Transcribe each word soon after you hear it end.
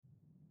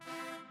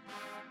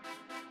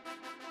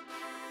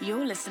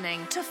You're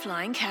listening to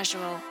Flying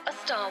Casual, a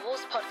Star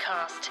Wars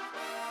podcast.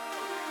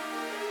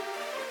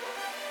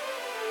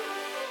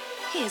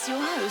 Here's your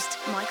host,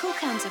 Michael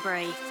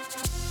Canterbury.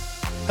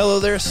 Hello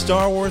there,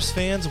 Star Wars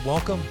fans.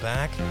 Welcome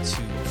back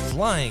to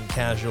Flying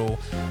Casual.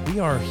 We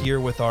are here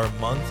with our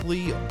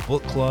monthly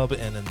book club,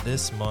 and in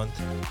this month,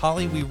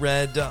 Holly, we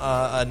read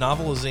a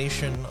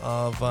novelization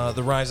of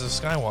The Rise of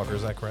Skywalker.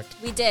 Is that correct?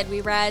 We did.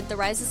 We read The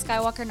Rise of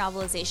Skywalker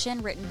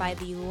novelization written by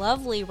the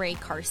lovely Ray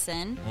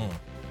Carson.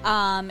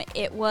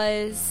 It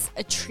was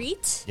a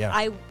treat.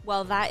 Yeah.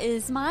 Well, that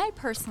is my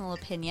personal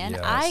opinion.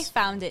 Yes. I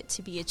found it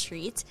to be a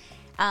treat.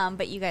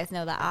 But you guys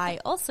know that I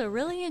also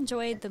really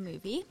enjoyed the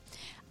movie.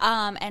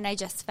 And I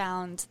just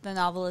found the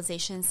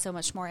novelization so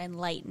much more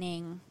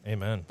enlightening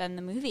Amen. than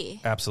the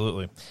movie.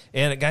 Absolutely.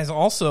 And guys,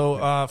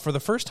 also, for the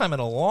first time in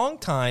a long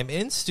time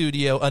in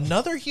studio,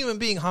 another human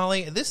being,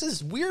 Holly. This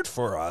is weird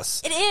for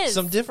us. It is.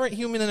 Some different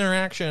human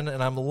interaction,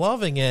 and I'm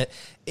loving it.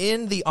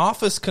 In The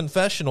Office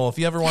Confessional, if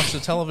you ever watched the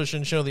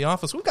television show The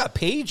Office, we've got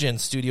Paige in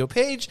studio.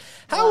 Paige,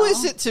 how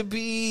is it to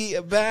be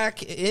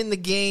back in the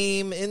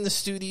game, in the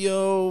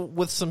studio,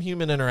 with some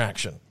human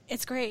interaction?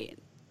 It's great.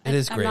 It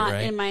is great, I'm not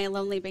right? in my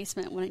lonely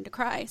basement wanting to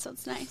cry, so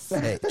it's nice.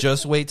 Hey,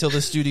 just wait till the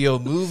studio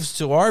moves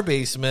to our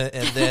basement,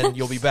 and then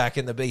you'll be back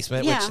in the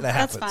basement, Yeah, which that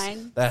that's happens.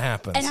 fine. That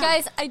happens. And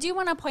guys, I do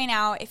want to point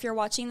out, if you're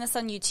watching this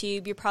on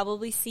YouTube, you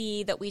probably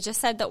see that we just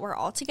said that we're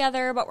all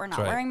together, but we're not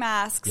That's right. wearing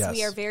masks. Yes.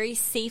 We are very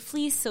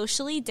safely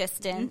socially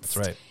distanced.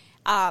 That's right.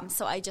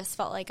 So I just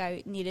felt like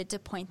I needed to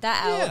point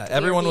that out. Yeah, We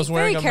everyone are was being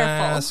wearing a very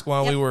careful. mask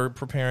while we Yep. were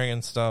preparing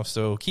and stuff.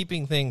 So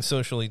keeping things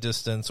socially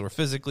distanced or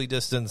physically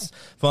distanced,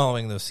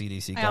 following those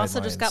CDC guidelines. I also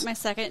just got my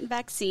second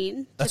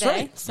vaccine That's today.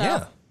 right, So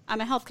yeah.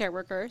 I'm a healthcare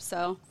worker,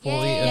 so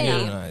fully Yay.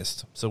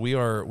 immunized. So we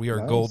are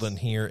golden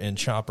here in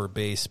Chopper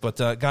Base. But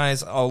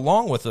guys,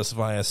 along with us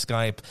via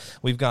Skype,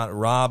 we've got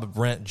Rob,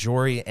 Brent,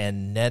 Jory,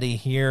 and Nettie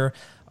here,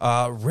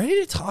 ready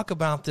to talk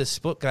about this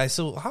book, guys.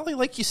 So Holly,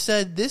 like you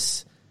said,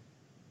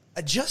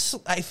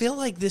 I feel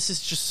like this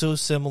is just so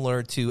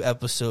similar to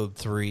Episode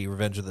 3,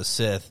 Revenge of the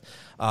Sith,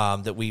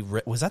 that we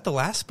read. Was that the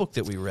last book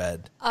that we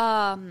read?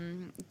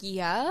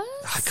 Yes.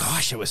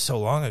 Gosh, it was so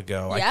long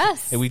ago.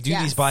 Yes. And we do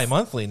Yes. these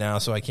bi-monthly now,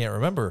 so I can't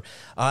remember.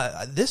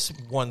 This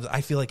one,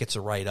 I feel like it's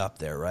right up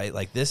there, right?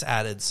 Like, this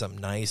added some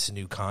nice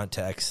new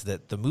context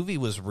that the movie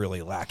was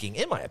really lacking,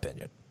 in my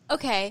opinion.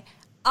 Okay.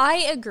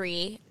 I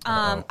agree.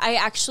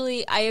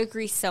 I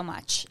agree so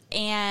much.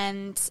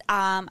 And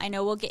I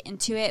know we'll get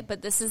into it,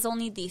 but this is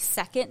only the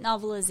second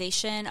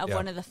novelization of Yeah.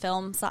 one of the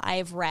films that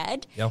I've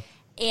read. Yeah.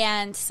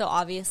 And so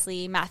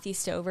obviously Matthew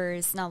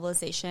Stover's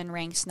novelization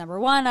ranked number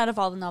one out of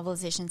all the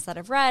novelizations that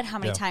I've read. How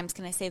many Yeah. times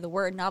can I say the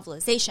word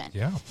novelization?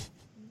 Yeah.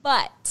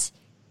 But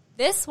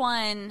this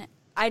one,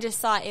 I just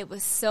thought it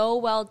was so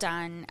well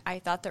done. I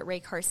thought that Ray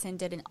Carson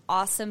did an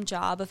awesome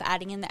job of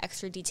adding in the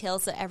extra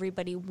details that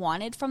everybody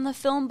wanted from the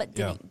film but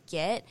didn't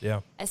get.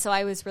 Yeah. And so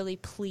I was really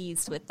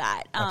pleased with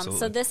that. Absolutely.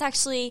 So this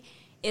actually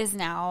is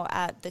now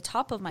at the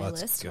top of my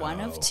Let's list, go. one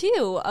of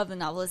two of the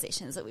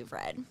novelizations that we've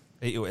read.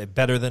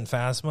 Better than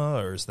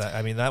Phasma, or is that?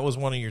 I mean, that was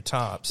one of your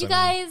tops. You I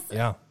mean, guys,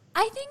 yeah.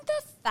 I think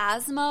that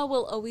Phasma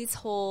will always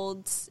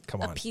hold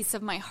Come a on. piece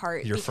of my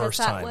heart Your because first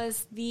that time.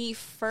 was the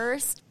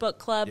first book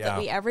club Yeah. that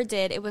we ever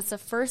did. It was the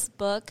first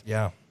book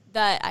Yeah.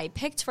 that I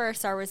picked for our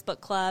Star Wars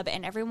book club,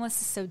 and everyone was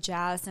so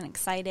jazzed and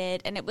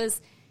excited. And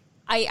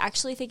I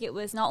actually think it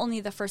was not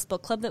only the first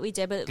book club that we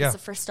did, but it Yeah. was the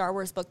first Star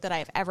Wars book that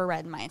I've ever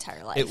read in my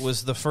entire life. It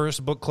was the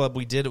first book club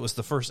we did. It was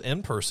the first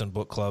in-person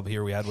book club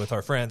here we had with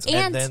our friends.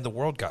 And then the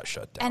world got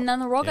shut down. And then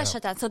the world Yeah. got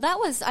shut down. So that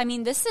was, I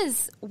mean,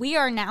 we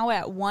are now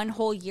at one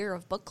whole year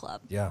of book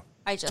club. Yeah.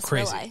 I just It's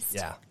crazy. realized.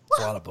 Yeah. It's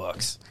a lot of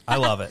books. I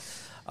love it.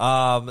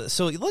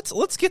 So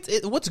let's get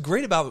what's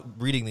great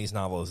about reading these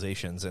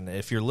novelizations, and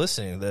if you're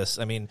listening to this,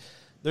 I mean,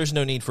 there's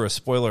no need for a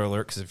spoiler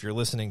alert, because if you're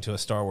listening to a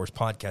Star Wars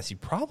podcast, you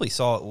probably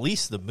saw at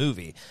least the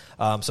movie.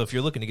 So if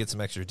you're looking to get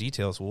some extra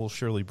details, we'll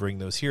surely bring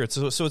those here.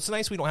 So it's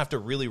nice we don't have to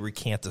really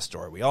recant the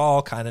story. We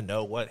all kind of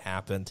know what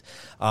happened,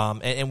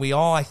 and we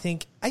all, I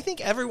think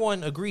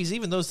everyone agrees,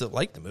 even those that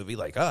like the movie,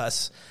 like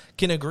us,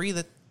 can agree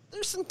that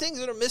there's some things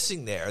that are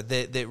missing there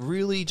that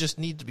really just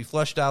need to be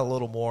fleshed out a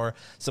little more.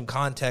 Some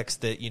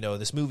context that,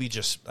 this movie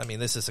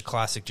this is a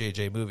classic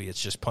JJ movie.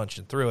 It's just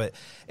punching through it.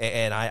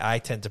 And I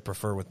tend to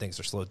prefer when things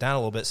are slowed down a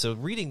little bit. So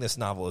reading this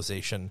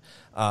novelization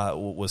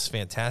was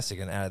fantastic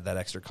and added that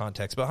extra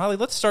context. But Holly,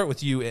 let's start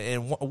with you.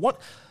 And what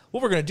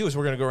we're going to do is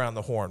we're going to go around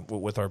the horn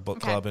with our book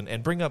club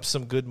and bring up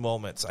some good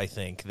moments, I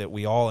think, that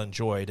we all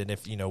enjoyed. And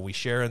if, we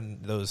share in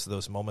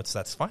those moments,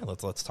 that's fine.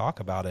 Let's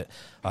talk about it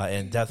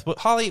in depth. But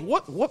Holly,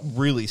 what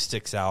really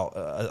sticks out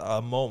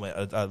a moment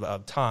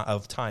of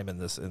time in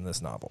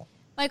this novel?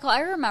 Michael, I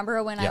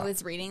remember when Yeah. I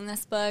was reading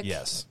this book.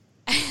 Yes.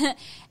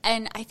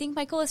 And I think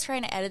Michael was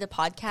trying to edit a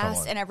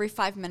podcast, and every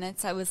 5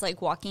 minutes I was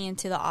like walking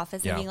into the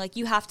office Yeah. and being like,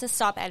 you have to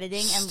stop editing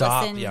and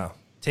Stop, listen. yeah.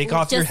 Take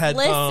off your Just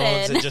headphones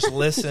listen. and just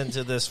listen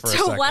to this for a to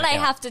second. what I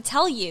Yeah. have to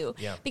tell you.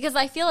 Yeah. Because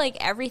I feel like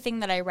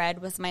everything that I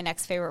read was my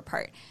next favorite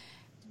part.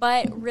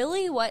 But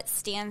really what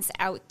stands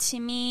out to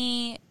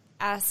me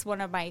as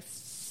one of my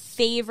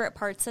favorite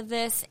parts of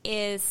this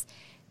is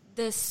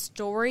the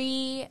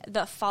story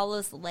that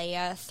follows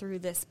Leia through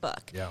this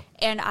book. Yeah.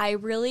 And I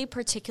really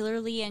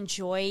particularly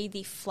enjoy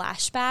the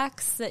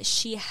flashbacks that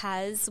she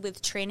has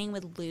with training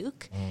with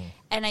Luke.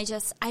 And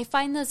I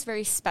find those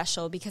very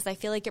special because I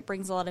feel like it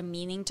brings a lot of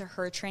meaning to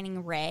her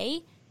training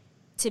Rey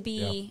to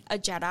be a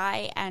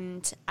Jedi.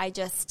 And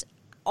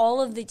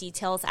all of the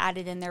details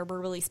added in there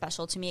were really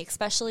special to me,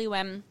 especially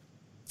when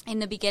in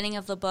the beginning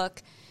of the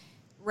book,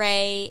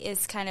 Rey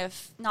is kind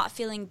of not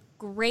feeling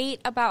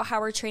great about how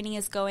her training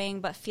is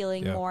going, but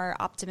feeling more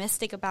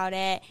optimistic about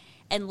it.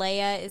 And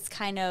Leia is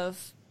kind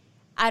of,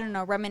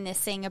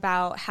 reminiscing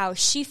about how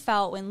she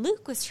felt when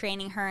Luke was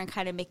training her and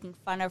kind of making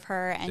fun of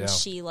her. And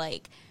she,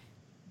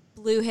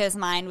 blew his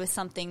mind with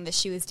something that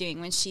she was doing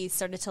when she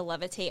started to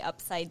levitate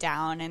upside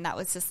down. And that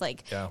was just,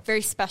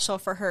 very special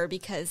for her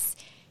because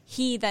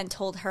he then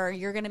told her,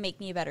 "You're going to make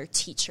me a better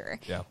teacher."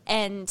 Yeah.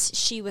 And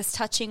she was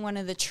touching one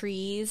of the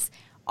trees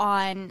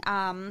on,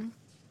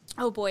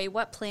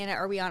 what planet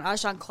are we on?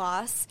 Ajahn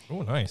Kloss.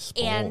 Oh, nice.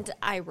 And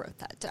I wrote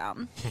that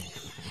down.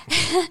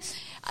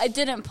 I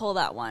didn't pull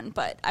that one,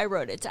 but I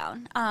wrote it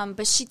down.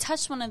 But she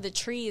touched one of the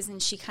trees,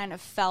 and she kind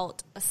of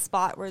felt a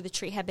spot where the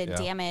tree had been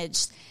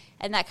damaged,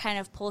 and that kind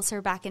of pulls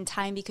her back in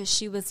time because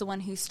she was the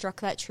one who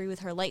struck that tree with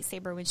her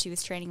lightsaber when she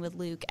was training with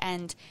Luke.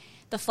 And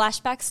the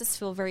flashbacks just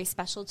feel very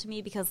special to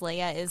me because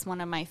Leia is one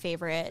of my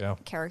favorite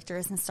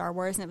characters in Star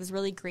Wars, and it was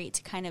really great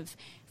to kind of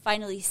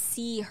finally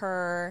see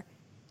her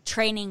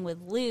training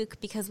with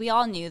Luke because we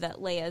all knew that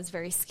Leia is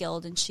very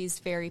skilled and she's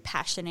very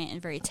passionate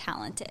and very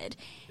talented.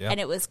 And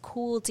it was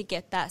cool to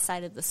get that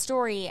side of the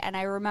story, and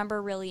I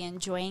remember really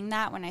enjoying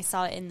that when I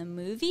saw it in the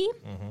movie.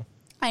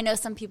 I know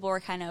some people were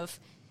kind of,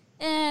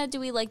 do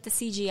we like the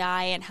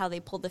CGI and how they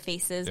pulled the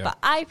faces? But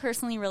I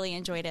personally really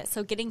enjoyed it.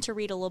 So getting to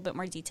read a little bit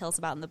more details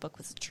about in the book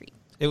was a treat.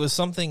 It was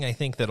something I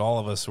think that all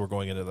of us were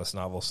going into this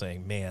novel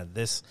saying, man,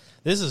 this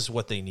is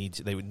what they need.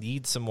 They would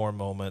need some more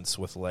moments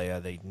with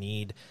Leia. They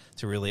need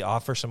to really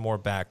offer some more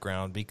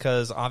background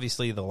because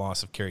obviously the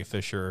loss of Carrie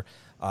Fisher,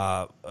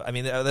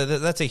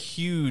 that's a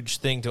huge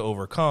thing to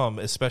overcome,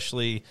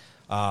 especially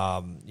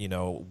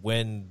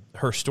when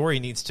her story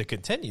needs to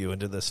continue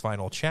into this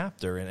final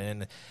chapter,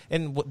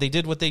 and what they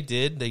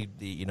did,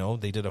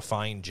 they did a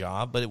fine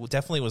job, but it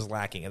definitely was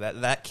lacking,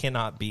 and that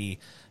cannot be,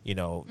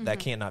 that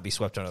cannot be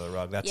swept under the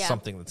rug. That's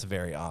something that's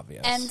very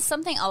obvious. And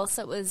something else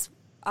that was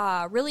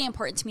really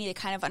important to me to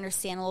kind of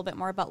understand a little bit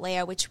more about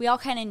Leia, which we all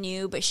kind of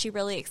knew, but she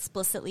really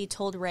explicitly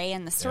told Rey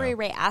in the story.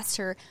 Rey asked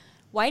her,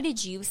 "Why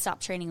did you stop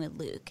training with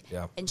Luke?"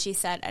 And she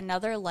said,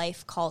 "Another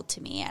life called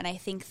to me." And I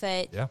think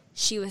that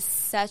she was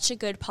such a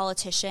good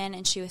politician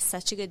and she was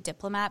such a good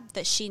diplomat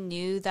that she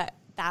knew that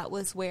that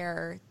was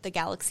where the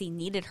galaxy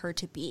needed her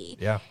to be.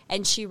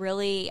 And she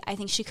really, I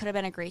think she could have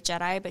been a great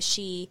Jedi, but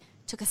she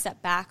took a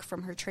step back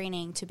from her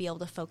training to be able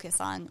to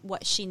focus on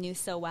what she knew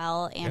so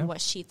well and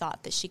what she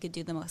thought that she could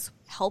do the most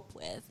help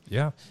with.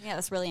 Yeah, it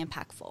was really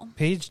impactful.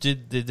 Paige,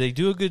 did they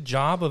do a good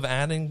job of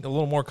adding a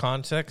little more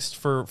context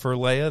for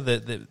Leia?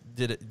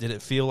 Did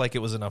it feel like it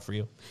was enough for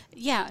you?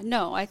 Yeah,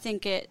 no, I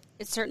think it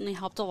certainly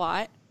helped a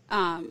lot.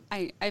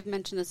 I've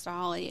mentioned this to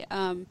Holly,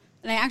 and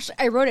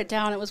I wrote it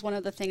down. It was one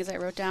of the things I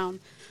wrote down.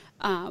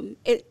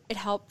 It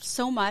helped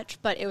so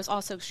much, but it was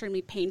also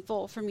extremely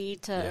painful for me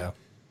to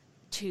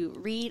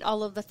read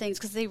all of the things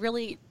because they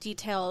really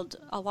detailed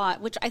a lot,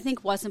 which I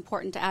think was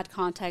important to add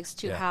context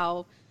to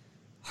how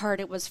hard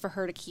it was for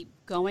her to keep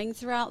going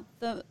throughout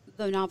the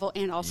novel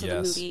and also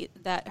the movie,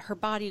 that her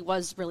body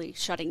was really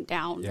shutting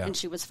down and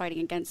she was fighting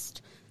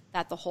against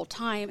that the whole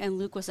time, and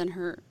Luke was in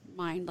her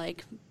mind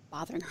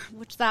bothering her,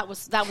 which that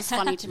was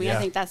funny to me. I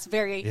think that's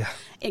very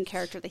in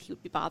character that he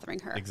would be bothering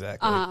her.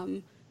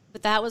 Exactly.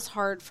 But that was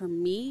hard for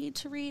me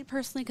to read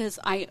personally because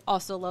I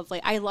also love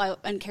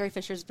and Carrie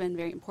Fisher's been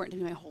very important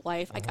to me my whole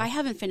life. I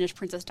haven't finished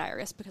Princess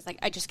Diaries because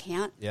I just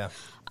can't.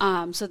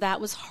 So that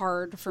was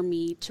hard for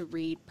me to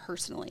read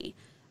personally.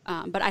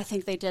 But I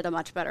think they did a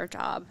much better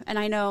job. And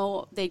I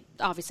know they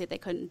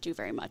couldn't do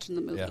very much in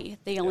the movie.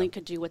 They only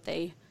could do what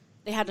they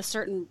had a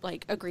certain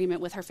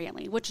agreement with her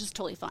family, which is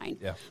totally fine.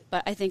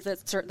 But I think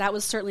that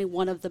was certainly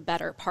one of the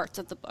better parts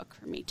of the book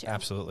for me too.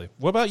 Absolutely.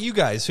 What about you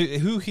guys?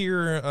 Who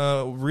here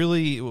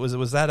really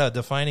was that a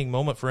defining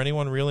moment for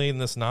anyone really in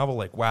this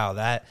novel? Wow,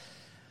 that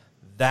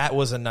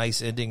was a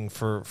nice ending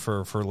for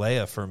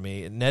Leia for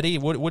me. Nettie,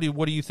 what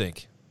do you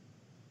think?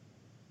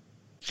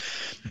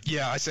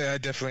 Yeah, I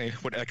definitely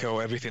would echo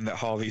everything that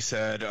Holly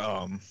said.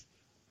 I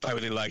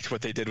really liked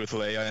what they did with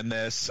Leia in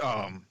this.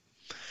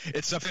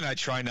 It's something I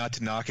try not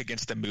to knock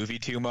against the movie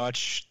too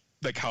much,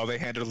 how they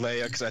handled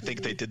Leia, because I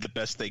think they did the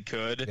best they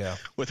could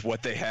with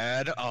what they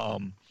had.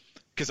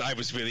 Because I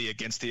was really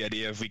against the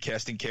idea of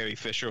recasting Carrie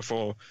Fisher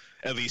for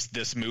at least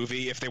this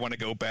movie. If they want to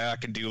go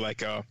back and do a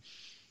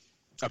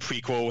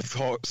prequel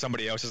with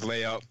somebody else's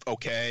Leia,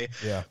 okay.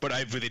 But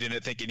I really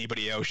didn't think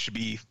anybody else should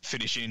be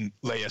finishing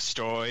Leia's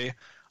story.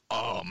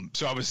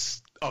 So I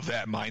was of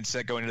that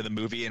mindset going into the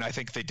movie, and I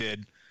think they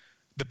did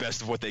the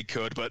best of what they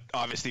could. But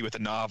obviously with the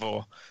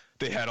novel,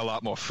 they had a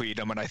lot more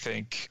freedom, and I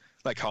think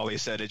like Holly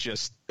said, it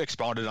just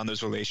expounded on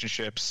those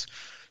relationships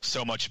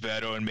so much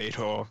better and made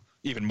her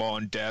even more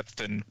in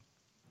depth. And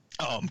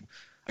I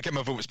can't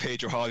remember if it was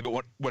Paige or Holly,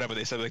 but whatever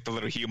they said, like the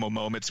little humor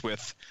moments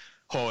with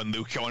her and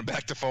Luke going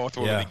back and forth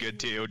were really good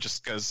too,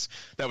 just because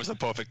that was a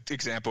perfect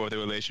example of the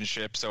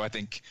relationship. So I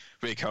think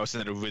Ray Carson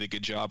did a really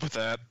good job with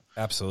that.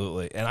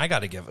 Absolutely. And I got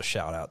to give a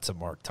shout out to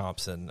Mark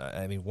Thompson.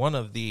 I mean, one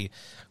of the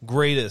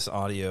greatest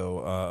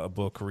audio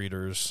book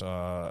readers.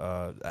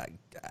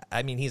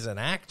 I mean, he's an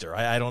actor.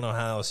 I don't know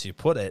how else you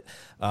put it.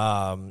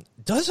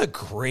 Does a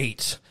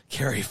great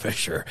Carrie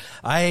Fisher.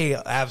 I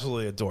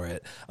absolutely adore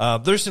it.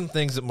 There's some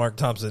things that Mark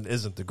Thompson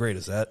isn't the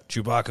greatest at,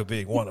 Chewbacca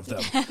being one of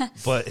them.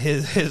 But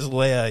his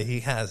Leia, he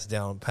has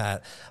down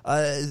pat.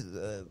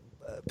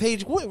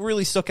 Paige, what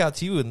really stuck out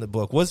to you in the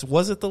book? Was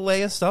it the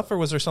Leia stuff, or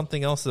was there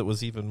something else that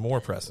was even more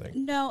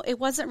pressing? No, it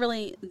wasn't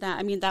really that.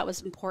 I mean, that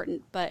was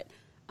important, but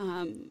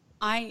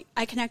I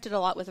connected a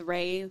lot with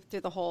Rey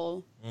through the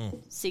whole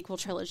sequel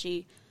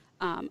trilogy.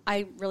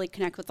 I really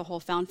connect with the whole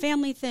found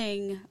family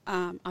thing,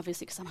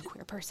 obviously because I'm a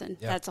queer person.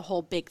 Yeah. That's a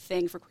whole big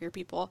thing for queer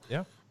people.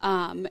 Yeah.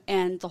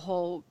 And the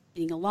whole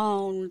being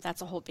alone,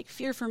 that's a whole big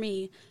fear for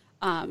me.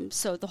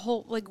 So the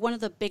whole, like, one of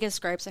the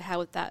biggest gripes I had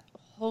with that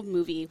whole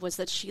movie was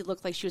that she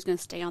looked like she was going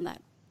to stay on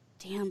that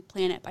damn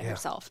planet by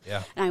herself.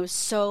 Yeah. And I was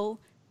so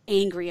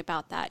angry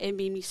about that. It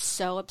made me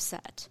so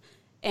upset.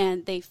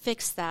 And they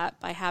fixed that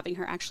by having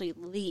her actually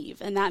leave.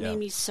 And that made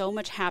me so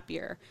much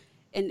happier.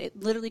 And it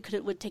literally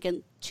would take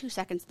 2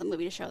 seconds of the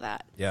movie to show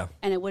that. Yeah.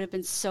 And it would have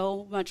been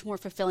so much more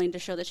fulfilling to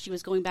show that she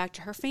was going back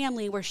to her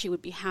family where she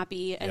would be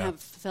happy and have a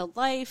fulfilled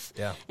life.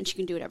 Yeah. And she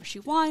can do whatever she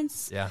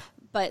wants. Yeah.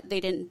 But they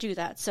didn't do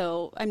that.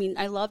 So, I mean,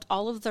 I loved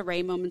all of the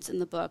Rey moments in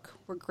the book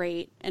were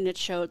great. And it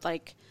showed,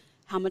 like,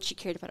 how much she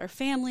cared about her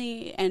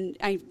family. And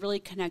I really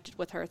connected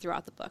with her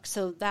throughout the book.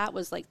 So that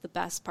was, like, the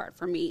best part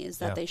for me is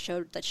that they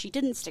showed that she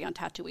didn't stay on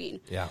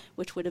Tatooine. Yeah.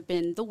 Which would have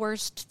been the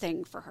worst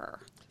thing for her.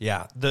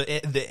 Yeah.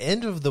 The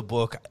end of the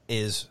book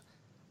is...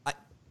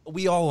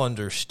 we all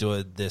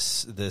understood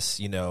this,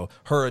 you know,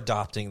 her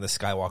adopting the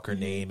Skywalker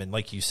name and,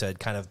 like you said,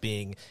 kind of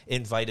being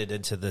invited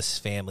into this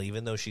family,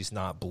 even though she's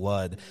not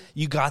blood.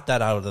 You got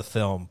that out of the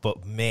film.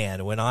 But,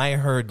 man, when I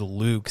heard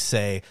Luke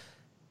say,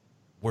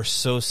 we're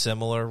so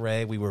similar,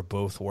 Rey, we were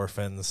both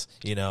orphans,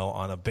 you know,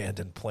 on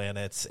abandoned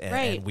planets.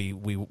 And,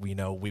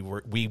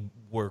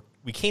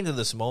 we came to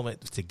this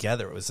moment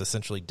together. It was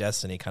essentially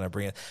destiny kind of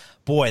bringing.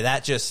 Boy,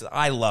 that just,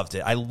 I loved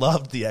it. I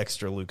loved the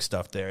extra Luke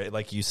stuff there.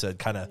 Like you said,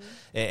 kind of,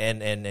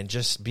 and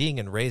just being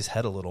in Rey's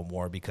head a little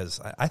more, because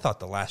I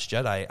thought The Last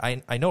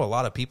Jedi, I know a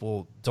lot of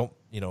people don't,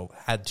 you know,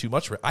 had too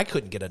much Rey. I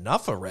couldn't get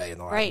enough of Rey in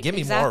The Last. Right, give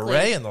me more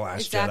Rey in The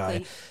Last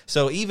Jedi.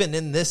 So even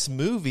in this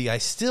movie, I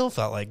still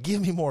felt like,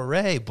 give me more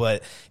Rey.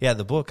 But yeah,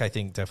 the book, I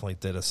think, definitely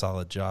did a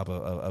solid job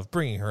of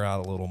bringing her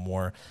out a little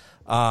more.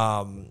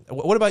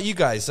 What about you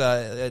guys?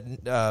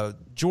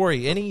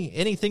 Jory,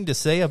 anything to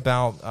say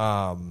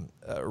about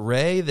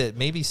Rey that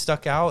maybe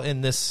stuck out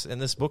in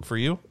this book for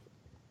you?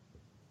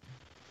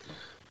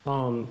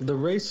 The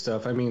Rey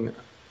stuff, I mean,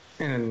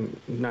 and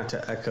not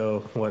to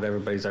echo what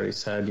everybody's already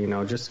said, you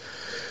know, just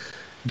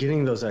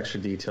getting those extra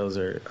details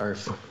are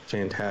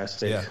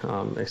fantastic.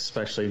 Yeah.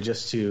 Especially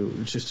just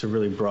to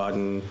really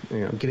broaden,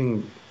 you know,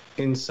 getting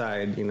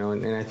inside, you know,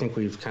 and I think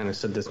we've kind of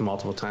said this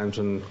multiple times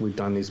when we've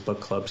done these book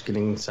clubs,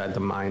 getting inside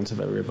the minds of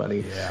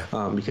everybody,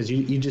 because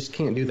you just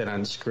can't do that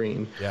on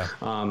screen.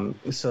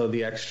 So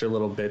the extra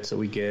little bits that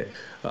we get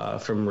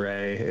from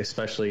Rey,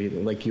 especially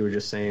like you were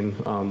just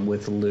saying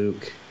with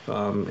Luke,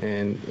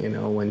 and you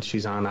know, when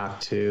she's on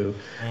Ahch-To,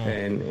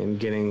 and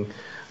getting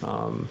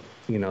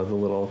you know,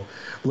 the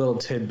little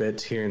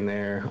tidbits here and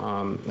there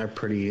are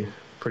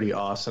pretty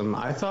awesome.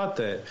 I thought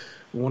that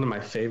one of my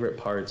favorite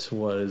parts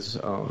was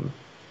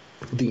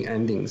the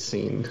ending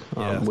scene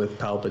with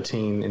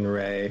Palpatine and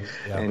Rey,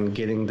 and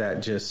getting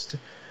that, just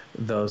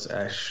those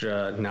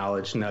extra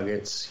knowledge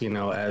nuggets, you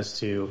know, as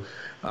to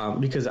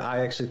because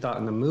I actually thought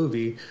in the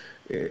movie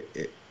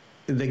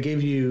they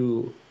gave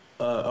you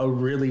a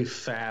really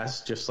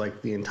fast, just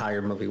like the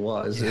entire movie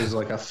was. It was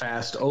like a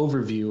fast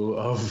overview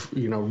of,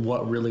 you know,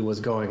 what really was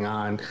going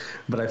on.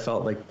 But I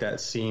felt like that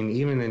scene,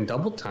 even in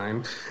double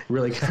time,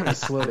 really kind of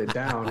slowed it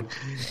down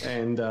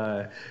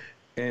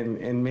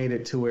and made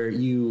it to where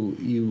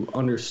you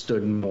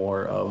understood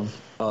more of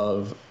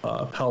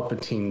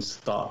Palpatine's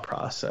thought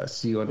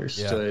process. You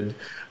understood,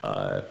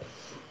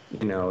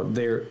 you know,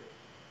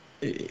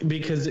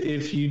 because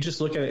if you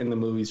just look at it in the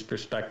movie's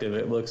perspective,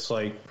 it looks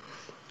like,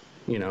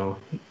 you know,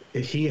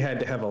 he had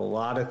to have a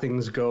lot of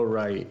things go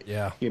right.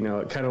 Yeah. You know,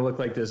 it kind of looked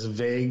like this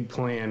vague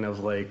plan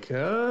of like,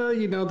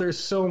 you know, there's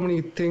so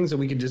many things that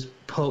we could just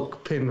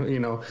poke at,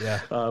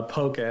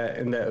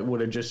 and that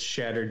would have just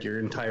shattered your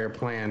entire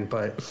plan.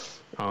 But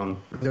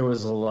there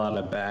was a lot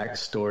of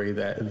backstory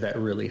that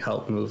really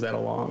helped move that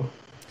along.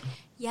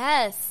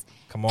 Yes.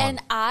 Come on.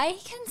 And I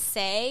can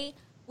say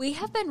We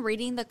have been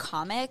reading the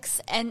comics,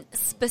 and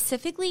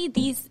specifically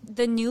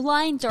the New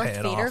Line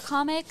Darth Vader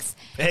comics.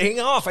 Paying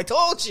off, I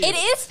told you. It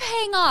is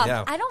paying off.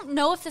 Yeah. I don't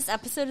know if this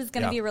episode is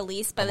going to be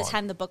released by the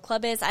time the book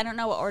club is. I don't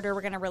know what order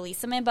we're going to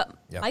release them in, but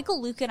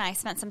Michael Luke and I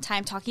spent some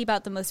time talking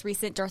about the most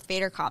recent Darth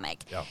Vader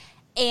comic. Yeah.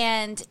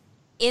 And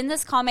in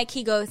this comic,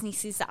 he goes and he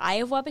sees the Eye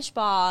of Webbish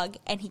Bog,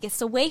 and he gets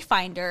the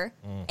Wayfinder,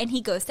 and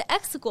he goes to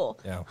Exegol.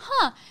 Yeah.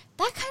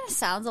 That kind of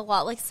sounds a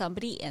lot like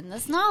somebody in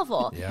this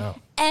novel. Yeah.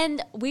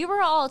 And we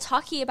were all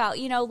talking about,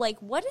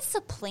 what is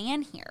the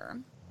plan here?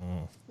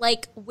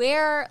 Like,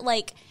 where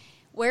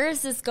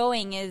is this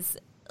going?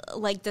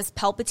 Does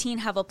Palpatine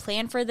have a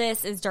plan for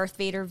this? Is Darth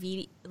Vader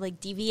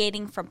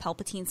deviating from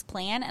Palpatine's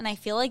plan? And I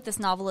feel like this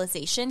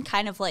novelization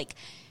kind of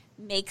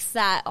makes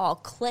that all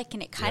click,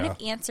 and it kind of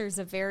answers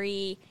a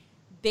very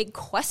big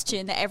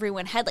question that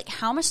everyone had. Like,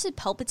 how much did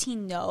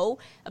Palpatine know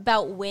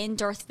about when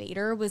Darth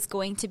Vader was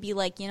going to be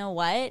like, you know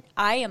what?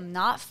 I am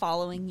not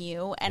following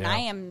you, and I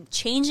am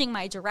changing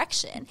my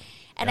direction.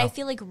 And I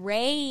feel like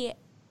Rey,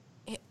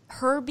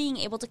 her being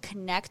able to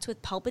connect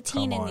with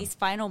Palpatine in these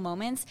final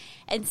moments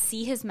and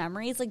see his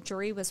memories, like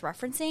Jury was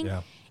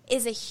referencing,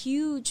 is a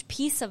huge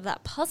piece of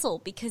that puzzle,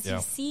 because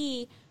you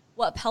see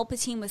what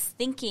Palpatine was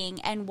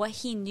thinking and what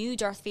he knew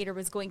Darth Vader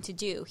was going to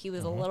do. He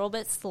was a little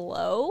bit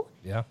slow.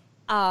 Yeah.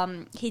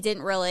 He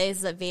didn't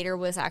realize that Vader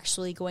was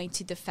actually going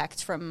to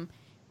defect from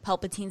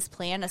Palpatine's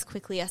plan as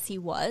quickly as he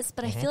was.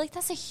 But I feel like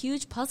that's a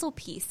huge puzzle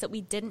piece that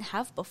we didn't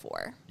have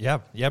before. Yeah.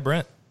 Yeah,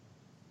 Brent.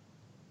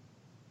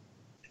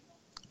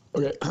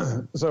 Okay,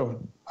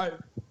 so I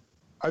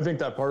think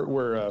that part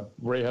where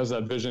Rey has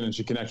that vision and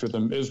she connects with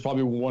him is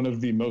probably one of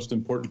the most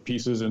important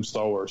pieces in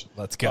Star Wars.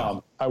 Let's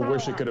go. I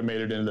wish it could have made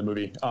it into the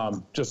movie.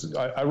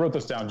 I wrote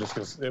this down just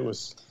because it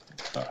was,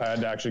 I had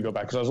to actually go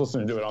back because I was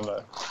listening to it on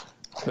the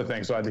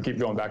thing, so I had to keep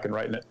going back and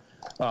writing it.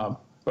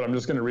 But I'm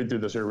just going to read through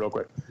this here real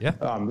quick. Yeah.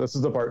 This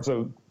is the part.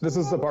 So this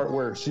is the part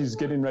where she's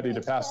getting ready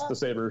to pass the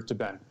saber to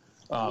Ben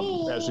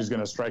as she's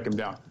going to strike him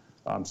down.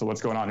 So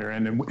what's going on here?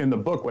 And in the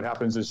book, what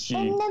happens is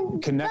she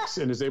connects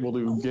and is able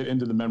to get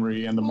into the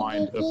memory and the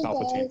mind of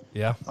Palpatine.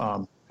 Yeah.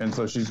 And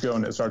so she's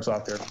going, it starts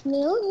off here.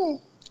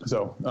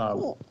 So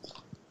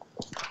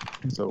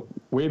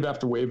wave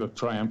after wave of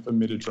triumph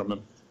emitted from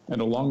him,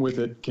 and along with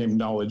it came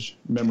knowledge,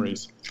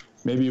 memories.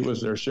 Maybe it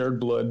was their shared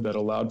blood that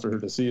allowed for her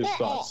to see his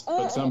thoughts,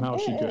 but somehow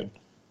she could.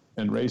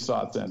 And Rey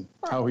saw it then,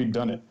 how he'd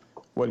done it,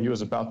 what he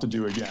was about to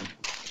do again.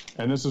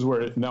 And this is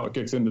where now it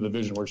kicks into the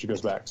vision where she goes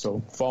back.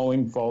 So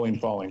falling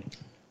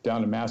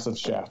down a massive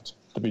shaft,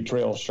 the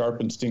betrayal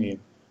sharp and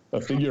stinging,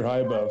 a figure high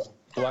above,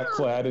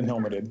 black-clad and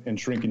helmeted and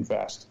shrinking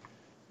fast.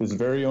 His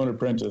very own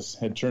apprentice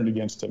had turned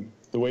against him,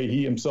 the way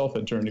he himself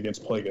had turned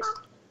against Plagueis,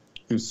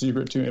 whose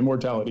secret to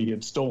immortality he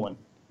had stolen.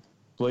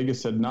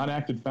 Plagueis had not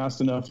acted fast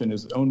enough in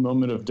his own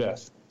moment of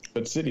death,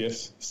 but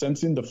Sidious,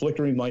 sensing the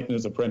flickering light in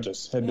his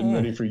apprentice, had been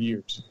ready for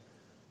years.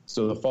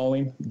 So the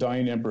falling,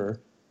 dying emperor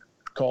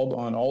called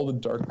on all the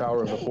dark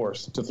power of the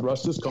Force to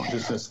thrust his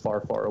consciousness far,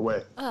 far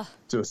away,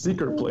 to a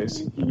secret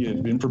place he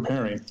had been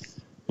preparing.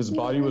 His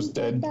body was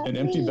dead, an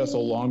empty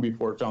vessel long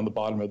before it found the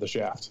bottom of the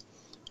shaft.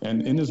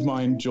 And in his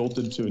mind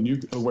jolted to a new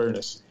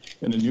awareness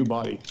in a new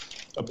body,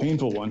 a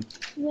painful one,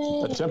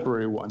 a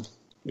temporary one.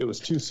 It was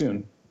too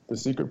soon. The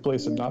secret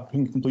place had not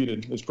been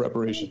completed its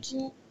preparations.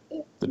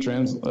 The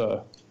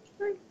transfer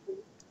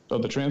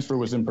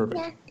was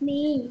imperfect.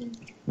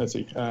 Let's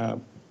see.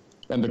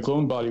 And the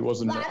clone body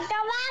wasn't enough.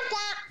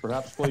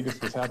 Perhaps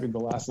Plagueis was having the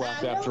last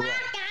laugh after all.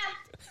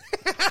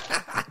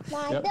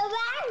 Yep.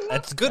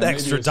 That's good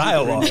extra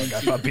dialogue,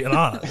 if I'm being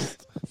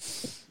honest.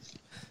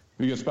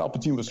 Because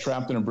Palpatine was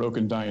trapped in a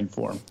broken, dying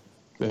form.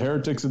 The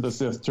heretics of the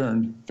Sith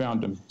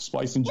found him,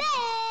 splicing...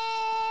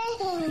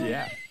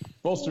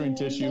 bolstering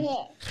tissue,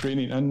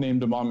 creating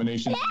unnamed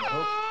abominations in the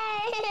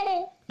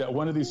hope that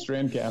one of these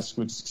strand casts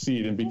would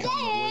succeed and become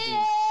a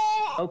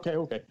worthy... Okay.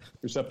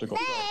 Receptacle.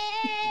 Sorry.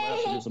 You might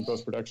have to do some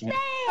post-production here.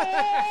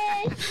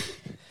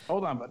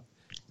 Hold on, bud.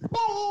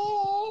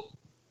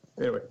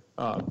 Anyway,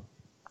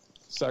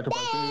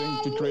 sacrifice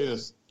anything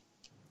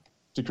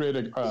to create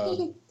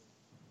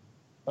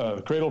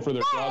a cradle for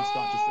their God's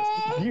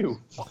consciousness.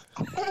 You,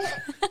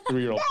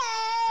 3-year-old.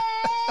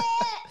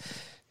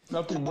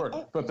 Nothing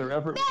worked, but their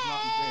effort was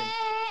not in vain.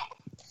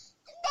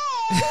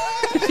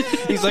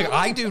 He's like,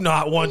 I do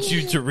not want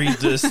you to read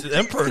this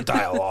Emperor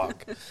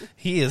dialogue.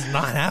 He is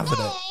not having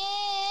it.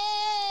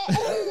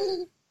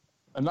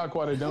 A not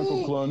quite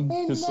identical clone,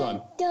 his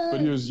son, but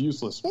he was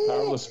useless,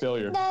 powerless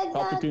failure.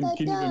 Palpatine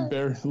couldn't even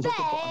bear to look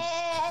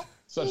upon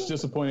such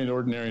disappointing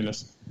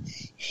ordinariness.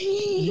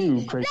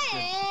 You crazy.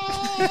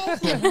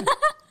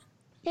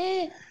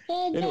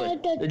 Anyway,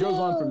 it goes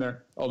on from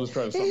there. I'll just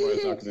try to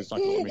summarize now because it's not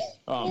going to let me.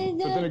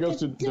 But then it goes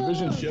to the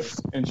vision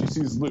shifts, and she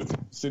sees Luke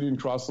sitting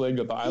cross-legged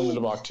at the island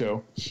of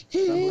Ahch-To,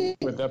 trembling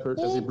with effort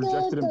as he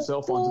projected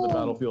himself onto the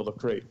battlefield of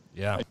Crait.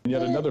 Yeah. And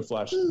yet another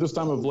flash, this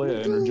time of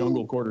Leia in her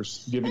jungle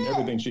quarters, giving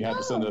everything she had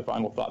to send a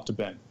final thought to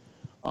Ben.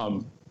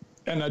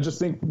 And I just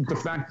think the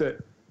fact that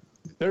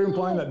they're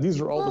implying that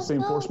these are all the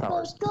same force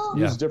powers,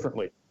 used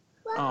differently.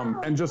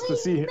 And just to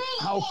see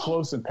how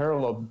close and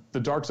parallel the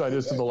dark side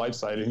is to the light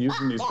side and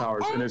using these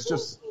powers. And it's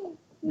just,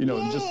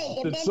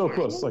 it's so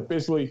close. Like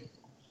basically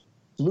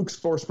Luke's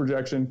force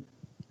projection,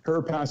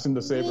 her passing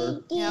the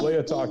saber,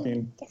 Leia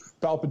talking,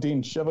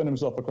 Palpatine shoving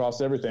himself across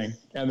everything.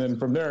 And then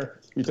from there,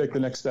 you take the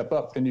next step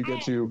up and you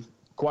get to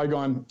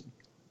Qui-Gon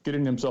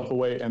getting himself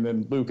away, and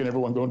then Luke and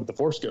everyone going to the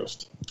Force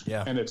Ghost.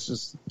 Yeah. And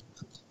it's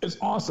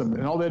awesome.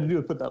 And all they had to do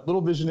was put that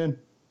little vision in,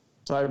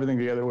 tie everything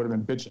together, would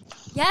have been bitching.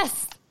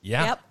 Yes.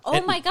 Yeah. Yep.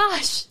 Oh my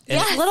gosh.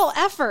 Yes. Little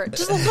effort.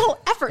 Just a little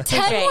effort.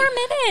 10 more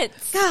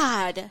minutes.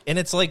 God. And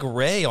it's like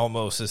Rey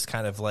almost is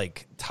kind of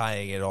like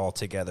tying it all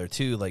together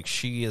too. Like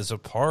she is a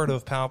part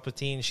of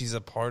Palpatine. She's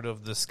a part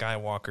of the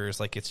Skywalkers.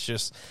 Like it's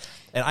just,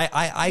 and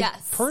I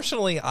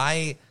personally,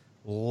 I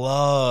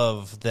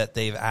love that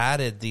they've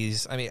added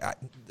these. I mean,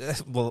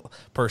 well,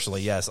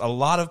 personally, yes. A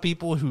lot of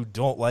people who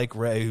don't like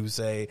Rey, who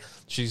say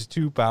she's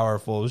too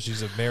powerful,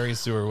 she's a Mary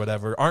Sue or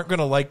whatever, aren't going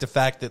to like the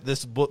fact that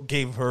this book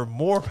gave her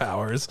more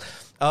powers.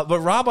 But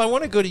Rob, I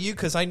want to go to you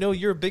because I know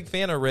you're a big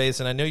fan of Rey's,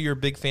 and I know you're a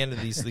big fan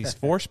of these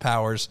Force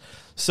powers.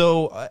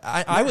 So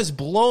I was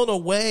blown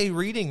away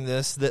reading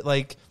this that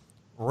like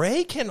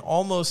Rey can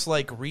almost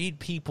like read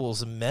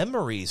people's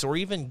memories, or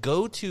even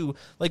go to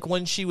like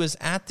when she was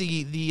at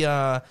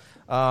the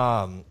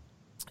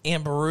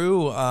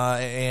Amberu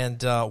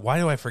and why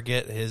do I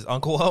forget his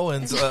Uncle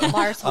Owen's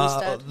Lars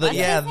Homestead.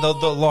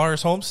 The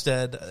Lars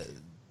Homestead,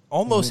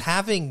 almost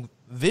having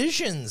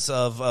visions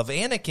of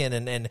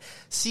Anakin and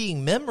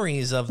seeing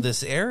memories of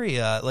this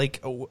area.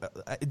 Like,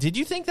 did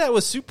you think that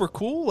was super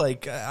cool?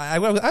 Like, I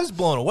was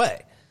blown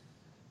away.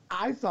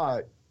 I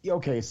thought,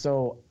 okay,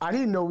 so I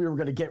didn't know we were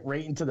going to get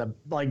right into the,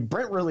 like,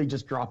 Brent really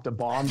just dropped a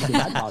bomb because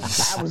I thought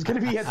that was going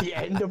to be at the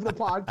end of the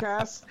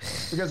podcast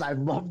because I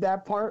love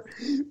that part.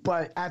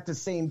 But at the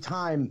same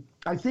time,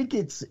 I think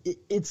it's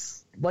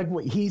like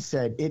what he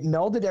said. It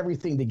melded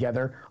everything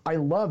together. I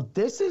love,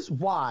 this is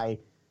why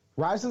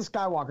Rise of the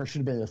Skywalker should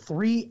have been a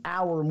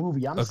 3-hour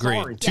movie. I'm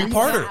sorry.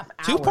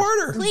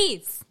 Two-parter.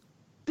 Please.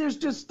 There's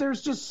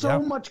just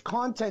so much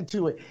content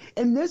to it.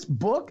 And this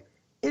book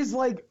is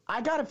like,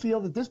 I got to feel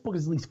that this book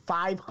is at least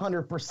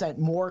 500%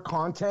 more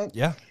content.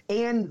 Yeah.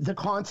 And the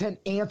content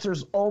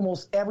answers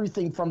almost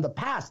everything from the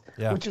past,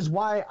 which is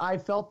why I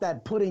felt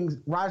that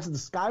putting Rise of the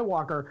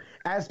Skywalker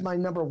as my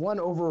number one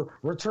over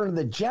Return of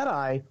the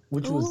Jedi,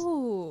 which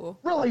was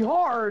really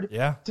hard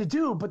to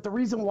do. But the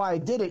reason why I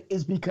did it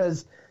is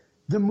because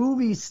the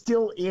movie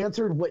still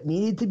answered what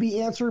needed to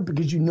be answered,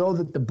 because you know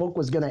that the book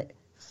was going to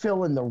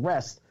fill in the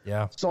rest.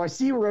 Yeah. So I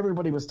see where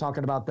everybody was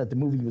talking about that the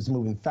movie was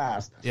moving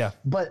fast. Yeah.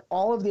 But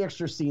all of the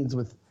extra scenes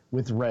with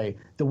Rey,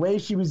 the way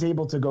she was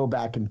able to go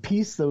back and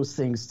piece those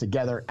things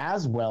together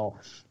as well.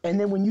 And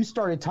then when you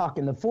started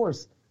talking the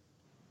Force,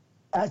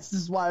 this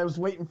is why I was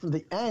waiting for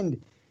the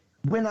end.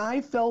 When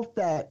I felt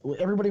that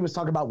everybody was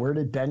talking about where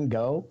did Ben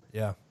go?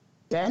 Yeah.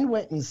 Ben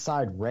went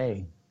inside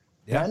Rey.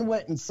 Yeah. Ben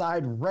went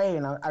inside Rey,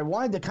 and I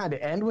wanted to kind of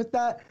end with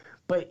that,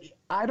 but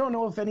I don't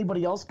know if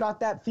anybody else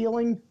got that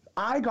feeling.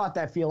 I got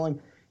that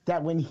feeling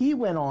that when he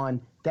went on,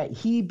 that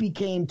he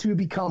became to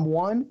become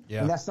one,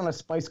 and that's not a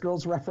Spice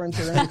Girls reference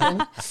or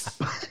anything.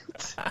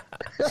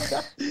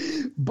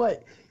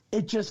 But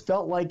it just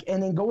felt like,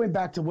 and then going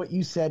back to what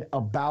you said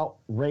about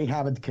Rey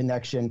having the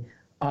connection,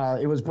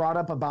 it was brought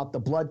up about the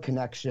blood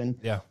connection.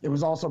 Yeah. It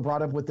was also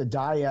brought up with the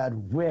dyad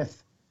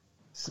with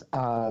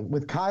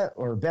Kyle,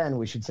 or Ben,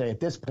 we should say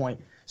at this point.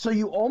 So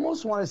you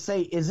almost want to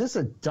say, is this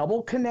a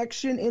double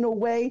connection in a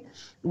way?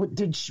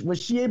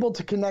 Was she able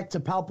to connect to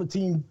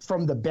Palpatine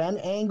from the Ben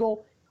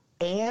angle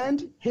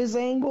and his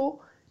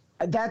angle?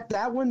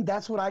 That one,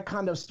 that's what I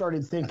kind of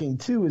started thinking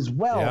too as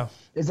well. Yeah.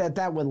 Is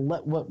that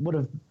would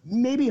have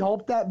maybe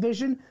helped that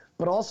vision,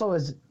 but also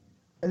as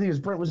I think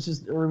as Brent was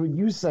just, or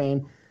you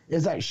saying,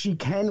 is that she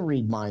can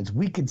read minds.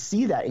 We could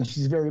see that, and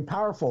she's very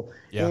powerful.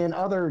 Yeah. In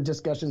other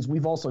discussions,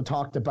 we've also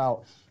talked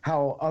about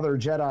how other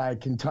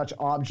Jedi can touch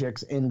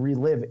objects and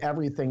relive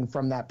everything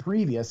from that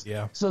previous.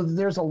 Yeah. So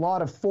there's a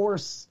lot of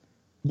Force,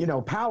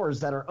 powers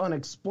that are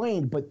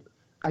unexplained. But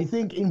I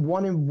think in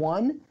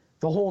 1-in-1,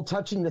 the whole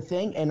touching the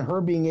thing and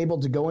her being able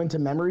to go into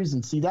memories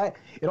and see that,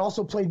 it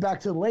also played back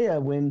to Leia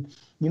when,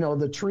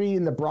 the tree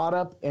and the brought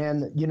up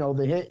and,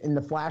 the hit and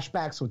the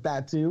flashbacks with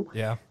that too.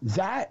 Yeah.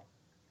 That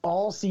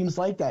all seems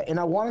like that. And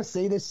I want to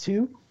say this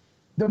too.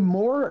 The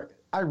more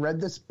I read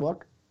this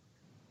book,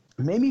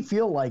 it made me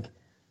feel like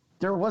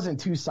there wasn't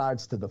two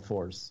sides to the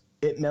Force.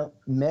 It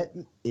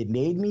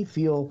made me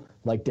feel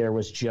like there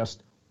was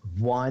just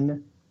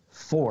one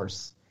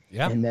Force.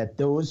 Yeah. And that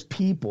those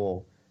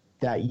people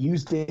that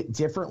used it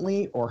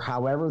differently or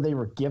however they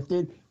were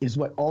gifted is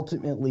what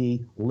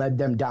ultimately led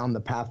them down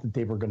the path that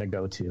they were going to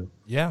go to.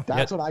 Yeah.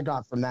 That's what I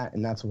got from that,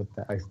 and that's what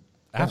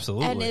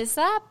Absolutely. And is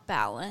that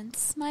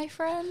balance, my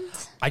friend?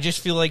 I just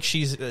feel like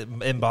she's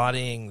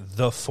embodying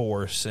the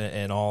Force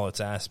and all its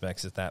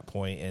aspects at that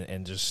point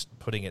and just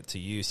putting it to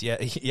use.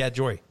 Yeah,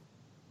 Joy.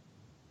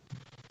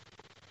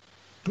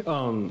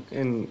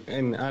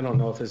 And I don't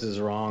know if this is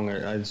wrong or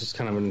it's just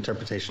kind of an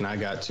interpretation I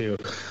got too.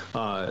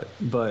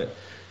 But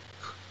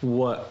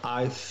what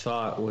I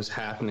thought was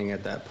happening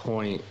at that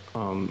point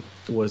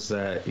was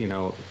that,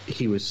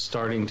 he was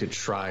starting to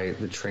try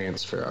the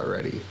transfer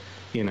already.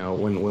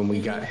 When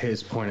we got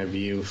his point of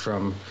view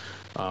from,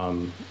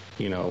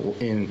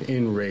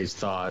 in Ray's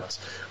thoughts,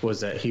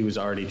 was that he was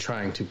already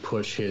trying to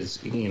push his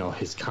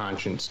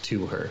conscience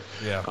to her.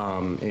 Yeah.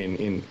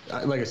 And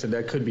like I said,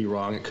 that could be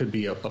wrong. It could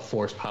be a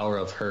force power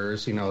of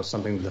hers,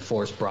 something the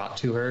force brought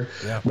to her.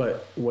 Yeah.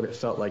 But what it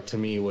felt like to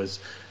me was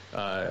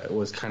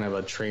kind of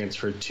a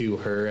transfer to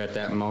her at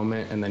that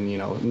moment, and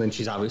then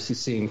she's obviously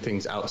seeing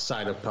things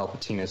outside of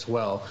Palpatine as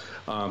well.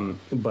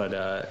 But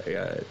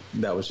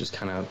that was just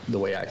kind of the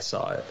way I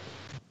saw it.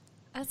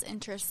 That's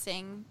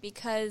interesting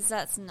because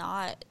that's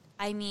not.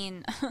 I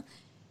mean,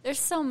 there's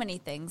so many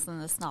things in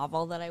this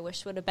novel that I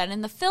wish would have been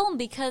in the film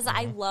because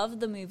I love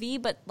the movie,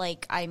 but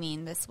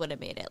this would have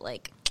made it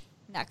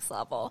next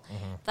level.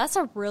 That's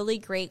a really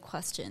great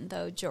question,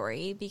 though,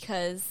 Jory,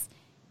 because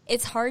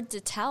it's hard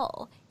to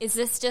tell. Is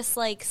this just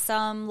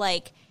some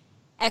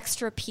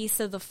extra piece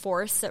of the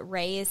Force that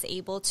Rey is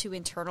able to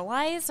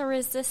internalize, or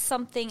is this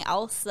something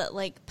else that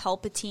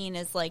Palpatine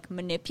is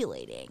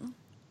manipulating?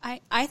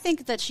 I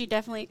think that she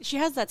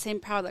has that same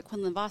power that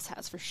Quinlan Vos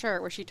has for sure,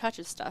 where she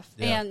touches stuff.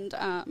 Yeah.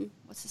 And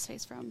what's his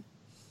face from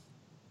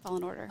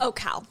Fallen Order? Oh,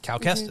 Cal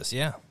Kestis,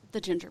 yeah, the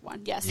ginger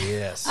one. Yes.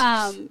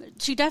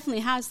 She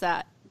definitely has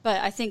that,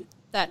 but I think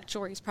that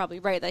Jory's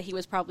probably right that he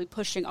was probably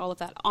pushing all of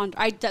that on.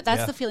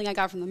 That's the feeling I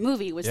got from the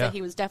movie was that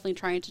he was definitely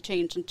trying to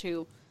change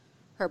into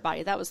her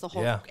body. That was the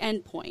whole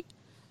end point.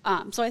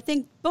 So I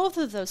think both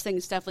of those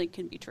things definitely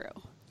can be true.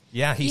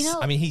 Yeah,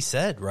 he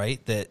said,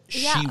 right, that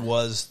she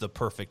was the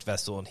perfect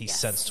vessel, and he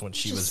sensed when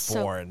she was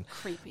born.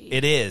 So creepy.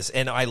 It is,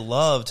 and I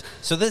loved.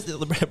 So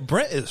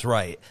Brent is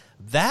right.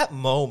 That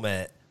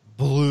moment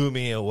blew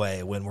me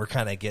away when we're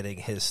kind of getting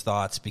his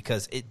thoughts,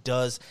 because it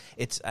does.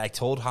 I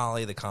told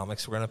Holly the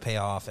comics were going to pay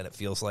off, and it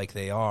feels like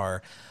they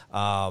are.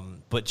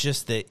 But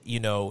just that,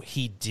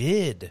 he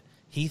did.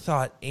 He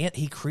thought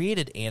he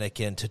created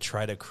Anakin to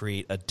try to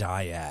create a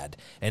dyad,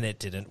 and it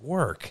didn't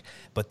work.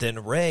 But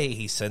then Rey,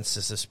 he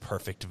senses this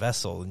perfect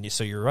vessel, and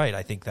so you're right.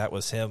 I think that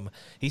was him.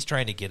 He's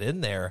trying to get in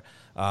there.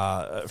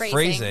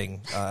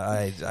 Phrasing.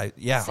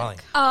 Holly.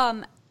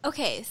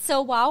 Okay,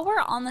 so while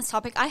we're on this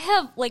topic, I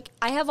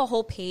have a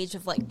whole page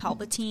of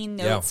Palpatine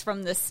notes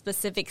from this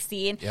specific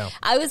scene. Yeah.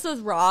 I was with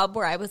Rob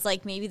where I was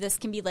maybe this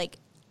can be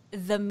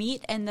the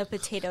meat and the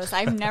potatoes.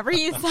 I've never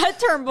used that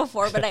term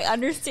before, but I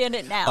understand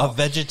it now. A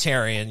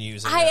vegetarian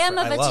using it. I am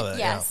a vegetarian.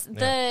 Yes.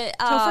 Yeah.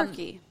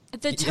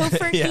 The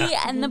tofurkey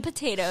and the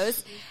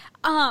potatoes.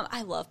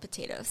 I love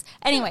potatoes.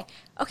 Anyway,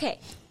 okay.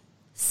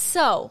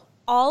 So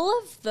all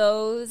of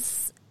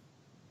those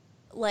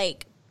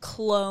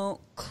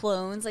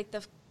clones,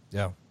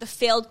 the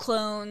failed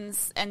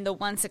clones and the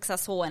one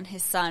successful one,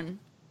 his son,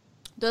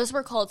 those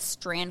were called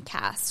strand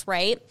casts,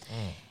 right?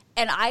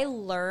 And I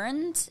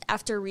learned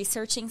after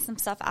researching some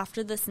stuff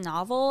after this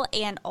novel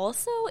and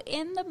also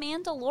in The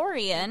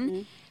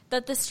Mandalorian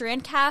that the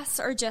strand casts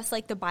are just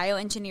the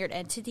bioengineered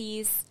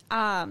entities.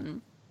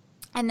 And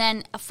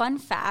then a fun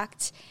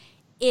fact,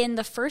 in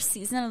the first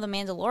season of The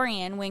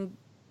Mandalorian, when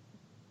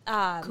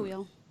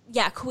Kuiil.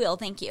 Yeah, Kuiil,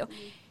 thank you.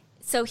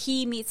 So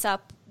he meets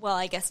up, well,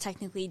 I guess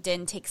technically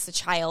Din takes the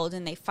child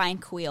and they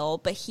find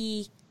Kuiil, but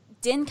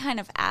Din kind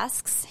of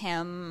asks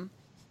him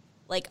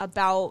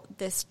about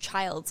this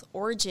child's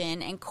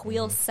origin, and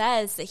Kuiil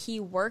says that he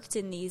worked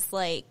in these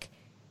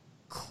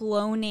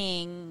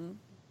cloning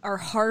or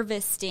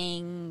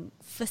harvesting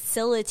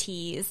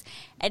facilities,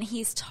 and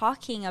he's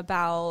talking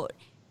about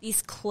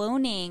these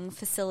cloning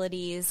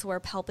facilities where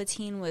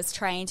Palpatine was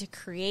trying to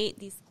create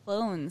these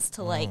clones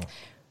to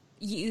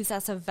use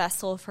as a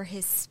vessel for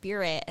his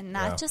spirit, and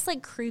that just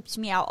creeped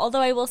me out. Although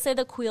I will say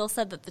that Kuiil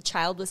said that the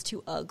child was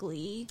too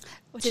ugly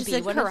to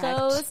be one of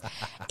those.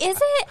 Is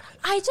it?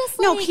 I just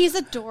no. He's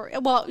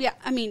adorable. Well, yeah.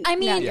 I mean,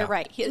 you're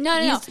right. He's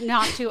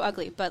not too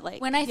ugly, but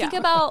when I think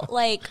about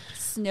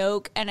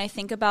Snoke, and I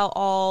think about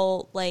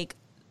all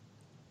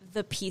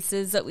the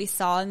pieces that we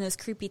saw in those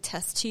creepy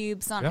test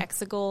tubes on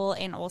Exegol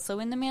and also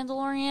in The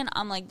Mandalorian,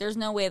 I'm there's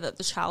no way that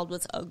the child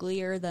was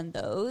uglier than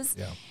those.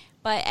 Yeah.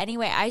 But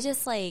anyway, I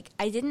just I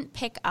didn't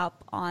pick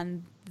up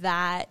on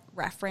that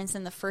reference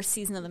in the first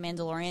season of The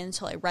Mandalorian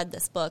until I read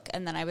this book,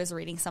 and then I was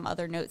reading some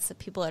other notes that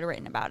people had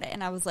written about it,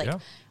 and I was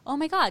oh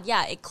my God,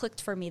 yeah, it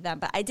clicked for me then,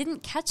 but I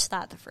didn't catch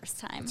that the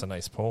first time. That's a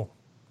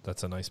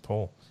nice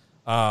poll.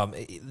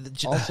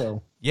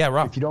 Also, yeah,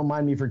 Rob, if you don't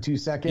mind me for 2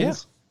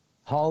 seconds,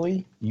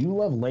 Holly, you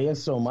love Leia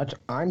so much,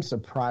 I'm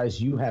surprised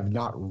you have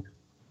not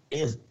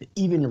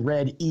even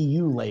read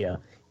EU Leia.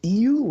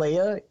 EU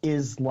Leia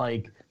is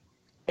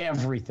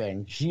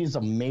everything. She's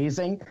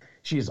amazing.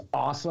 She's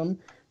awesome.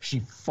 She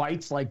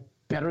fights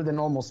better than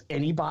almost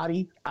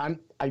anybody.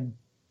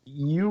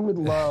 You would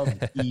love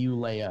EU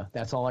Leia.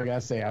 That's all I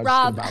gotta say.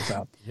 Rob,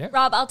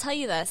 I'll tell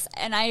you this,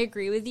 and I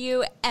agree with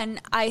you. And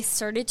I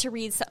started to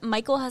read.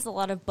 Michael has a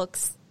lot of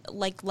books,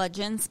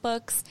 Legends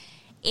books,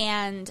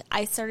 and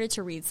I started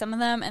to read some of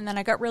them, and then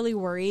I got really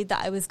worried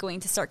that I was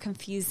going to start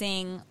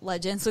confusing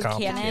Legends with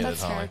canon.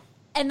 That's fair.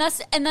 And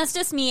that's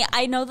just me.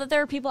 I know that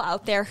there are people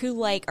out there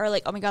who are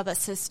like, oh my God,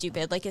 that's so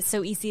stupid. Like, it's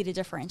so easy to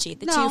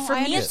differentiate the two. For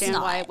me, it's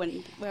not.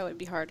 Why it would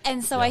be hard.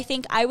 And so I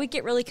think I would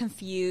get really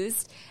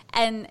confused.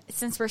 And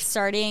since we're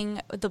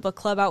starting the book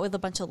club out with a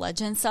bunch of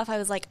legend stuff, I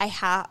was like,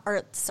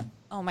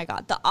 oh my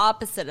God, the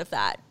opposite of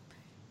that,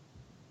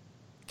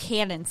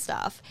 canon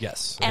stuff.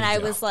 Yes. And I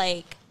was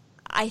like,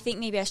 I think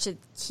maybe I should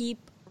keep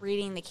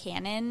reading the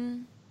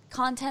canon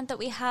content that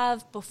we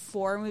have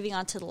before moving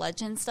on to the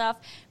legend stuff.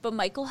 But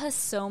Michael has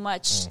so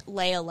much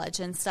Leia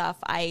legend stuff.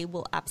 I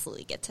will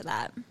absolutely get to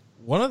that.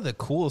 One of the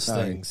coolest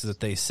things that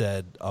they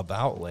said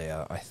about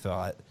Leia, I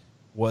thought,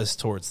 was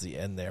towards the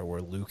end there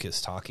where Luke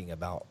is talking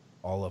about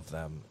all of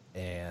them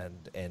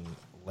and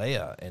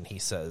Leia, and he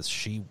says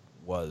she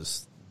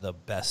was the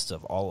best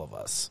of all of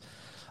us.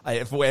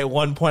 At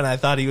one point, I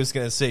thought he was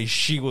going to say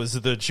she was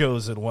the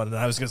chosen one, and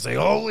I was going to say,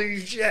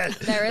 holy shit,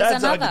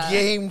 that's a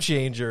game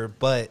changer.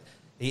 But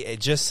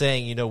just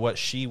saying, you know what,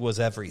 she was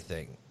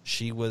everything.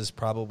 She was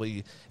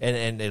probably,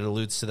 and it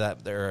alludes to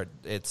that.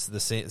 It's the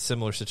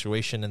similar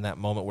situation in that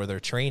moment where they're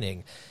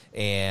training,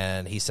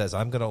 and he says,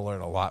 I'm going to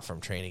learn a lot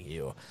from training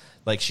you.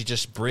 Like, she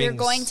just brings... You're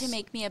going to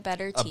make me a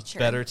better teacher. A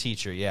better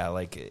teacher, yeah.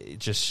 Like,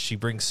 she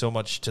brings so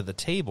much to the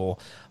table.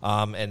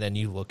 And then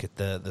you look at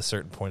the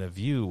certain point of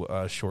view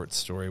short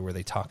story where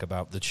they talk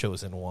about the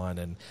chosen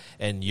one,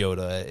 and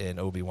Yoda and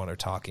Obi-Wan are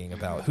talking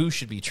about who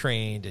should be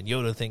trained, and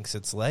Yoda thinks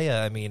it's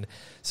Leia. I mean,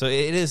 so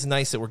it is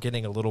nice that we're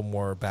getting a little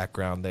more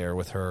background there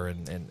with her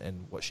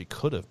and what she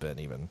could have been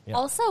even. Yeah.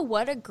 Also,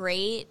 what a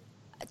great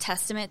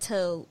testament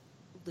to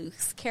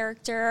Luke's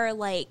character.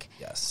 Like,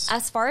 yes.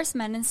 As far as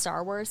men in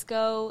Star Wars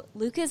go,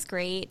 Luke is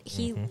great.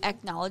 He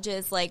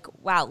acknowledges, like,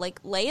 wow,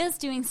 like, Leia's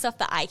doing stuff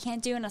that I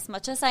can't do, and as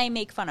much as I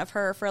make fun of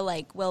her for,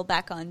 like, Will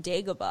back on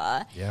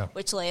Dagobah,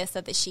 which Leia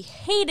said that she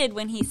hated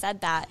when he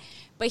said that,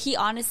 but he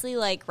honestly,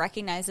 like,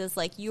 recognizes,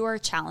 like, you are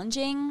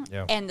challenging,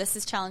 and this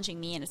is challenging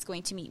me, and it's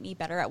going to make me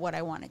better at what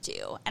I want to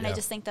do. And I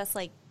just think that's,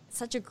 like,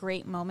 such a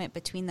great moment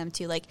between them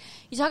two. Like,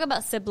 you talk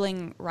about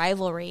sibling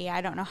rivalry. I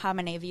don't know how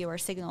many of you are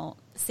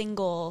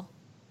single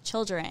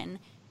children,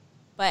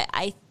 but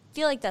I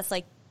feel like that's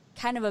like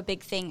kind of a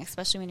big thing,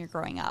 especially when you're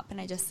growing up.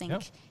 And I just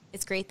think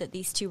it's great that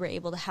these two were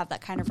able to have that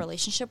kind of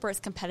relationship where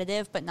it's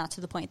competitive, but not to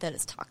the point that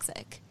it's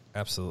toxic.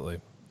 Absolutely.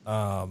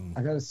 I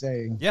gotta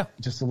say,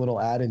 just a little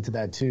add into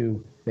that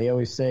too. They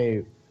always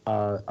say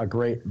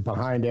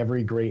behind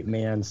every great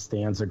man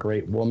stands a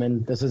great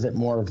woman. This isn't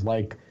more of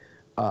like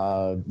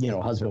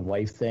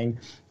husband-wife thing.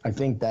 I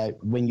think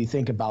that when you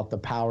think about the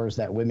powers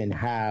that women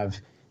have,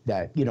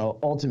 that,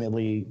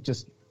 ultimately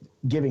just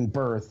giving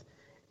birth,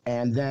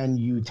 and then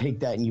you take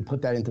that and you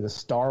put that into the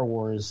Star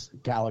Wars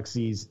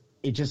galaxies,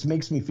 it just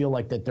makes me feel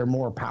like that they're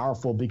more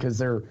powerful because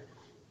they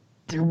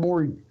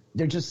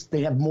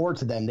have more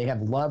to them. They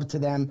have love to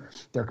them.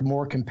 They're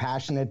more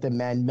compassionate than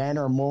men. Men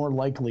are more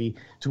likely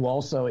to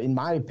also, in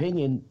my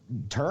opinion,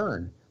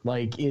 turn.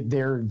 Like,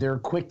 they're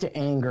quick to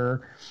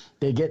anger.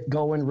 They get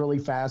going really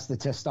fast. The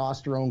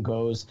testosterone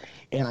goes.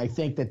 And I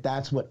think that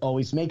that's what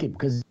always make it.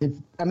 Because,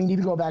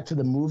 even go back to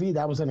the movie,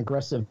 that was an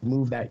aggressive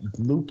move that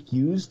Luke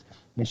used.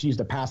 And she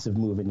used a passive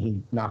move,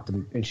 and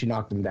she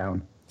knocked him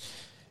down.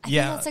 I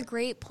think that's a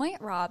great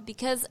point, Rob,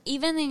 because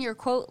even in your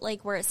quote,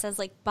 like, where it says,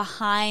 like,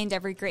 behind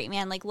every great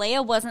man, like,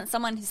 Leia wasn't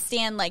someone who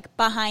stand, like,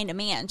 behind a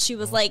man. She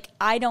was like,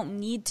 I don't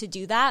need to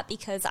do that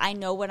because I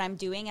know what I'm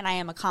doing and I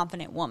am a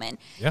confident woman.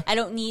 Yeah. I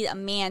don't need a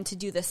man to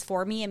do this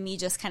for me and me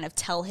just kind of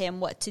tell him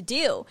what to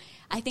do.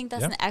 I think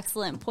that's an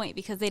excellent point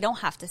because they don't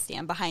have to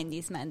stand behind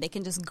these men. They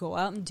can just go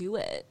out and do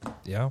it.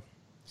 Yeah.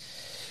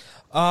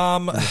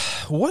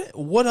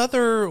 What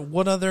other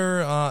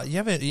you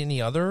have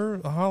any other,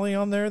 Holly,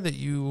 on there that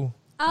you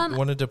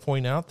wanted to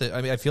point out? That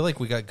I feel like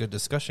we got good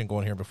discussion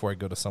going here before I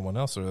go to someone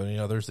else. Are there any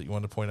others that you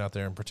want to point out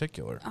there in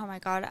particular? Oh my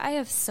God, I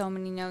have so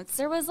many notes.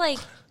 There was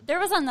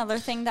another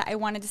thing that I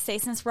wanted to say,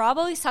 since Rob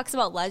always talks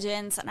about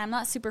Legends and I'm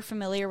not super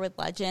familiar with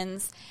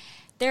Legends.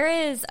 There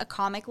is a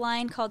comic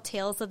line called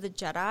Tales of the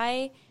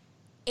Jedi,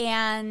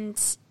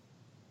 and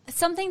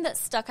something that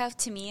stuck out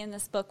to me in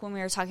this book when we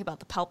were talking about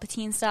the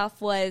Palpatine stuff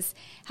was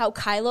how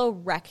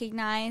Kylo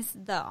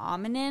recognized the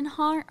Omniman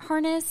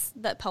harness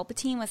that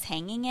Palpatine was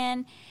hanging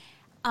in.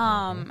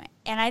 And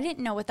I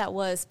didn't know what that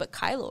was, but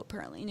Kylo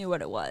apparently knew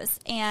what it was.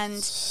 And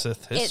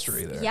Sith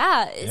history there.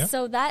 Yeah,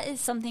 so that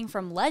is something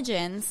from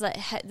Legends.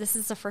 This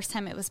is the first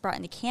time it was brought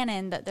into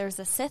canon that there's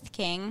a Sith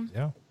King.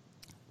 Yeah.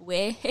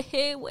 Way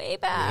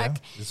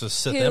back. Yeah. It's a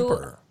Sith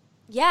Emperor.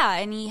 Yeah,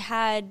 and he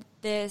had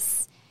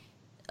this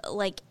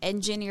like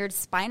engineered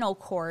spinal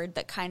cord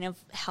that kind of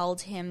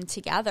held him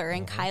together,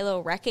 and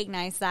Kylo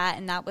recognized that,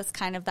 and that was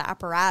kind of the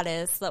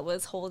apparatus that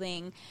was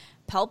holding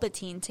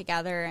Palpatine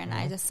together. And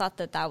I just thought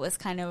that was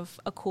kind of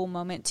a cool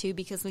moment too,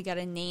 because we got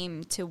a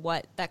name to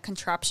what that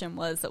contraption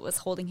was that was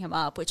holding him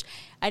up, which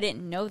I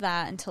didn't know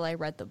that until I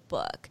read the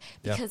book,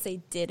 because they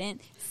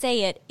didn't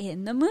say it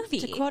in the movie.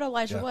 To quote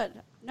Elijah Wood,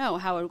 no,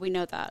 how would we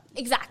know that?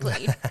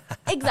 Exactly.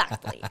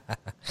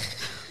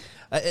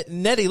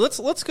 Nettie, let's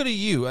go to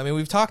you. I mean,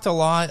 we've talked a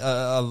lot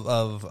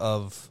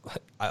of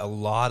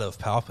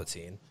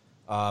Palpatine.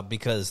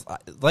 because,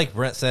 like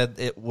Brent said,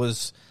 it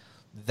was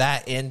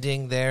that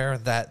ending there,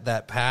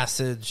 that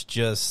passage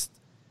just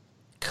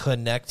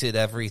connected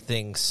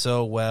everything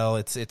so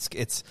well.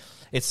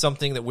 It's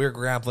something that we're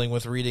grappling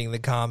with reading the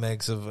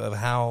comics of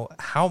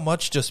how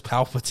much does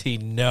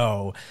Palpatine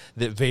know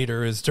that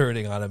Vader is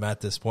turning on him at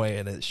this point,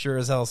 and it sure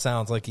as hell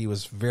sounds like he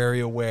was very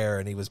aware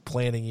and he was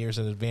planning years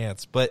in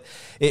advance. But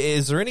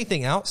is there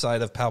anything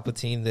outside of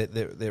Palpatine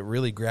that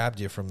really grabbed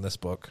you from this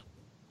book?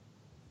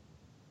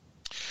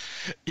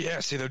 Yeah,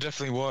 see, there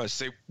definitely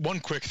was. One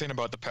quick thing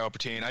about the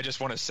Palpatine, I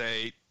just want to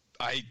say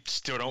I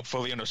still don't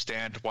fully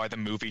understand why the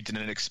movie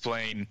didn't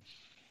explain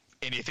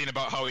anything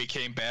about how he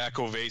came back,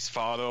 Ove's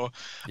father.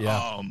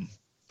 Yeah.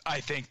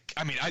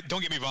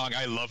 Don't get me wrong,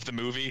 I love the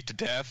movie to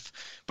death,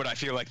 but I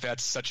feel like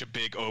that's such a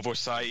big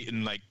oversight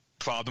and like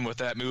problem with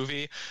that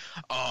movie.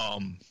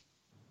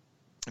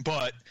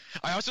 But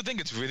I also think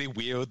it's really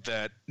weird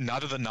that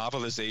neither the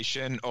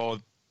novelization or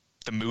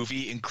the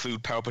movie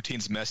include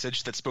Palpatine's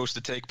message that's supposed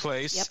to take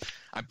place. Yep.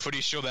 I'm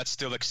pretty sure that's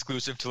still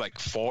exclusive to like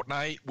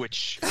Fortnite,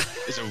 which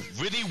is a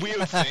really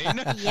weird thing.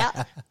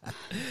 Yep.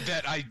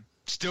 That I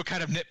still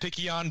kind of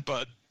nitpicky on,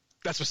 but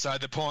that's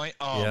beside the point.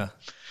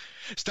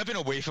 Stepping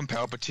away from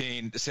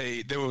Palpatine,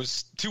 say there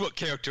was two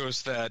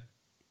characters that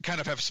kind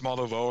of have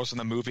smaller roles in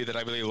the movie that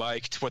I really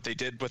liked what they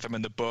did with them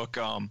in the book.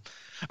 I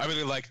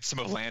really liked some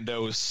of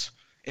Lando's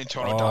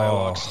internal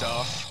dialogue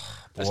stuff.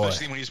 Boy.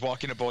 Especially when he's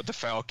walking aboard the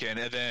Falcon,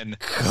 and then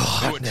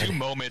there were two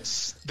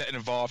moments that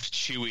involved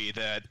Chewie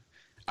that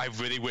I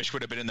really wish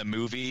would have been in the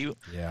movie.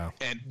 Yeah,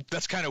 and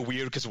that's kind of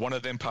weird because one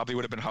of them probably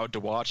would have been hard to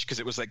watch because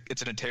it was like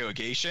it's an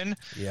interrogation.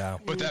 Yeah,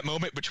 but that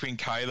moment between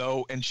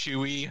Kylo and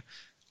Chewie,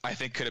 I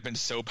think could have been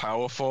so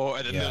powerful.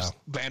 And then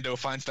Lando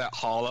finds that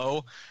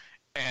hollow,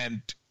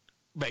 and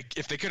like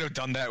if they could have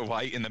done that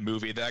right in the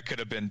movie, that could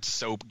have been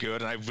so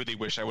good. And I really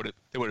wish they would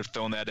have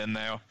thrown that in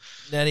there.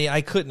 Nettie,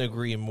 I couldn't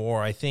agree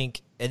more. I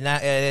think, and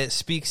it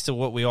speaks to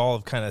what we all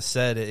have kind of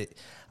said.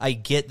 I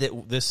get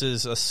that this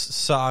is a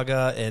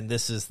saga and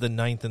this is the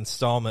 9th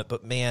installment,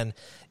 but man,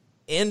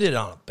 ended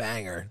on a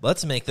banger.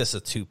 Let's make this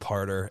a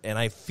 2-parter. And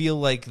I feel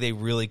like they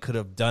really could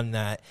have done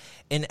that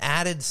and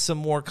added some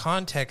more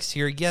context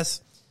here.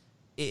 Yes.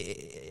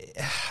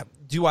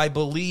 Do I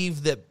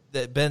believe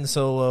that Ben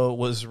Solo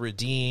was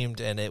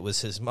redeemed and it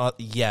was his mother?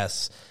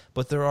 Yes.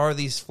 But there are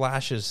these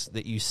flashes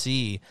that you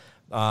see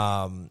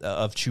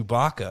of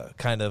Chewbacca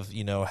kind of,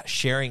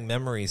 sharing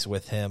memories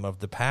with him of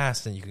the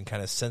past, and you can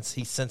kind of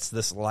sense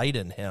this light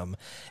in him.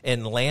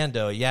 And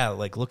Lando,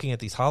 like looking at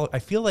these I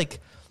feel like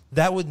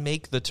that would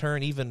make the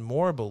turn even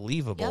more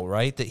believable,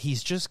 right? That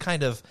he's just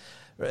kind of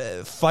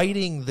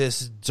fighting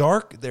this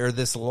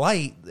this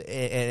light,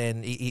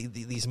 and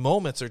these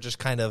moments are just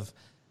kind of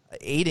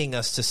aiding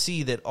us to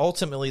see that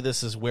ultimately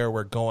this is where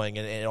we're going,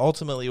 and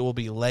ultimately it will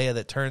be Leia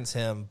that turns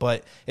him,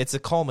 but it's a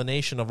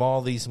culmination of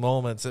all these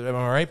moments. Am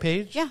I right,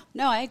 Paige? Yeah,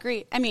 no, I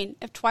agree. I mean,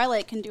 if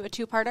Twilight can do a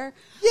 2-parter,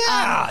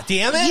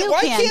 damn it,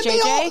 why can't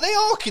JJ? They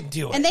all can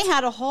do it. And they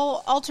had a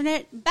whole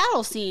alternate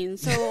battle scene,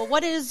 so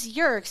what is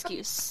your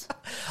excuse?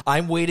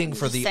 I'm waiting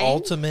for the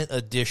ultimate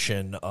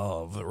edition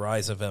of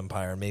Rise of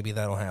Empire. Maybe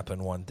that'll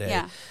happen one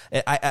day.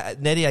 Yeah.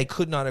 Nettie, I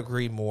could not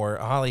agree more.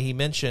 Holly, he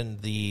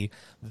mentioned the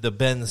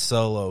Ben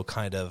Solo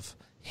kind of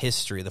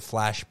history, the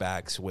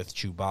flashbacks with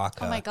Chewbacca.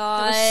 Oh my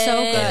god, it was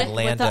so good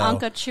with the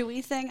Uncle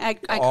Chewie thing. I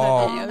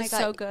couldn't. It was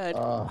so good.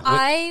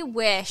 I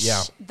wish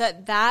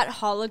that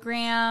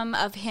hologram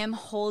of him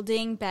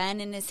holding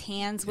Ben in his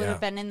hands would have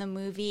been in the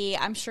movie.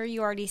 I'm sure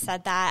you already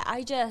said that.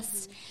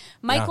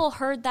 Michael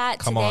heard that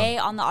today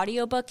on the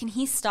audiobook, and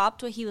he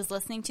stopped what he was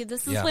listening to.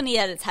 This is when he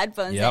had his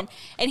headphones in,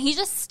 and he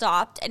just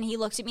stopped, and he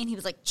looked at me, and he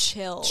was like,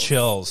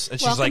 chills. And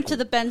welcome to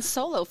the Ben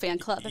Solo fan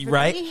club, everybody.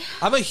 Right?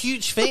 I'm a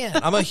huge fan.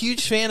 I'm a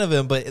huge fan of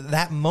him, but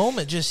that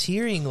moment, just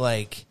hearing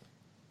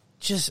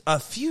just a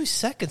few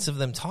seconds of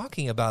them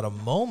talking about a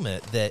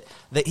moment that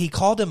he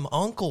called him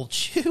Uncle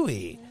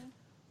Chewie.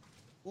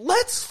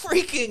 Let's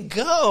freaking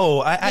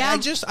go.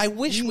 I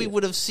wish we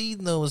would have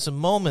seen those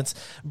moments.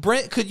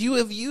 Brent, could you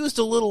have used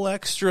a little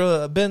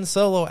extra Ben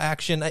Solo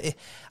action?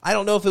 I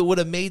don't know if it would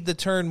have made the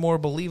turn more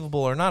believable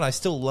or not. I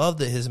still love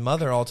that his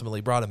mother ultimately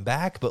brought him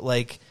back, but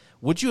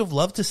would you have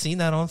loved to seen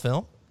that on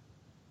film?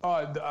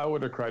 I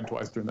would have cried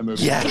twice during the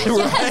movie. Yeah,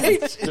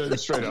 right.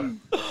 Straight up.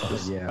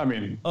 I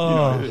mean,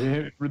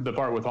 the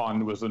part with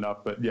Han was enough,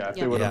 but if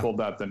they would have pulled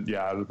that, then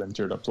I would have been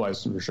teared up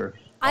twice for sure.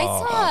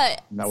 That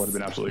would have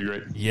been absolutely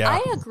great. Yeah,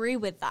 I agree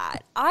with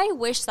that. I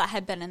wish that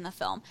had been in the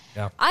film.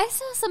 Yeah. I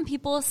saw some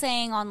people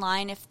saying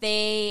online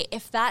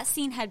if that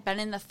scene had been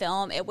in the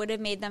film, it would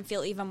have made them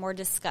feel even more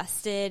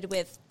disgusted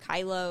with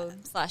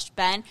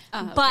Kylo/Ben.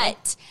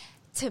 But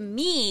to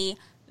me,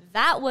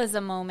 that was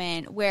a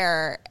moment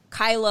where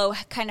Kylo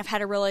kind of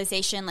had a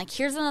realization,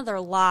 here's another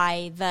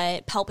lie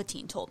that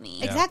Palpatine told me.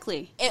 Yeah.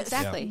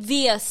 Exactly.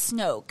 Via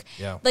Snoke.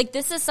 Yeah.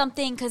 This is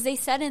something, because they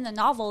said in the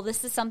novel,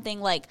 this is something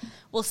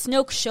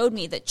Snoke showed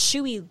me that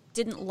Chewie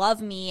didn't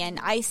love me, and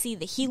I see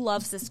that he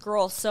loves this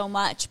girl so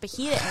much, but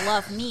he didn't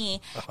love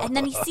me. And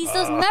then he sees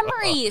those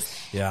memories.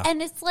 Yeah.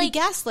 And it's he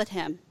gaslit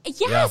him.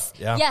 Yes.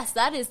 Yeah. Yes,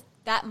 that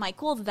that,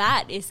 Michael,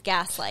 that is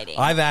gaslighting.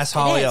 I've asked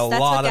Holly a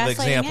lot of gaslighting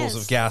examples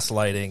is. of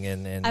gaslighting,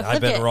 and I've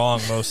lived been it.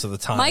 wrong most of the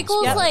time.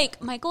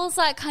 Michael's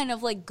that kind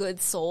of like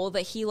good soul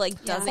that he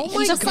like doesn't. Oh he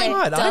my just God,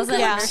 like doesn't.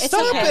 Yeah, understand. it's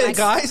Stop okay. it,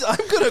 guys!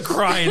 I'm gonna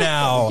cry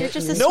now. You're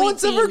just a no sweet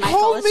one's ever bean, Michael.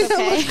 called me It's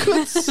okay. a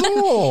good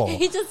soul.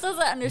 He just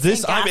doesn't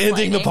understand. I'm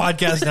ending the gaslighting.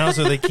 podcast now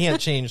so they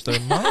can't change their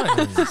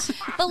minds.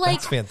 But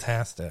like, That's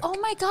fantastic. oh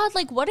my God,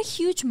 like what a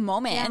huge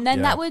moment. And then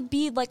Yeah. that would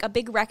be like a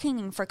big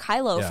reckoning for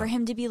Kylo, Yeah. for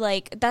him to be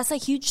like, that's a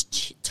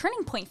huge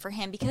turning point for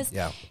him, because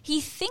Yeah.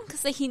 he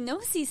thinks that he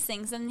knows these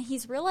things and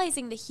he's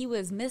realizing that he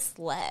was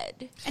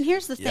misled. And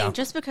here's the thing: Yeah.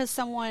 just because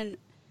someone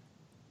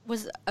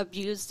was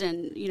abused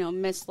and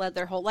misled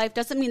their whole life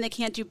doesn't mean they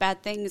can't do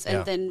bad things and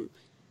Yeah. then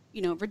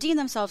redeem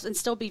themselves and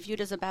still be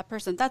viewed as a bad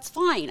person. That's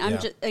fine. I'm Yeah.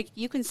 just like,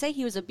 you can say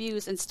he was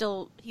abused and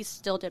he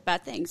still did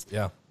bad things.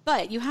 Yeah.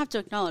 But you have to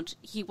acknowledge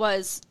he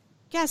was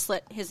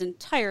gaslit his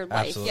entire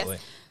life. Absolutely.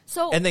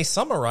 So And they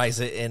summarize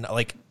it in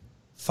like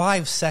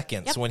 5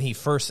 seconds when he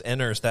first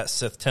enters that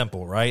Sith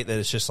temple, right? That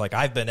it's just like,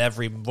 I've been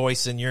every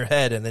voice in your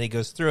head. And then he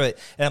goes through it.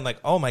 And I'm like,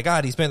 oh my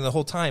God, he's been the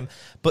whole time.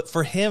 But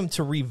for him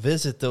to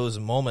revisit those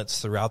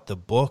moments throughout the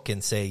book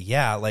and say,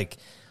 yeah, like,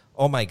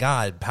 oh my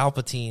God,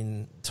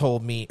 Palpatine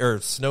told me, or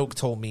Snoke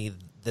told me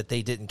that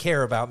they didn't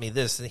care about me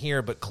this and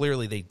here, but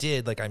clearly they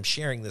did. Like, I'm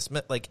sharing this,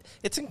 like,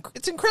 it's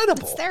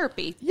incredible. It's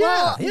therapy.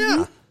 Yeah,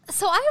 yeah.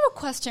 So I have a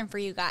question for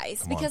you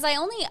guys, because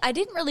I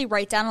didn't really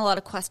write down a lot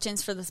of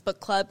questions for this book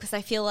club, because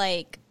I feel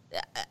like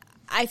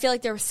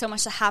there was so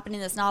much that happened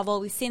in this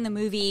novel. We've seen the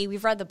movie,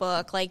 we've read the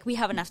book, like we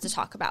have enough to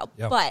talk about.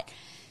 Yeah. But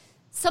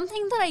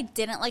something that I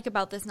didn't like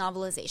about this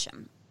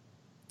novelization,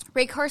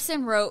 Ray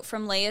Carson wrote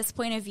from Leia's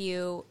point of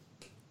view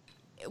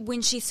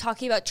when she's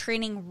talking about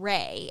training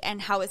Rey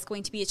and how it's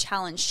going to be a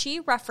challenge.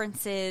 She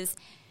references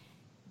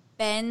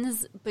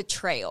Ben's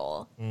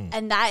betrayal,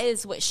 and that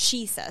is what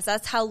she says.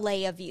 That's how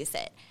Leia views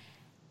it.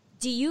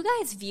 Do you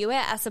guys view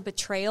it as a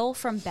betrayal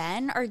from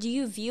Ben, or do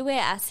you view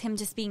it as him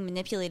just being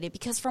manipulated?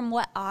 Because from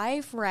what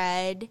I've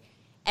read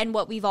and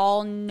what we've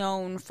all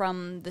known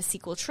from the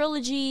sequel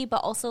trilogy, but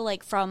also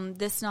like from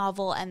this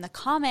novel and the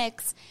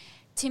comics,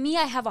 to me,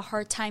 I have a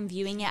hard time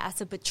viewing it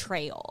as a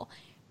betrayal,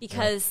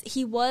 because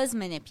he was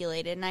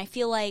manipulated. And I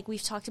feel like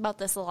we've talked about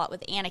this a lot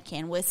with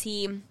Anakin. Was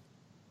he,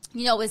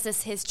 was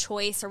this his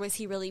choice, or was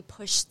he really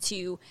pushed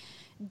to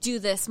do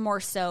this more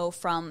so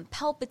from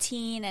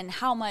Palpatine? And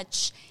how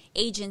much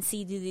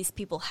agency do these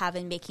people have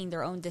in making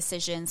their own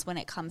decisions when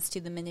it comes to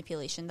the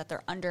manipulation that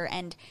they're under?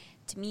 And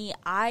to me,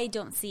 I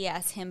don't see it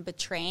as him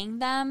betraying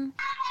them.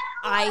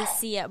 I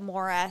see it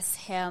more as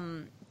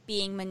him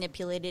being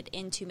manipulated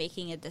into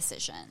making a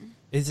decision.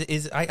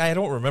 I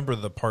don't remember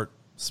the part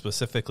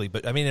specifically,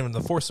 but I mean, in The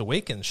Force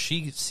Awakens,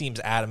 she seems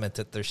adamant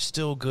that they're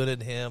still good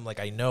at him. Like,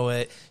 I know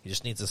it. He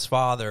just needs his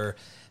father.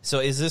 So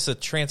is this a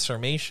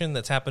transformation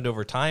that's happened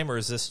over time, or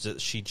is this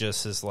just, she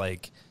just is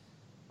like,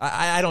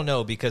 I don't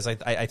know, because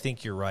I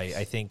think you're right.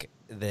 I think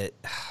that,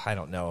 I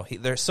don't know.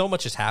 There's so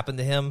much has happened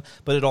to him,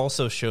 but it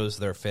also shows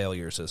their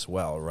failures as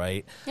well,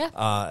 right?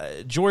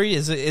 Yeah. Jory,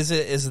 is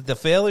it the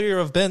failure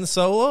of Ben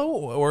Solo,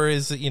 or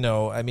is it,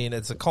 I mean,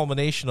 it's a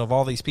culmination of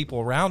all these people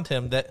around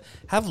him that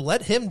have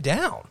let him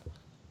down?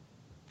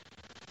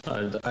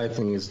 I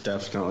think it's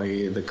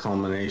definitely the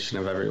culmination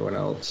of everyone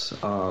else.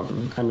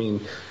 I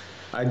mean,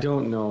 I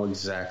don't know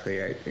exactly.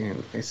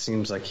 It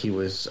seems like he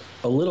was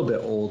a little bit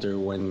older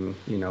when,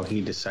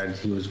 he decided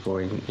he was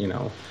going,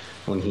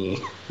 when he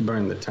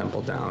burned the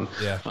temple down.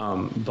 Yeah.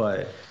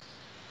 But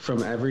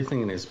from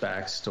everything in his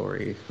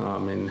backstory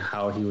and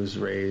how he was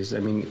raised, I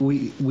mean,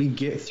 we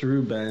get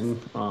through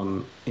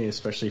Ben,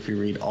 especially if you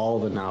read all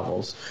the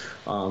novels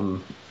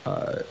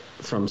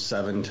from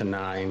 7 to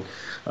 9,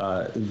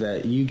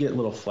 that you get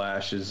little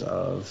flashes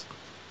of,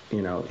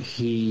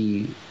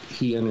 he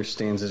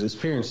understands that his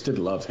parents did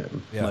love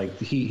him. Yeah. Like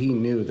he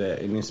knew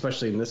that, and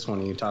especially in this one,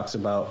 he talks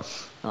about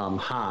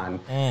Han,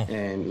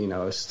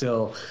 and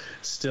still,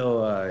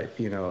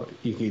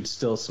 you could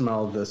still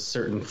smell the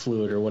certain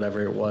fluid or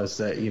whatever it was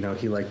that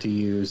he liked to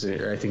use,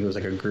 or I think it was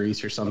like a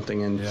grease or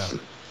something, and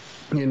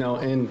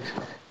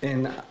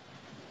and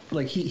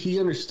like he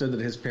understood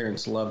that his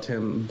parents loved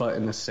him, but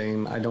in the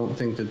same, I don't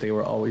think that they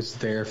were always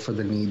there for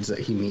the needs that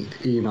he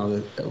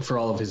needed, for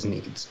all of his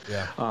needs.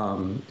 Yeah.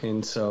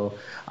 And so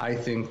I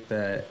think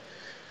that,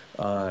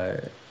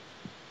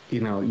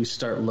 you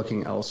start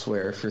looking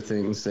elsewhere for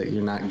things that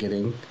you're not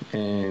getting.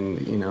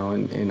 And,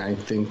 and I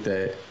think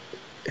that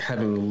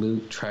having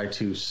Luke try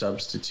to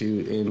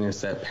substitute in as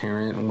that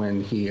parent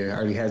when he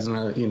already has,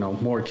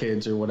 more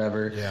kids or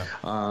whatever. Yeah.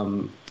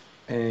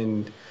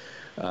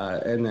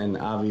 And then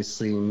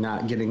obviously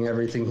not getting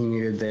everything he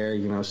needed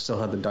there, still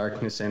had the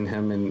darkness in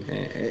him. And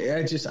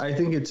I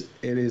think it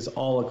is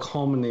all a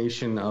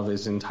culmination of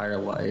his entire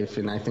life.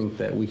 And I think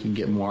that we could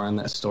get more on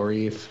that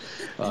story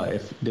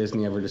if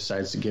Disney ever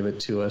decides to give it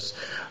to us.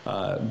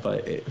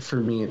 But for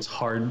me, it's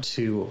hard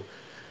to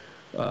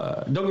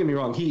don't get me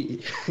wrong,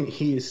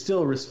 he is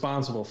still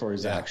responsible for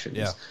his actions.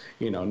 Yeah.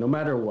 No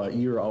matter what,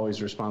 you're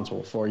always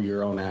responsible for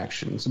your own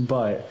actions.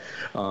 But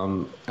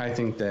I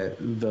think that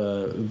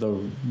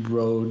the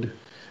road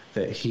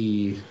that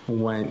he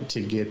went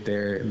to get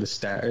there,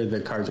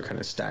 the cards are kind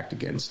of stacked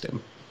against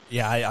him.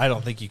 Yeah, I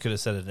don't think you could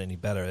have said it any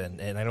better,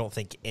 and I don't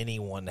think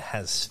anyone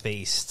has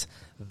faced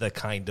the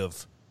kind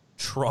of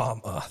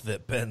trauma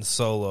that Ben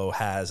Solo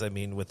has. I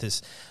mean, with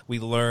this, we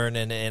learn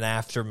in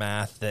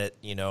Aftermath that,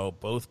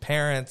 both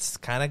parents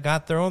kind of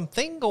got their own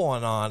thing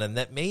going on, and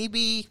that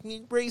maybe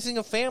raising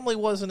a family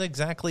wasn't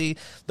exactly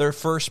their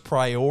first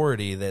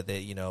priority, that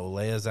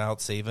Leia's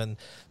out saving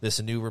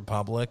this new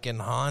republic, and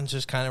Han's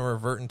just kind of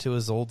reverting to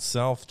his old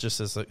self,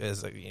 just as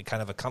a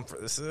kind of a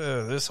comfort.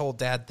 This whole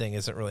dad thing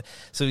isn't really,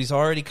 so he's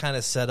already kind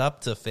of set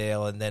up to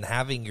fail, and then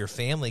having your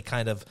family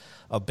kind of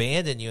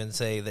abandon you and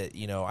say that,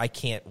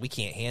 we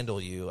can't handle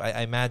you.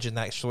 I imagine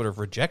that sort of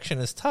rejection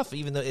is tough,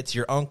 even though it's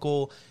your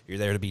uncle, you're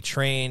there to be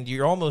trained.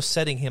 You're almost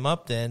setting him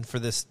up then for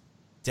this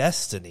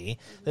destiny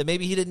that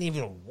maybe he didn't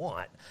even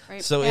want.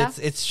 Right. So yeah.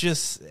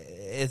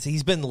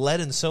 He's been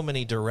led in so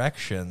many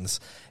directions,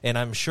 and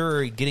I'm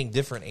sure getting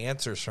different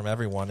answers from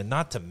everyone, and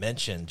not to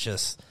mention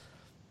just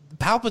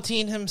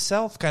Palpatine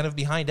himself kind of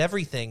behind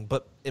everything,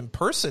 but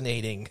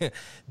impersonating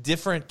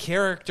different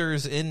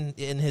characters in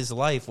his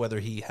life, whether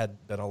he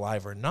had been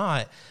alive or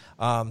not,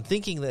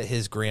 thinking that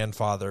his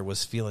grandfather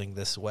was feeling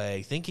this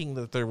way, thinking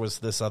that there was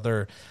this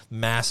other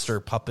master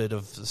puppet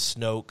of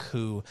Snoke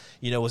who,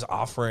 was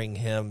offering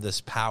him this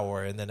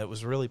power, and then it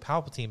was really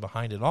Palpatine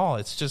behind it all.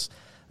 It's just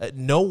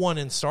no one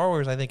in Star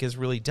Wars, I think, has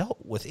really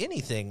dealt with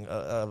anything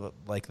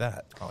like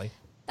that, Holly.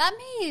 That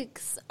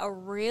makes a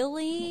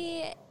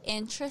really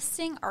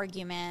interesting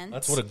argument.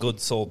 That's what a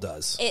good soul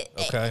does.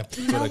 Okay,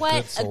 you know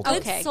what? A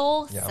good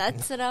soul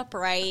sets it up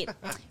right.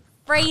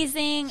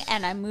 Phrasing,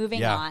 and I'm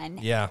moving on.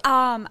 Yeah.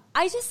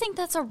 I just think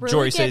that's a really.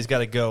 Jory says he's got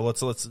to go.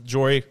 Let's.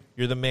 Jory,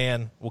 you're the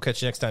man. We'll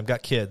catch you next time.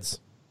 Got kids,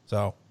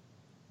 so.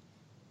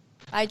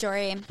 Bye,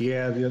 Jory.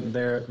 Yeah,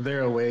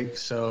 they're awake,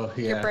 so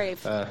yeah. You're brave.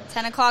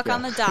 10 o'clock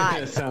on the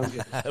dot. Sounds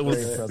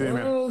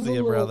good. See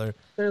you, brother.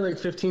 They're like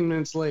 15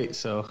 minutes late,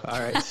 so all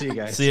right. See you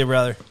guys. See you,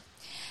 brother.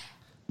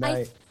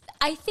 Bye.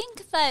 I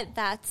think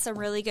that's a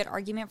really good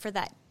argument for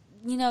that.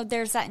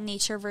 There's that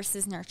nature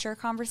versus nurture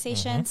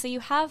conversation. Mm-hmm. So you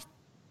have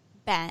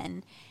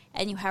Ben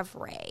and you have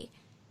Rey.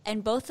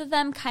 And both of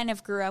them kind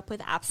of grew up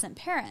with absent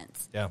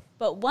parents. Yeah.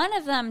 But one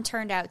of them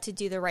turned out to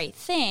do the right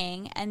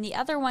thing, and the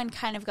other one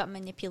kind of got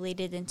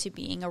manipulated into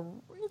being a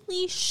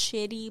really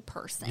shitty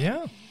person.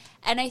 Yeah.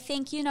 And I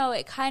think,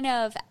 it kind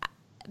of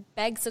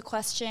begs the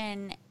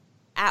question,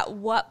 at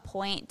what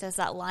point does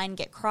that line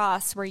get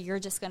crossed where you're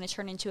just going to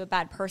turn into a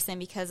bad person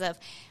because of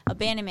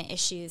abandonment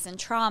issues and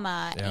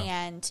trauma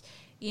and,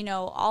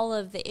 all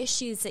of the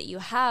issues that you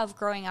have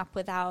growing up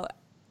without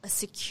a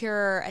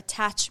secure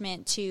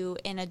attachment to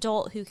an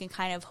adult who can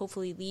kind of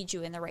hopefully lead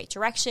you in the right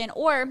direction.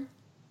 Or,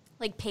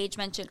 like Paige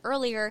mentioned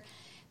earlier,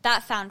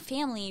 that found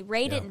family.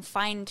 Rey didn't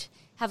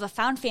have a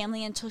found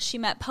family until she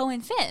met Poe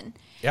and Finn.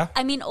 Yeah.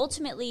 I mean,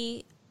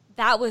 ultimately,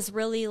 that was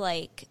really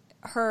like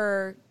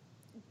her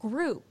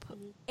group.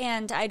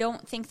 And I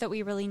don't think that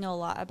we really know a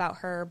lot about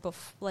her,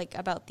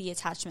 about the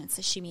attachments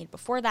that she made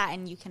before that.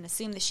 And you can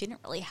assume that she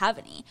didn't really have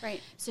any.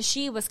 Right. So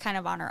she was kind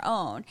of on her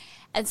own.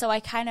 And so I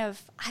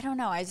don't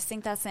know. I just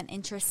think that's an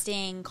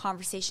interesting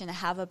conversation to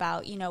have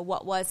about,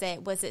 what was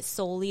it? Was it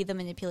solely the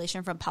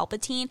manipulation from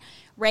Palpatine?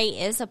 Rey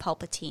is a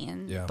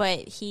Palpatine,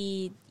 but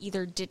he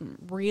either didn't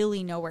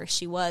really know where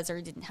she was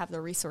or didn't have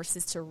the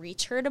resources to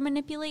reach her to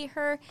manipulate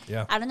her.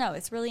 Yeah. I don't know.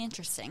 It's really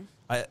interesting.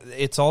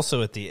 It's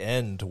also at the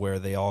end where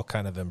they all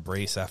kind of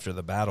embrace after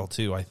the battle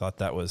too. I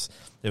thought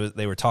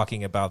they were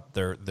talking about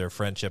their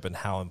friendship and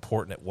how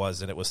important it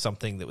was, and it was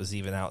something that was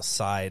even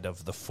outside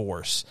of the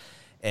Force,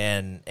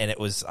 and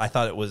I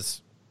thought it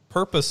was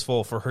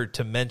purposeful for her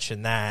to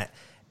mention that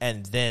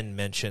and then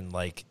mention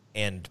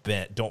and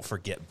Ben, don't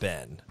forget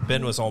Ben.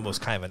 Ben was almost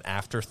kind of an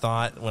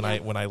afterthought when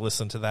I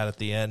listened to that at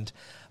the end.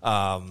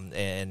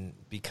 And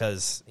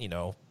because,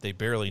 they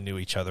barely knew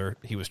each other,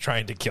 he was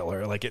trying to kill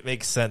her. It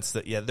makes sense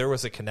that, there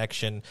was a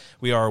connection.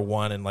 We are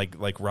one. And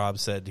like Rob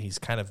said, he's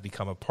kind of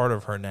become a part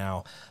of her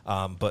now.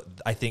 But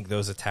I think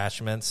those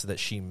attachments that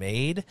she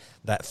made,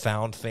 that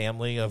found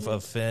family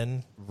of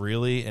Finn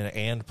really,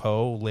 and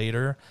Poe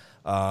later,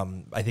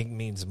 I think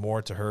means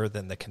more to her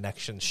than the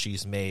connections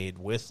she's made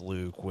with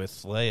Luke, with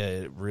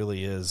Leia. It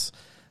really is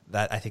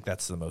that. I think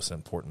that's the most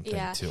important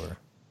thing to her.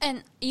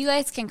 And you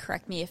guys can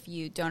correct me if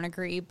you don't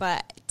agree,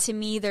 but to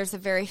me, there's a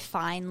very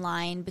fine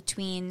line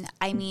between,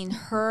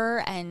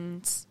 her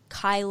and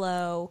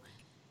Kylo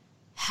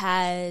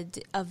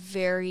had a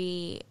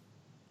very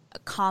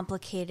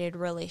complicated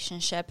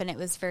relationship, and it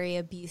was very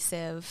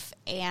abusive.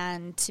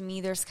 And to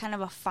me, there's kind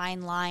of a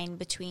fine line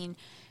between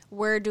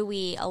where do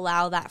we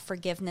allow that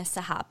forgiveness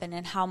to happen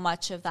and how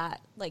much of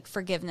that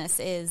forgiveness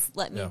is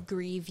let me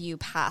grieve you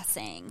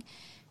passing.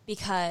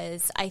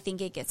 because I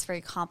think it gets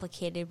very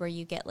complicated where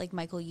you get, like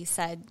Michael, you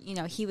said, you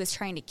know, he was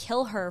trying to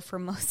kill her for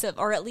most of,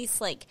 or at least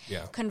like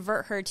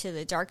convert her to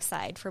the dark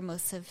side for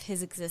most of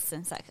his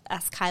existence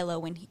as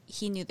Kylo when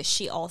he knew that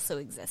she also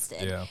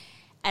existed. Yeah.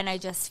 And I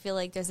just feel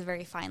like there's a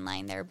very fine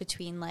line there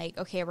between like,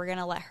 okay, we're going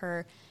to let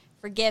her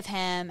forgive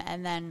him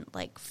and then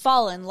like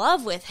fall in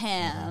love with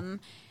him.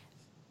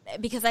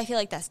 Because I feel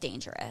like that's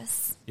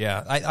dangerous.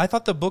 Yeah, I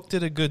thought the book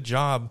did a good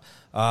job.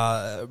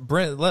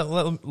 Brent,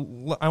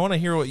 I want to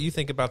hear what you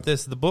think about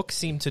this. The book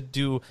seemed to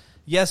do,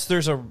 yes,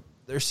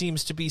 there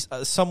seems to be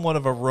somewhat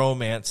of a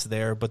romance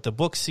there, but the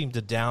book seemed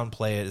to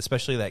downplay it,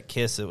 especially that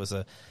kiss. It was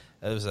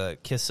a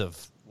kiss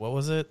of, what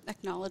was it?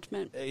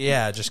 Acknowledgement.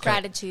 Yeah, just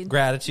gratitude.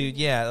 Gratitude,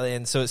 yeah.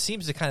 And so it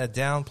seems to kind of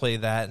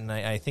downplay that, and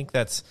I think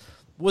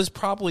was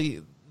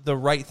probably the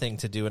right thing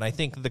to do. And I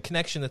think the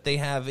connection that they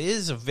have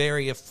is a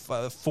very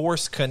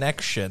forced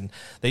connection.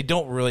 They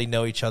don't really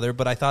know each other,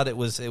 but I thought it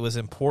was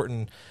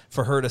important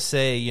for her to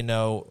say, you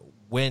know,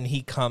 when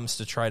he comes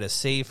to try to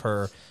save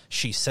her,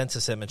 she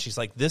senses him and she's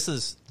like, this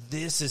is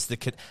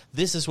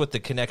what the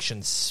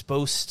connection's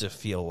supposed to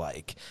feel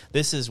like.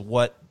 This is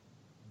what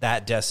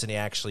that destiny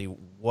actually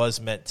was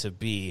meant to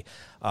be.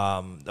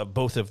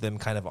 Both of them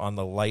kind of on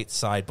the light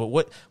side. But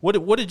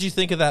what did you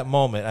think of that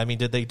moment? I mean,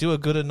 did they do a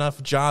good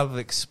enough job of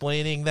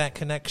explaining that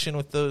connection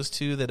with those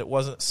two that it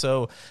wasn't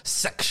so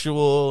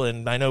sexual?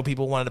 And I know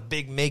people wanted a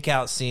big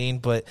makeout scene,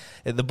 but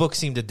the book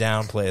seemed to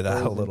downplay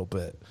that a little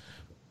bit.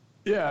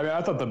 Yeah, I mean,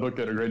 I thought the book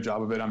did a great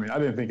job of it. I mean, I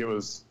didn't think it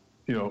was,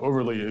 you know,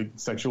 overly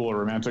sexual or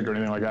romantic or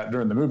anything like that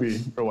during the movie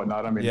or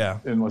whatnot. I mean,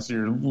 unless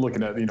you're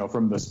looking at, you know,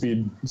 from the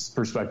speed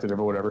perspective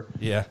or whatever.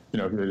 Yeah. You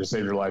know, they just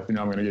saved your life. You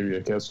know, I'm going to give you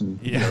a kiss. And,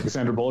 you know,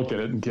 Sandra Bullock did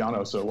it and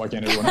Keanu, so why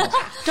can't everyone else?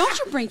 Don't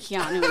you bring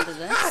Keanu into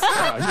this.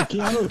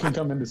 Keanu can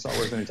come into Star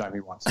Wars anytime he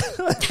wants.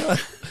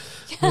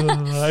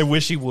 I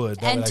wish he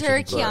would. Enter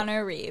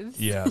Keanu Reeves.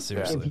 Yeah,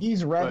 seriously. If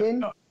he's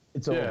Regan,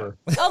 it's over.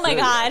 Oh, my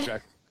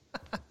God.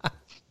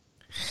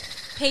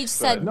 Paige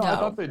said no. I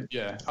thought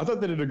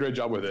they did a great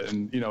job with it,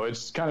 and you know,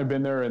 it's kind of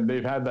been there, and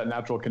they've had that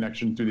natural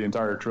connection through the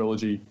entire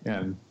trilogy,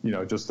 and you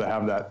know, just to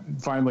have that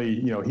finally,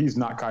 you know, he's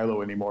not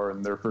Kylo anymore,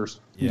 and their first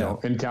you know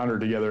encounter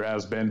together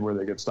as Ben, where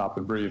they get stop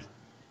and breathe.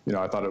 You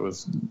know, I thought it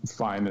was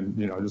fine, and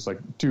you know, just like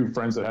two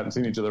friends that hadn't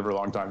seen each other for a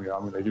long time. You know,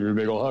 I'm going to give you a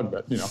big old hug,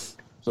 but you know.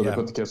 So they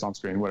put the kiss on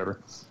screen, whatever.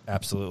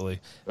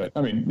 Absolutely. But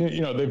I mean, you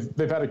know,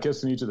 they've had a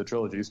kiss in each of the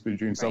trilogies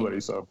between somebody.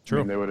 So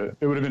true. I mean,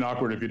 it would have been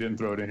awkward if you didn't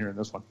throw it in here in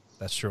this one.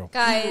 That's true.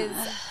 Guys,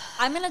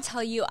 I'm going to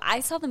tell you, I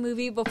saw the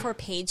movie before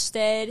Paige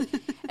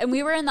did, and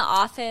we were in the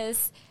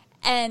office,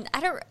 and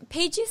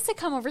Paige used to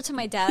come over to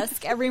my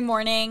desk every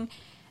morning,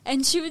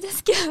 and she would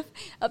just give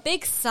a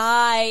big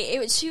sigh.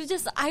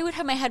 I would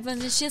have my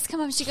headphones, and she'd just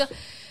come up and she'd go,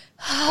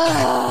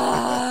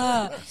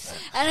 and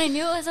I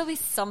knew it was always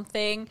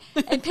something.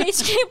 And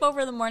Paige came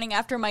over the morning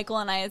after Michael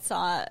and I had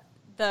saw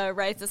the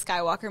Rise of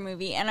Skywalker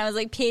movie, and I was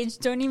like, Paige,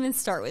 don't even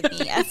start with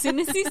me. As soon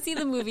as you see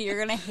the movie, you're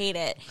gonna hate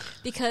it,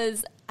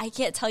 because I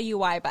can't tell you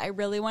why, but I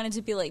really wanted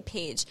to be like,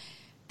 Paige,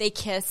 they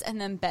kiss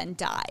and then Ben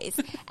dies.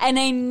 And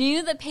I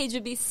knew that Paige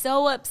would be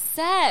so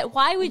upset.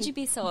 Why would you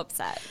be so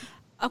upset?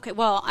 Okay,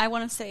 well, I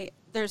want to say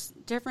there's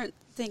different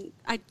things.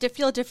 I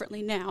feel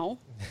differently now.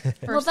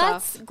 Well,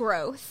 that's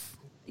growth.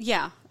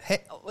 Yeah.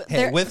 Hey,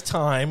 with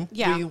time,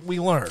 we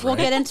learn. We'll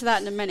get into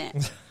that in a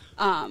minute.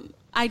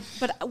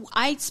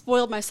 I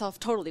spoiled myself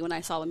totally when I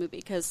saw the movie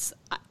because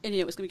I knew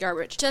it was going to be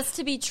garbage. Just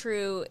to be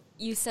true,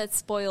 you said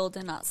spoiled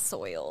and not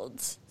soiled.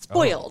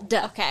 Spoiled.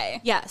 Oh.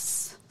 Okay.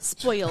 Yes.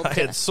 Spoiled. I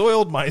had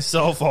soiled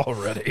myself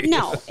already.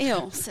 No.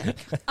 Ew. Sick.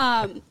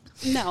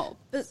 No.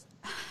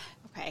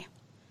 Okay.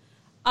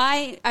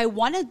 I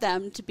wanted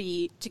them to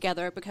be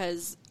together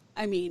because,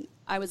 I mean,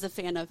 I was a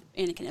fan of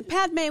Anakin and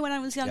Padme when I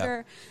was younger.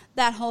 Yep.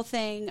 That whole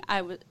thing,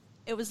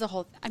 it was the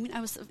whole. I mean,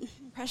 I was an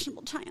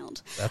impressionable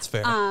child. That's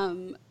fair.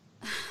 And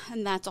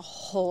that's a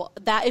whole.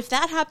 That if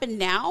that happened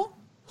now,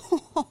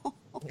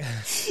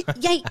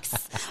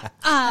 yikes.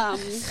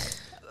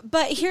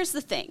 But here's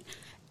the thing: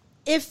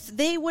 if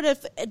they would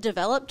have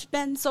developed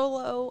Ben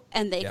Solo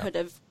and they could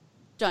have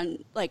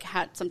done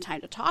had some time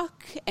to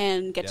talk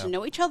and get to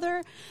know each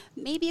other,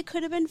 maybe it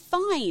could have been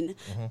fine.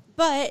 Mm-hmm.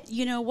 But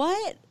you know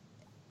what?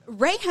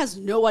 Rey has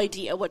no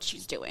idea what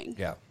she's doing.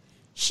 Yeah.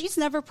 She's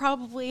never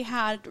probably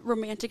had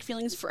romantic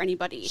feelings for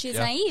anybody. She's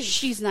naive.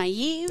 She's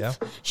naive. Yeah.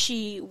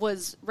 She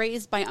was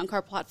raised by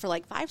Unkar Plutt for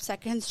 5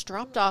 seconds,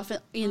 dropped off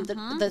in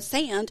the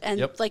sand,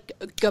 and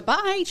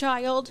goodbye,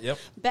 child. Yep.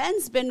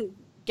 Ben's been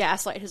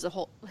gaslight his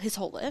whole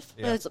life.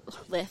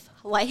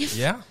 Life.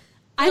 Yeah.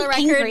 I'm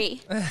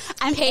angry.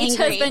 Paige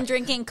has been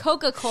drinking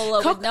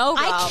Coca-Cola with no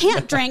rum. I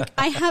can't drink.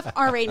 I have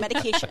RA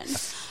medication.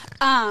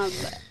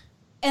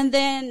 And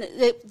then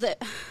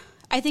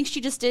I think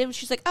she just did.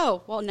 She's like,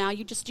 oh, well, now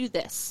you just do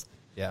this.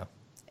 Yeah.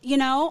 You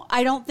know,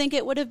 I don't think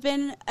it would have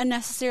been a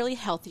necessarily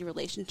healthy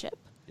relationship.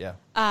 Yeah.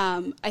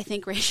 I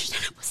think Rey should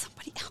end up with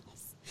somebody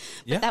else.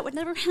 But that would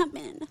never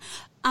happen.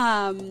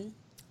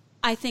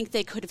 I think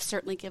they could have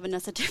certainly given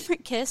us a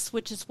different kiss,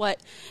 which is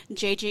what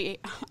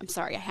I'm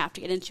sorry, I have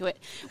to get into it,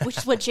 which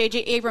is what J.J.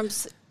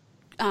 Abrams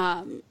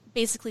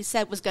basically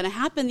said was going to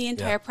happen the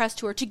entire press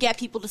tour to get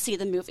people to see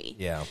the movie.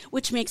 Yeah.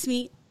 Which makes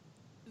me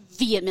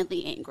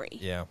vehemently angry.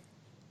 Yeah.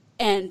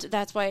 And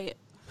that's why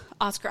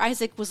Oscar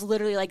Isaac was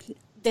literally like,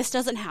 this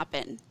doesn't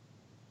happen.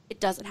 It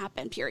doesn't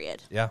happen,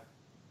 period. Yeah.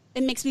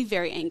 It makes me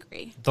very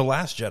angry. The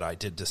Last Jedi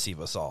did deceive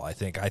us all, I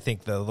think. I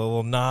think the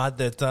little nod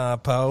that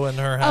Poe and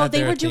her had. Oh,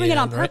 they were doing it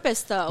on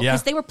purpose, though. Yeah.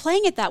 Because they were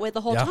playing it that way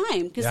the whole Yeah.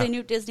 time. Because Yeah. they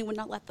knew Disney would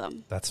not let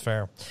them. That's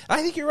fair.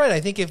 I think you're right. I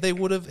think if they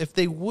would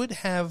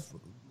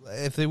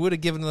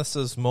have given us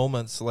those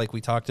moments like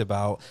we talked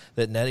about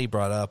that Nettie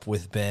brought up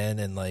with Ben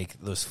and like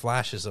those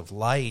flashes of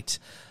light,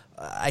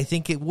 I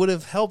think it would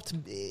have helped.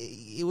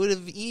 It would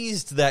have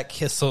eased that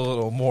kiss a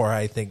little more,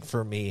 I think,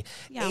 for me.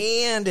 Yeah.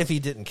 And if he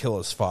didn't kill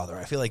his father,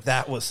 I feel like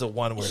that was the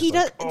one where He it's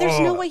does. like, There's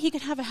no oh. way he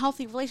could have a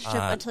healthy relationship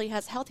until he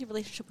has a healthy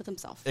relationship with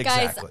himself.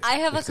 Exactly. Guys, I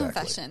have a Exactly.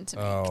 confession to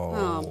make.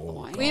 Oh,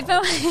 boy. We've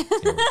Here we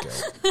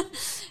go.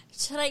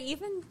 Should I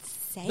even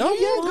say No,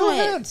 it? yeah, go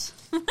ahead.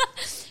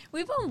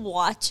 We've been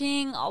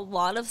watching a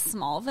lot of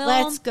Smallville.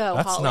 Let's go,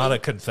 That's Holly. not a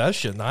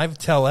confession. I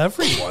tell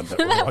everyone that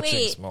we're watching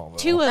Wait, Smallville.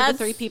 Two of the That's-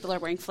 3 people are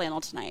wearing flannel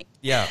tonight.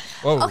 Yeah.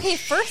 Oh, Okay,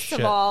 first shit.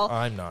 of all,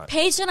 I'm not.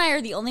 Paige and I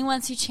are the only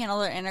ones who channel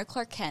their inner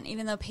Clark Kent,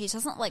 even though Paige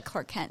doesn't like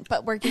Clark Kent,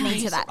 but we're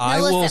getting to that. No, I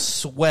will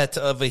listen, sweat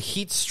of a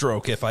heat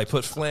stroke if I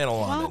put flannel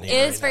on in it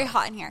here. is very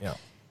hot in here. Yeah.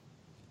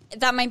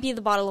 That might be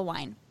the bottle of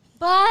wine.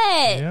 But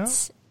Yeah.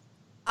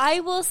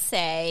 I will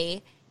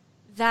say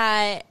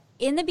that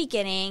in the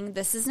beginning,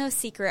 this is no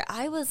secret,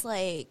 I was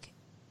like,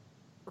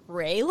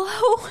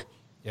 Raylo?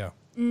 Yeah.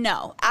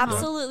 No,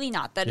 absolutely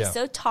not. That is Yeah.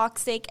 so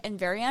toxic and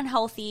very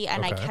unhealthy,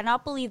 and I Okay.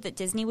 cannot believe that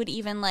Disney would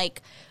even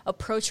like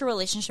approach a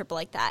relationship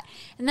like that.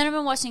 And then I've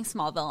been watching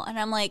Smallville, and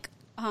I'm like,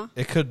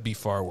 It could be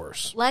far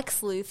worse.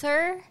 Lex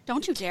Luthor?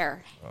 Don't you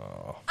dare.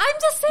 I'm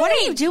just saying. What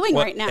are you doing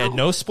What- right now? And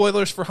no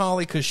spoilers for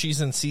Holly because she's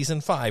in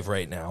season 5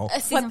 right now.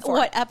 Season What, 4.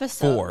 what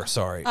episode? 4,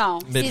 sorry. Oh,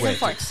 midway season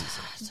 4. through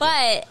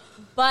season.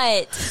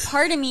 But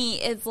part of me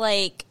is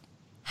like,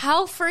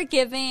 how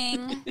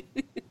forgiving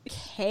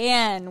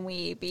can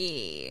we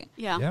be?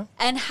 Yeah. Yeah.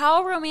 And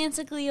how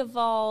romantically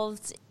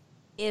evolved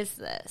is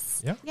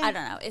this? Yeah. I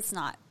don't know. It's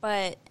not.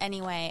 But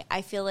anyway,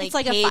 I feel like It's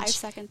like a Paige,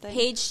 5-second thing.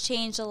 Paige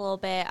changed a little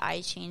bit.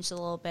 I changed a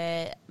little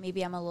bit.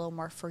 Maybe I'm a little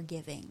more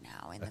forgiving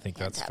now in I the think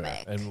that's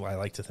pandemic. fair. And I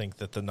like to think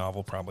that the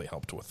novel probably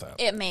helped with that.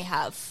 It may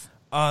have.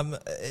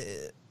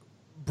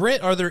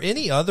 Brent, are there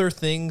any other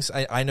things?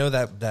 I know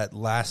that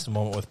last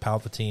moment with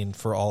Palpatine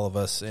for all of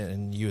us,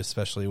 and you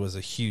especially, was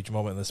a huge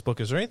moment in this book.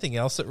 Is there anything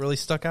else that really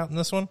stuck out in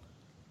this one?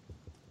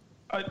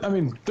 I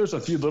mean, there's a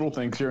few little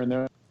things here and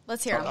there.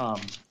 Let's hear 'em.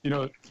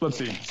 Let's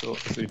see. So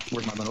let's see.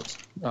 Where's my notes?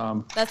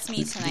 That's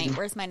me tonight.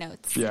 Where's my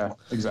notes? Yeah,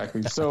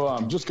 exactly. So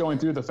just going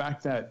through the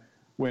fact that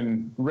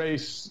when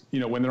Rey's,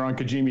 when they're on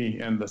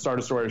Kijimi and the Star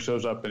Destroyer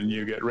shows up and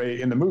you get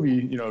Rey in the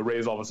movie,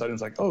 Rey's all of a sudden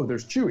it's like, oh,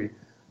 there's Chewie.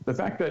 The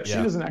fact that she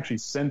doesn't actually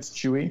sense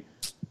Chewie,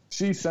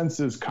 she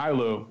senses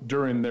Kylo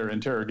during their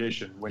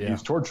interrogation when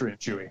he's torturing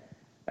Chewie.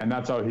 And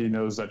that's how he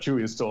knows that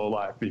Chewie is still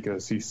alive,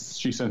 because she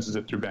senses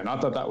it through Ben. I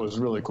thought that was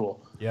really cool.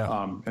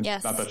 Yeah. And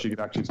Yes. not that she could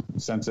actually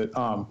sense it.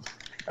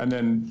 And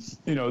then,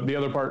 the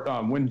other part,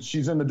 when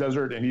she's in the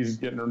desert and he's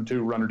getting her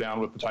to run her down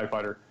with the TIE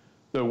fighter,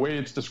 the way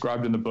it's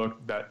described in the book,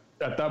 that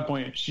at that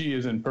point she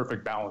is in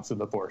perfect balance of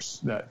the Force.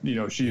 That,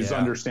 she's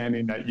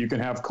understanding that you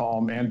can have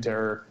calm and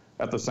terror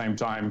at the same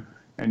time,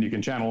 and you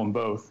can channel them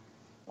both.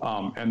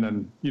 And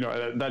then,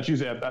 that's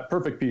usually at that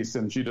perfect piece,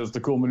 and she does the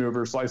cool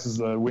maneuver, slices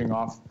the wing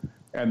off,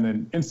 and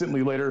then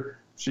instantly later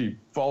she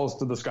falls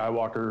to the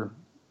Skywalker,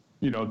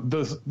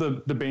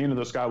 the bane of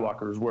the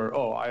Skywalkers, where,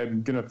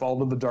 I'm going to fall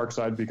to the dark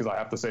side because I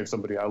have to save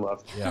somebody I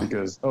love. Yeah.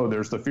 Because,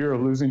 there's the fear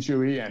of losing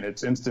Chewie, and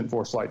it's instant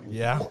Force lightning.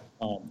 Yeah.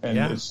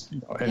 It's,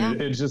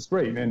 it's just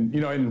great. And,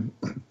 in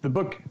the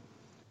book,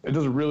 it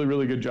does a really,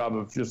 really good job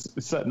of just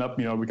setting up,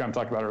 we kind of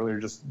talked about earlier,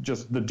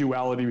 just the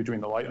duality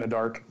between the light and the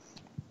dark.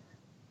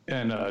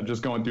 And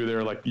just going through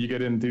there, like you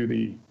get into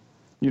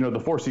the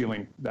Force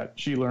healing, that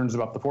she learns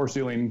about the Force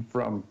healing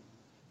from,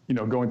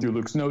 going through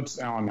Luke's notes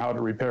on how to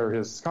repair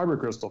his kyber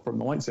crystal from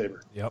the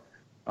lightsaber. Yep.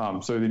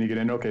 So then you get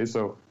in,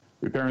 so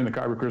repairing the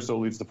kyber crystal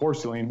leads to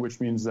Force healing, which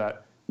means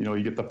that,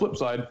 you get the flip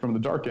side from the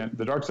dark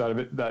side of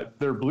it, that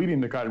they're bleeding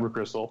the kyber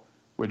crystal,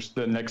 which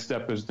the next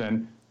step is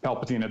then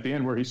Palpatine at the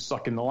end, where he's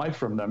sucking the life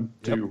from them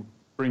to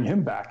bring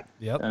him back.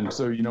 Yep. And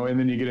so, and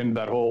then you get into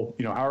that whole,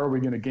 how are we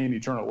going to gain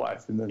eternal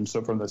life? And then,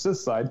 so from the Sith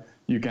side,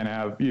 you can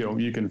have,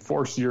 you can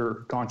force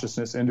your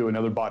consciousness into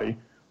another body,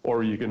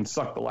 or you can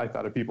suck the life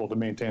out of people to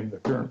maintain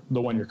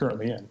the one you're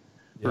currently in.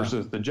 Yeah.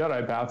 Versus the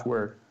Jedi path,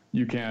 where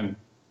you can,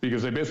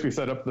 because they basically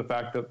set up the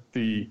fact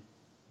that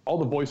all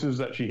the voices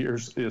that she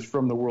hears is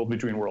from the world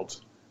between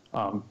worlds,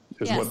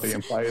 is Yes. what they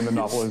imply in the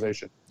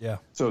novelization. Yeah.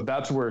 So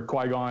that's where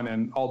Qui-Gon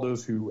and all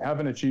those who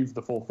haven't achieved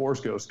the full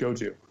Force Ghost go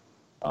to.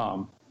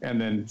 And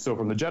then, so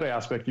from the Jedi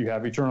aspect, you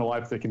have eternal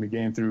life that can be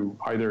gained through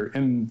either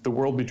in the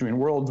world between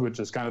worlds, which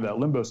is kind of that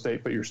limbo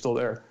state, but you're still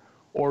there,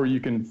 or you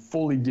can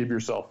fully give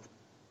yourself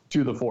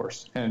to the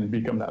Force and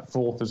become that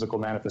full physical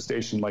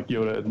manifestation like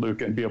Yoda and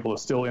Luke, and be able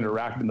to still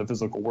interact in the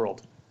physical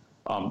world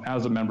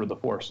as a member of the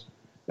Force.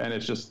 And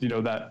it's just,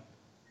 that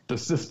the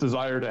Sith's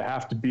desire to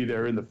have to be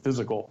there in the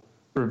physical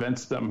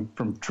prevents them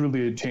from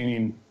truly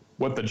attaining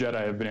what the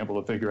Jedi have been able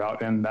to figure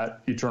out, and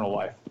that eternal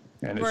life.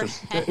 And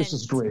it's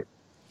just great.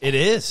 It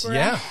is,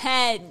 yeah.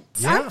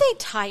 Aren't they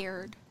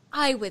tired?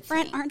 I would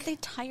Brent, think. aren't they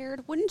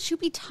tired? Wouldn't you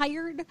be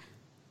tired?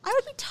 I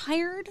would be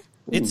tired.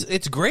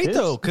 It's great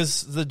though,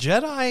 because the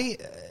Jedi,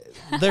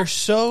 they're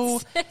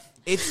so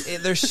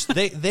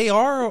they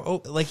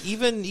are like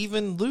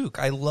even Luke.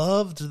 I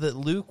loved that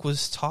Luke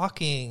was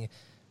talking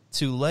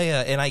to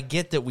Leia, and I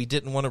get that we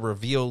didn't want to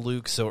reveal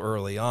Luke so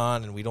early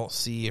on, and we don't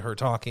see her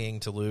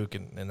talking to Luke,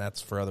 and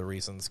that's for other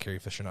reasons, Carrie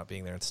Fisher not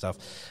being there and stuff.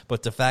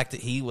 But the fact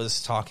that he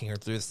was talking her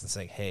through this and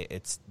saying, "Hey,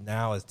 it's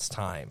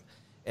time,"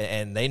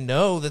 and they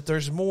know that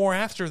there's more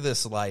after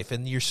this life.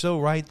 And you're so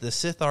right; the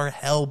Sith are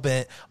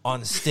hell-bent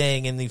on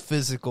staying in the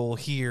physical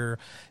here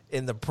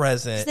in the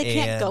present. They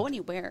can't go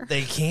anywhere.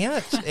 They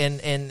can't.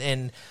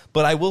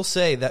 But I will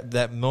say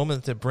that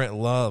moment that Brent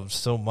loved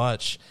so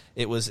much,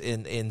 it was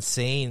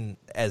insane.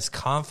 As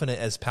confident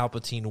as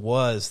Palpatine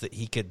was that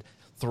he could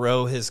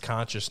throw his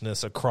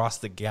consciousness across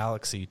the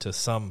galaxy to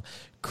some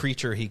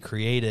creature he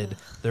created,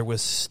 there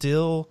was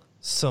still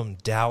some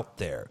doubt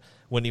there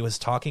when he was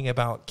talking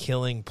about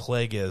killing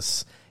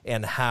Plagueis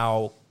and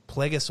how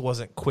Plagueis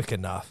wasn't quick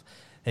enough.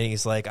 And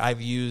he's like,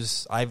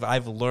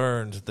 I've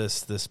learned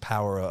this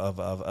power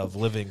of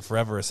living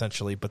forever,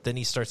 essentially. But then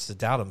he starts to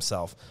doubt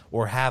himself.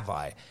 Or have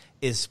I?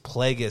 Is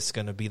Plagueis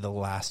going to be the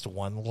last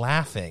one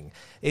laughing?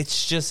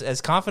 It's just,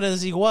 as confident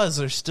as he was,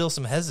 there's still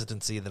some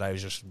hesitancy that I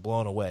was just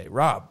blown away.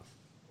 Rob.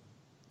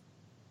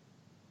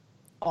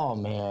 Oh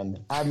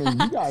man, I mean,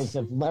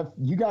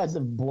 you guys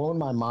have blown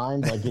my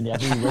mind like in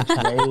every which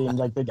way. And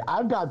like,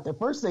 I've got the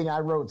first thing I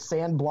wrote,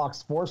 sand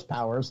blocks force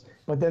powers,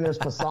 but then there's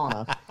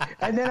Pasana,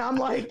 and then I'm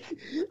like,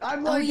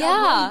 I'm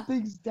writing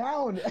things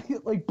down.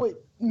 Like, but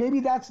maybe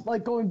that's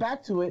like going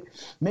back to it.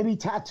 Maybe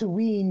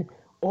Tatooine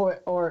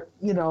or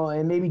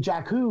and maybe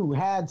Jakku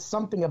had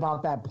something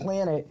about that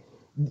planet,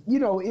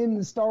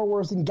 in Star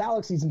Wars and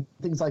galaxies and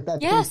things like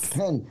that. Yes.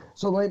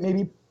 So like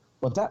maybe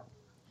what's that?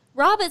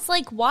 Rob, it's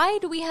like, why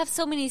do we have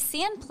so many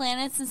sand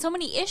planets and so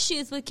many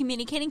issues with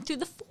communicating through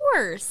the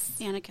Force?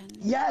 Anakin.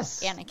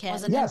 Yes. Anakin.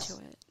 Wasn't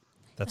into it.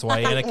 That's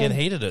why Anakin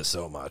hated it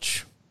so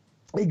much.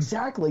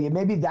 Exactly. And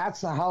maybe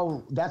that's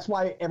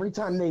why every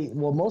time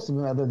most of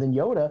them other than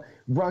Yoda,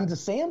 run to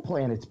sand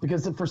planets,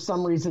 because for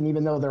some reason,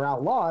 even though they're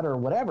outlawed or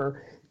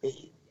whatever,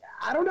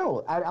 I don't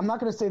know. I'm not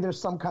going to say there's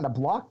some kind of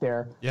block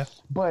there. Yeah.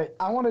 But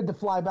I wanted to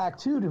fly back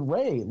to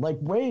Rey. Like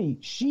Rey,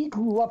 she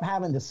grew up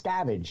having to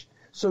scavenge.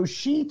 So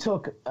she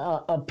took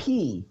a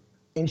pea,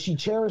 and she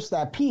cherished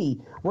that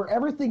pea, where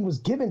everything was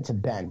given to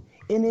Ben.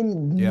 And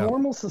in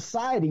normal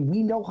society,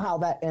 we know how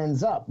that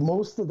ends up.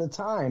 Most of the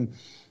time,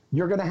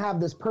 you're going to have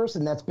this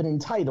person that's been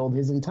entitled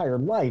his entire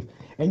life,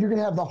 and you're going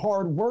to have the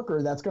hard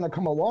worker that's going to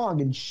come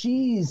along, and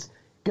she's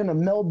going to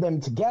meld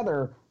them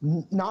together.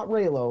 Not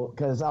Reylo,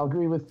 because I'll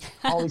agree with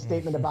Holly's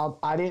statement about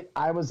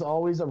I was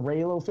always a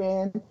Reylo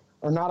fan,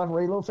 or not a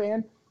Reylo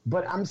fan,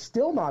 but I'm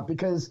still not,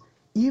 because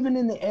even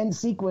in the end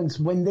sequence,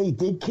 when they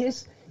did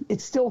kiss,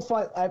 it's still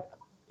fun.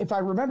 If I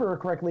remember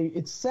correctly,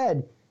 it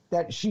said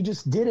that she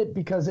just did it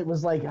because it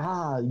was like,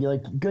 you're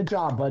like, good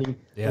job, buddy.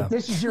 Yeah. Like,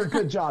 this is your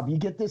good job. You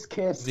get this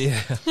kiss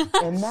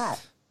and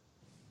that.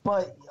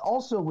 But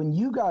also I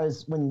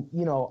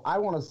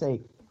want to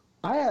say,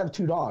 I have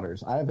two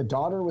daughters. I have a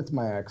daughter with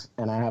my ex,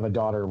 and I have a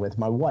daughter with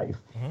my wife.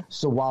 Mm-hmm.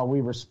 So while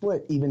we were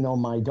split, even though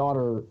my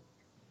daughter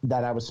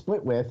that I was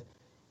split with,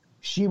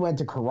 she went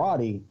to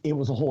karate, it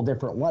was a whole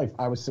different life.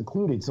 I was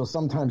secluded. So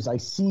sometimes I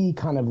see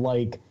kind of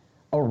like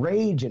a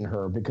rage in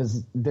her,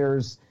 because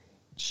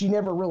she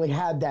never really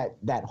had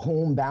that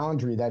home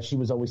boundary that she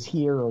was always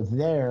here or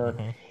there.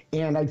 Mm-hmm.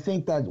 And I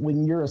think that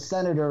when you're a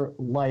senator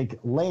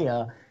like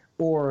Leia,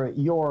 or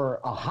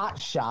you're a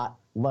hot shot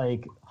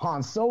like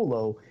Han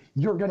Solo,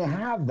 you're going to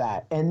have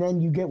that. And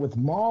then you get with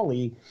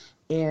Molly,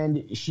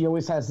 and she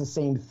always has the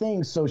same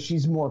thing. So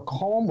she's more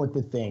calm with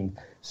the thing.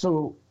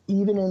 So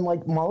even in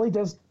like Molly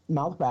does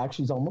mouth back,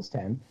 she's almost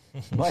 10,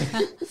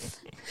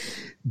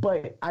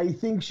 but I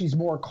think she's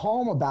more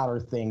calm about her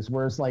things,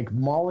 whereas like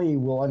Molly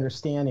will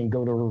understand and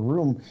go to her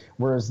room,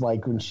 whereas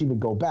like when she would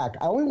go back.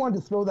 I only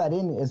wanted to throw that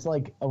in as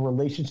like a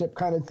relationship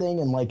kind of thing,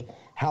 and like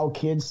how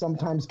kids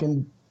sometimes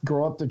can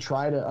grow up to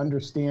try to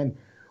understand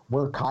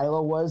where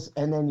Kylo was.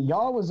 And then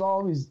y'all was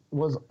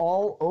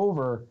all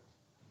over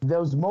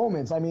those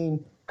moments. I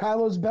mean,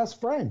 Kylo's best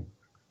friend,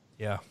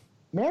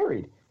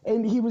 married,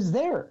 and he was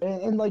there,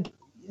 and like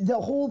the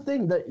whole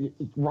thing, that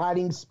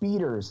riding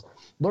speeders,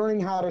 learning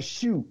how to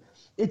shoot.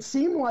 It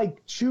seemed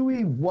like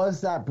Chewie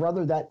was that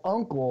brother, that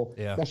uncle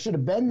that should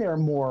have been there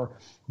more.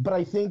 But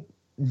I think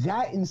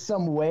that in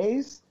some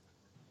ways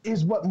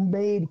is what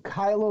made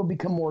Kylo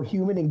become more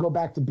human and go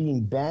back to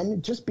being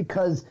Ben, just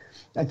because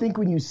I think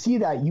when you see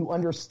that, you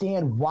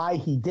understand why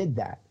he did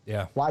that,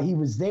 why he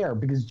was there,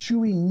 because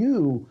Chewie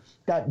knew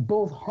that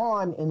both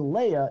Han and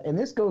Leia, and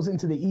this goes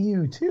into the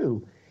EU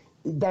too,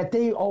 that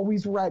they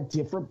always were at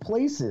different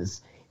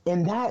places.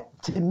 And that,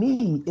 to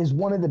me, is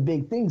one of the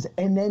big things.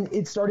 And then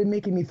it started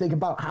making me think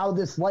about how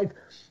this life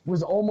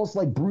was almost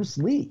like Bruce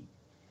Lee.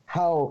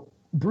 How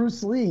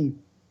Bruce Lee,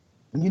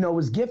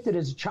 was gifted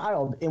as a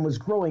child and was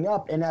growing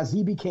up. And as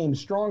he became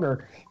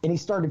stronger and he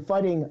started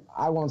fighting,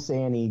 I won't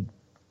say any,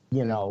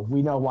 we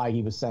know why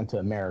he was sent to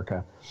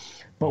America.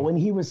 But when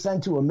he was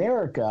sent to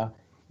America,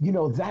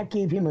 that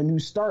gave him a new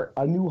start,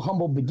 a new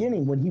humble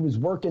beginning when he was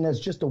working as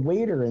just a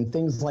waiter and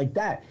things like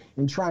that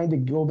and trying to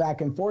go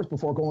back and forth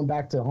before going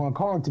back to Hong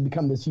Kong to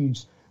become this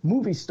huge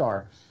movie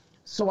star.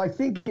 So I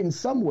think in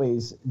some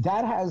ways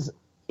it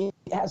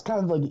has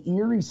kind of like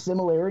eerie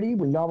similarity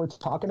when y'all were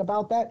talking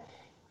about that.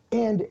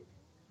 And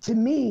to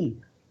me,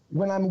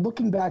 when I'm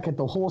looking back at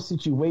the whole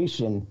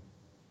situation,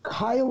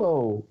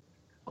 Kylo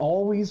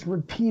always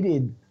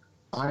repeated,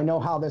 I know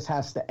how this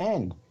has to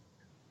end.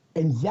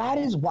 And that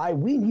is why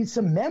we need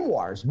some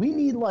memoirs. We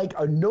need like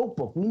a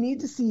notebook. We need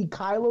to see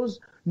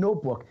Kylo's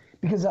notebook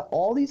because of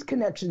all these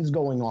connections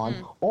going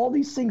on, all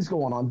these things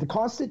going on, the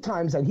constant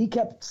times that he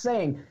kept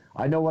saying,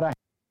 I know what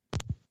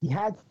he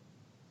had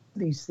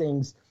these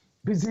things,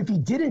 because if he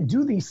didn't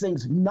do these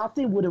things,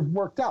 nothing would have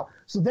worked out.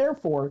 So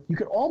therefore, you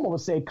could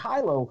almost say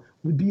Kylo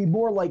would be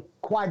more like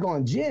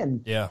Qui-Gon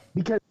Jinn. Yeah.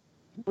 Because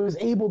he was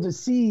able to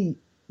see,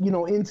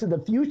 into the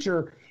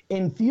future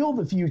and feel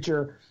the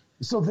future.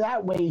 So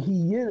that way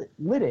he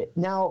lit it.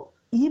 Now,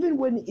 even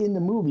when in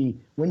the movie,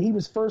 when he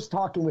was first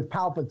talking with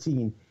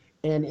Palpatine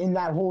and in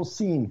that whole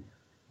scene,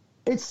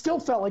 it still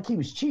felt like he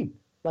was cheap.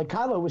 Like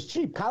Kylo was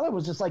cheap. Kylo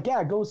was just like,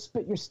 yeah, go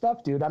spit your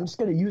stuff, dude. I'm just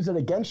going to use it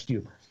against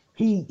you.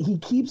 He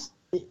keeps,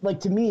 like,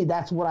 to me,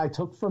 that's what I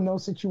took from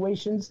those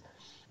situations.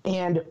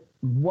 And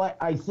what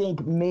I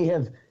think may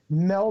have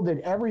melded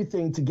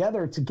everything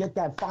together to get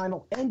that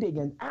final ending.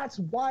 And that's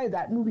why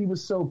that movie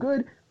was so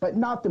good, but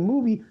not the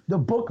movie. The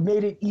book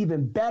made it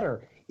even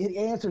better. It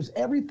answers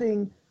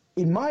everything,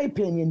 in my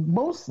opinion,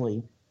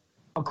 mostly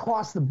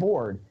across the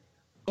board.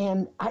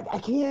 And I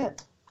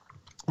can't,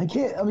 I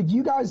mean,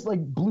 you guys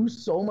like blew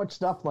so much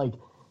stuff. Like,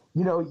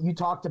 you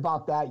talked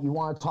about that.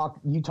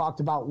 You talked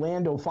about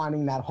Lando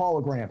finding that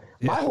hologram.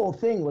 Yeah. My whole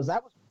thing was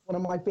that was one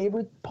of my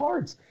favorite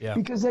parts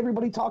because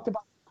everybody talked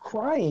about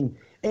crying.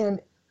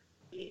 And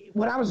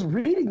when I was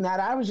reading that,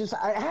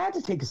 I had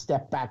to take a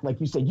step back. Like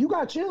you said, you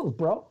got chills,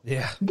 bro.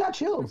 Yeah. You got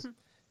chills.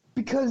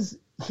 Because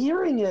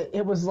hearing it,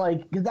 it was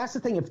like, because that's the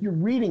thing, if you're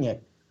reading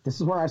it, this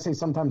is where I say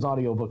sometimes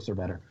audiobooks are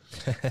better.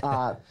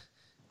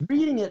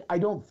 Reading it, I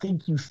don't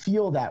think you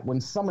feel that. When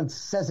someone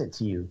says it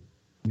to you,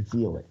 you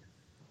feel it.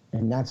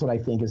 And that's what I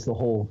think is the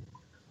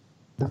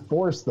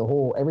force, the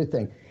whole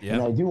everything. Yeah.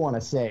 And I do want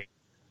to say,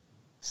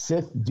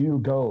 Sith do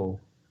go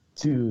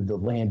to the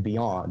land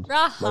beyond.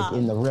 Like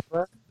in the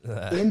river.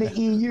 In the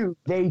EU,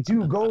 they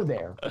do go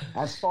there.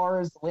 As far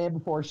as the Land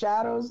Before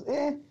Shadows,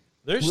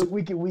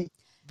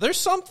 there's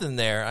something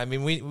there. I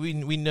mean,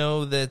 we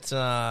know that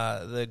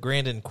the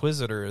Grand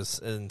Inquisitor is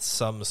in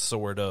some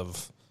sort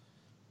of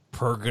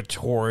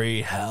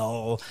purgatory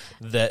hell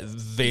that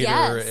Vader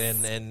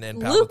and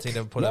Palpatine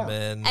have put him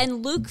in,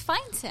 and Luke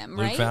finds him.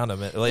 Right? Luke found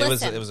him. It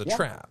was a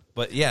trap.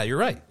 But yeah, you're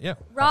right. Yeah,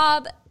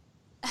 Rob.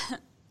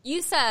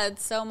 You said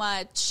so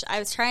much. I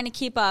was trying to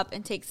keep up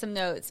and take some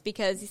notes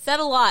because you said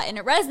a lot and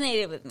it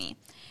resonated with me.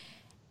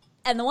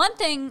 And the one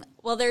thing,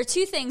 there are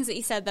two things that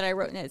you said that I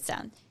wrote notes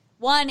down.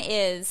 One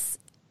is,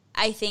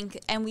 I think,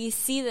 and we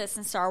see this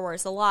in Star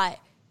Wars a lot,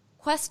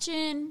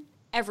 question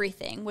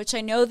everything, which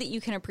I know that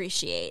you can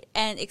appreciate.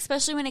 And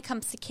especially when it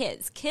comes to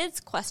kids. Kids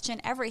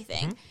question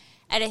everything.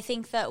 Mm-hmm. And I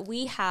think that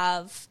we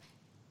have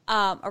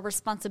a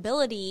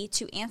responsibility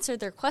to answer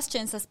their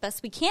questions as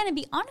best we can and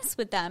be honest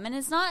with them. And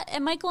it's not,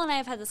 and Michael and I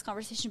have had this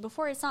conversation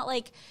before, it's not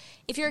like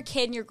if you're a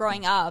kid and you're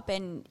growing up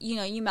and,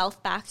 you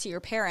mouth back to your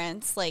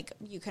parents, like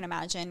you can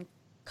imagine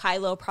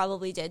Kylo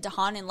probably did to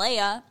Han and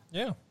Leia.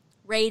 Yeah.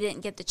 Rey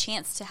didn't get the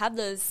chance to have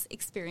those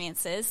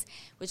experiences,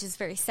 which is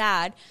very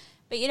sad.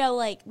 But,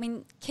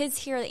 kids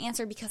hear the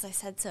answer because I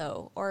said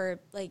so, or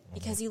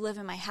because you live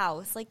in my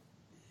house. Like,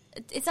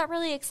 is that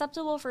really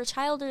acceptable for a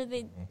child, or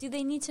do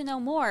they need to know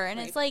more? And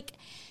it's like,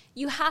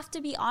 you have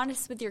to be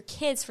honest with your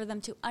kids for them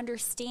to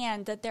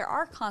understand that there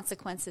are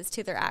consequences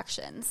to their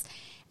actions.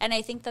 And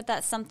I think that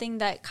that's something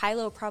that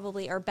Kylo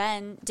probably, or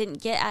Ben,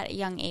 didn't get at a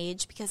young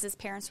age because his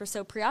parents were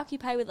so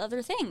preoccupied with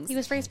other things. He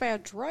was raised by a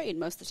droid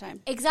most of the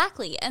time.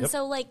 Exactly. And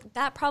so,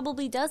 that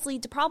probably does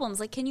lead to problems.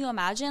 Like, can you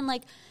imagine,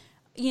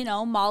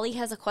 Molly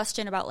has a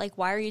question about,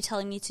 why are you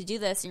telling me to do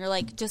this? And you're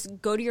like,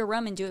 just go to your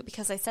room and do it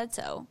because I said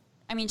so.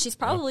 I mean, she's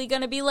probably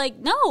going to be like,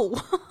 no.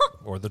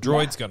 Or the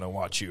droid's going to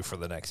watch you for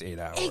the next 8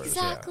 hours.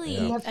 Exactly.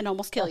 Yeah. And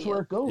almost kill you. That's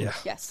where it goes. Yeah.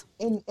 Yes.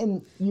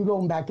 And you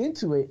going back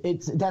into it,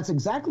 that's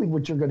exactly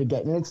what you're going to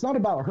get. And it's not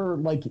about her,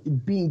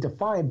 being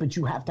defiant, but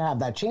you have to have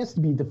that chance to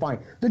be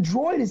defiant. The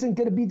droid isn't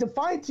going to be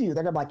defiant to you.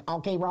 They're going to be like,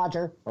 okay,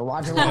 Roger, or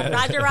Roger.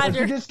 Roger.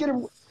 They're just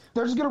going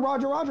to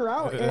Roger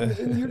out.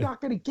 And you're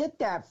not going to get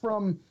that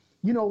from,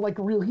 a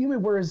real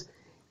human. Whereas,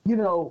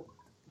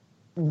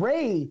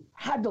 Rey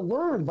had to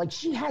learn,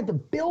 she had to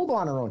build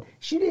on her own.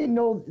 She didn't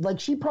know,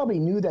 she probably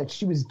knew that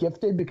she was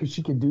gifted because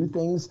she could do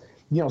things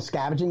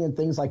scavenging and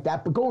things like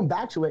that. But going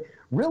back to it,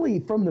 really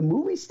from the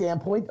movie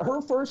standpoint,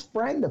 her first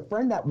friend, the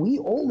friend that we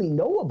only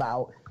know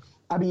about,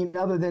 I mean,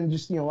 other than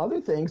just,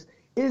 other things,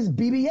 is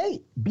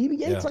BB-8.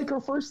 BB-8's like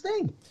her first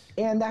thing.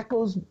 And that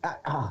goes,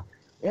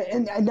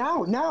 and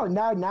now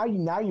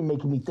you're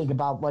making me think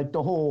about like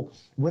the whole,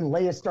 when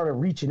Leia started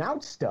reaching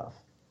out stuff.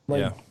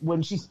 Like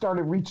when she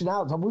started reaching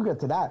out, so we'll get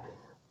to that.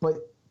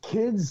 But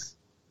kids,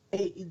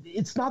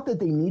 it's not that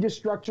they need a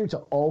structure to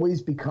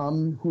always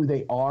become who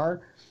they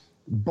are,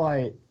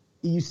 but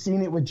you've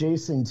seen it with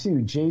Jason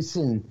too.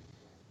 Jason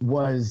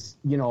was,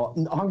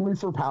 hungry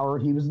for power.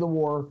 He was the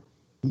war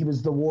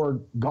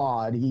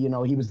god.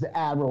 He was the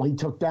admiral. He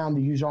took down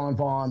the Yuuzhan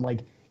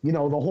Vong, the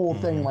whole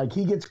thing. Like,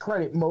 he gets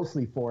credit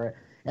mostly for it.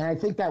 And I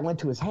think that went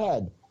to his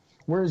head.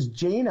 Whereas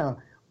Jaina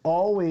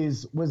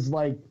always was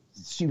like,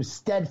 she was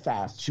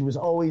steadfast. She was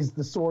always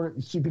the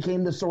sword. She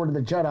became the sword of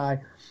the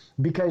Jedi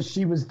because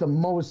she was the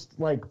most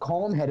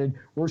calm-headed,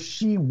 where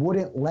she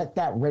wouldn't let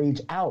that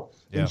rage out.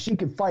 And she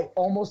could fight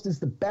almost as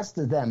the best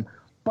of them.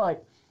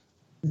 But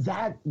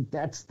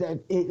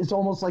it's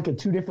almost like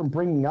two different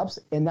bringing ups.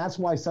 And that's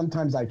why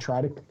sometimes I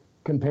try to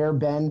compare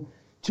Ben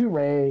to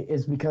Rey,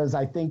 is because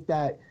I think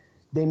that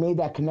they made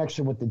that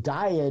connection with the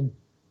Dyad.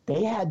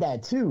 They had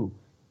that too.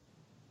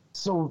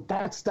 So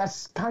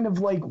that's kind of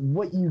like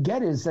what you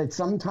get, is that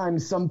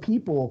sometimes some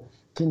people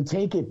can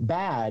take it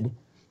bad,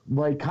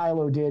 like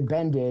Kylo did,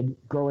 Ben did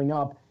growing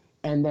up,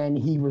 and then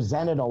he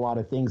resented a lot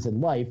of things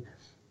in life.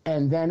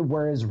 And then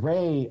whereas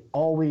Rey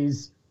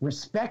always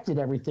respected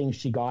everything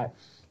she got,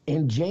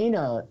 and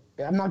Jaina,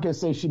 I'm not going to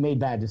say she made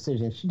bad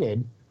decisions, she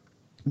did,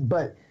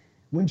 but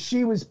when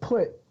she was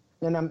put,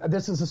 and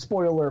this is a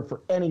spoiler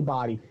for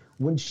anybody,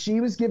 when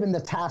she was given the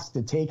task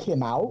to take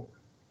him out,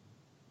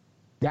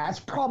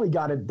 that's probably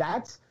got to,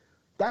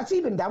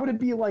 that would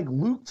be like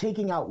Luke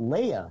taking out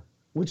Leia,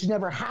 which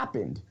never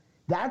happened.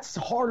 That's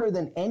harder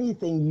than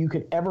anything you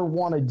could ever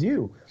want to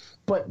do.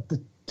 But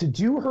to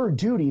do her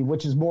duty,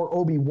 which is more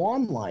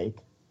Obi-Wan-like,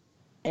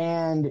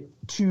 and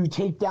to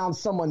take down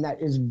someone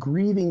that is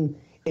grieving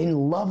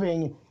and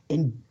loving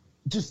and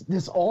just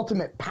this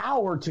ultimate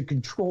power to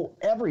control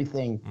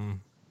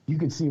everything, you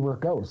can see where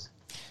it goes.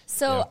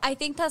 So I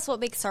think that's what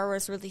makes Star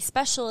Wars really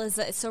special, is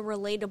that it's so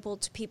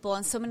relatable to people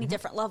on so many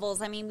different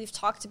levels. I mean, we've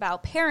talked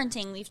about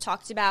parenting. We've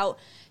talked about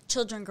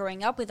children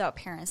growing up without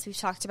parents. We've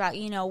talked about,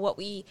 what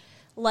we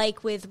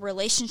like with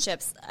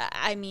relationships.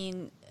 I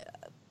mean,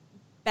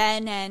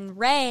 Ben and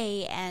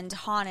Rey and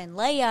Han and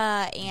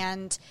Leia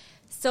and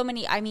so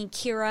many,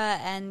 Kira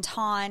and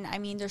Han. I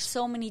mean, there's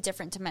so many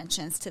different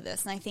dimensions to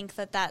this. And I think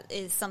that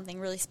is something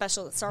really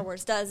special that Star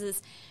Wars does,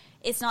 is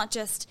it's not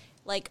just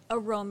like a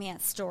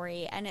romance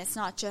story, and it's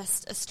not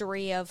just a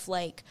story of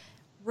like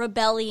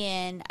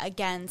rebellion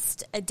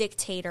against a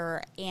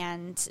dictator,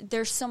 and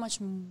there's so much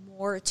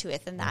more to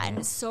it than that, and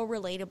it's so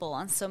relatable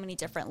on so many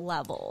different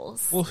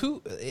levels.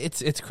 Well,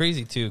 it's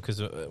crazy too,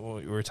 because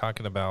we were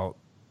talking about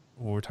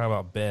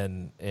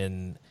Ben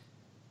and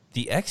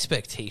the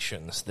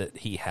expectations that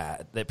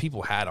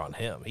people had on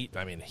him.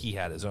 He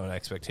had his own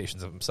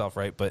expectations of himself,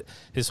 right? But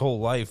his whole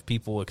life,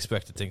 people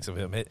expected things of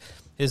him.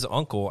 His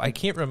uncle, I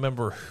can't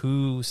remember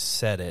who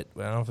said it.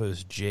 I don't know if it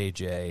was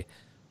JJ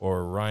or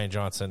Rian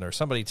Johnson or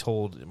somebody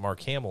told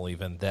Mark Hamill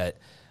even that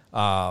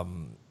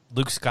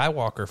Luke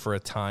Skywalker for a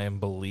time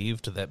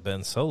believed that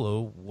Ben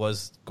Solo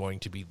was going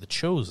to be the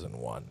chosen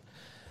one.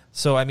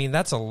 So,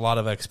 that's a lot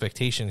of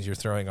expectations you're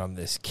throwing on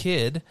this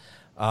kid.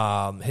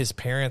 His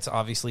parents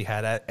obviously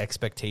had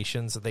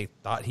expectations that they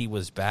thought he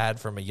was bad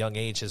from a young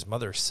age. His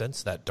mother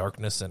sensed that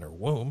darkness in her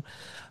womb,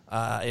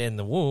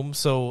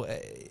 So,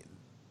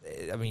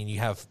 you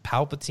have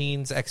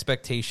Palpatine's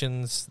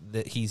expectations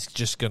that he's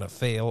just going to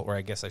fail, or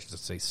I guess I should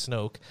say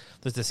Snoke,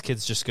 that this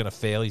kid's just going to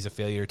fail. He's a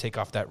failure. Take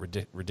off that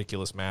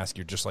ridiculous mask.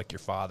 You're just like your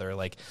father.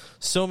 Like,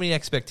 so many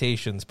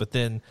expectations. But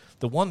then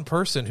the one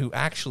person who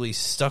actually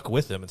stuck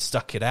with him and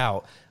stuck it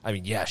out,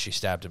 she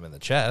stabbed him in the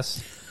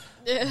chest.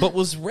 But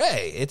was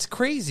Rey. It's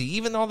crazy.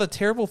 Even all the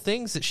terrible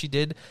things that she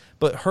did,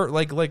 but her,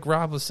 like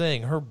Rob was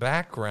saying, her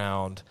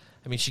background,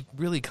 she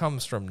really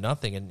comes from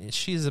nothing, and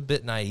she's a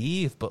bit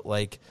naive, but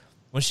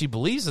when she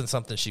believes in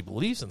something, she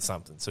believes in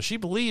something. So she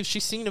believes,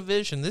 she's seen a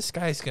vision, this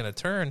guy's going to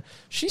turn.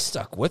 She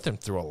stuck with him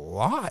through a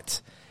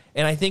lot.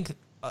 And I think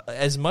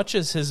as much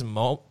as his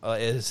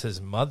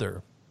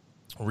mother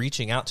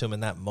reaching out to him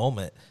in that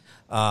moment,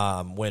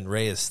 when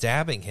Rey is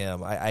stabbing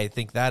him, I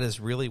think that is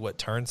really what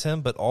turns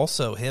him, but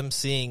also him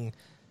seeing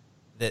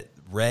that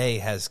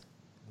Rey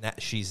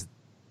she's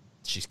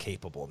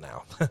capable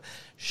now.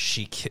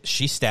 She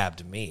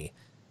stabbed me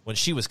when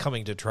she was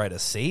coming to try to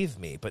save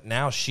me, but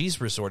now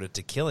she's resorted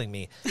to killing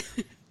me.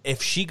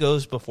 If she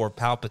goes before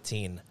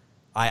Palpatine,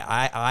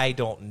 I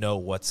don't know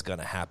what's going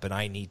to happen.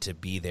 I need to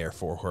be there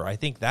for her. I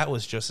think that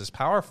was just as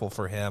powerful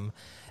for him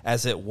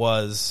as it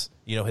was,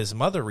 his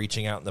mother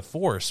reaching out in the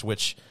Force,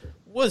 which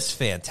was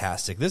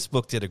fantastic. This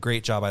book did a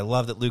great job. I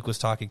love that Luke was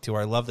talking to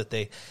her. I love that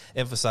they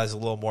emphasized a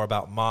little more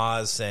about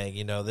Maz saying,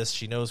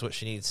 she knows what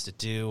she needs to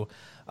do.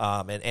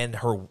 and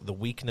the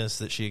weakness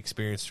that she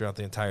experienced throughout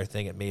the entire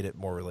thing, it made it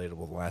more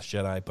relatable to The Last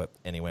Jedi. But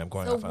anyway, I'm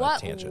going off on a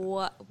tangent.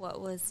 What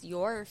was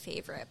your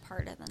favorite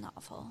part of the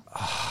novel?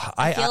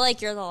 I feel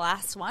like you're the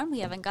last one we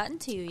haven't gotten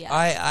to yet.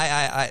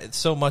 I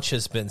so much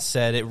has been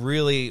said. It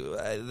really,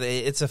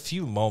 it's a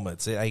few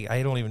moments.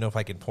 I don't even know if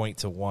I can point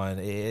to one.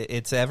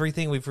 It's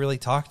everything we've really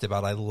talked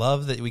about. I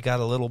love that we got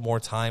a little more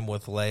time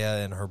with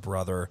Leia and her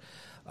brother.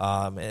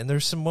 And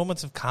there's some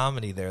moments of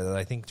comedy there that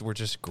I think were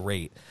just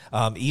great.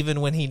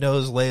 Even when he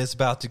knows Leia's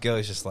about to go,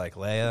 he's just like,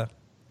 Leia,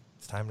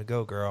 it's time to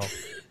go, girl.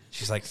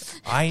 She's like,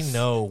 I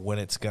know when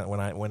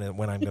I'm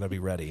going to be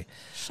ready.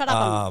 Shut up,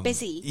 I'm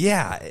busy.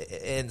 Yeah,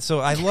 and so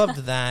I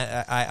loved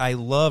that. I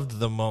loved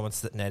the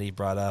moments that Nettie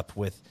brought up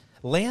with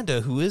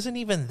Lando, who isn't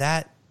even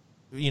that.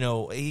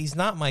 He's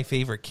not my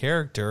favorite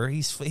character.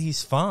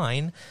 He's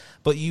fine,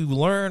 but you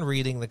learn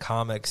reading the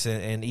comics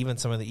and even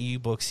some of the EU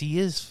books, he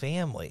is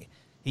family.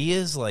 He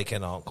is like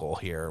an uncle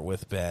here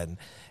with Ben.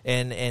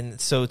 And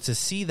so to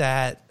see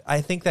that,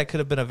 I think that could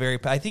have been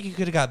I think you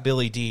could have got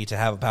Billy D to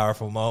have a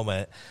powerful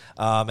moment.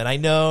 And I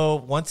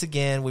know, once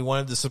again, we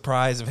wanted the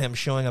surprise of him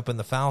showing up in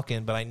the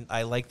Falcon, but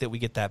I like that we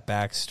get that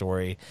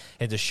backstory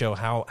and to show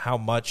how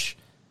much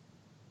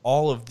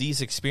all of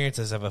these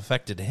experiences have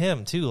affected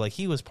him too. Like,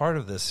 he was part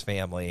of this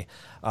family,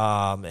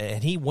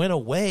 and he went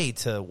away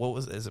to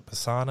is it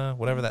Pisana,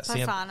 whatever that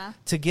Pisana,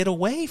 to get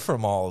away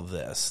from all of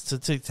this,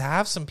 to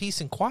have some peace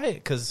and quiet,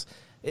 because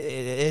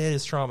it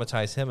has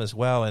traumatized him as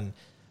well. And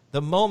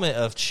the moment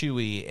of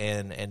Chewie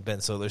and Ben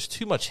Solo, there's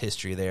too much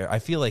history there. I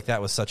feel like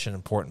that was such an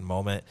important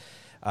moment.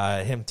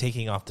 Him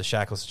taking off the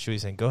shackles, Chewie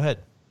saying, "Go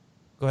ahead,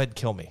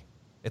 kill me."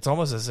 It's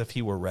almost as if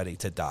he were ready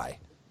to die.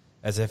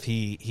 As if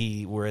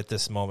he were at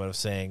this moment of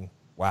saying,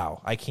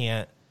 wow, I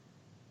can't,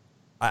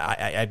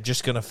 I'm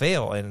just going to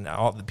fail. And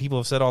all the people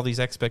have set all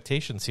these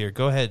expectations here.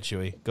 Go ahead,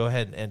 Chewie. Go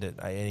ahead and end it.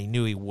 And he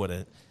knew he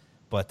wouldn't.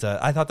 But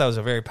I thought that was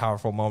a very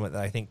powerful moment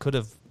that I think could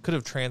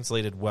have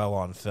translated well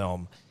on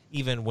film,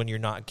 even when you're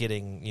not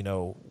getting,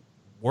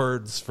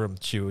 words from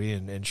Chewie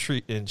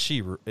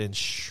and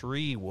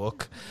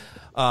Shriwook.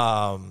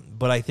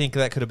 But I think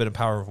that could have been a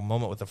powerful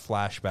moment with a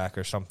flashback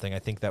or something. I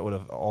think that would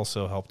have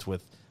also helped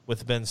with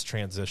Ben's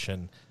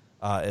transition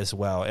as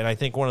well. And I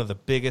think one of the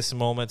biggest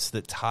moments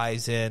that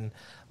ties in,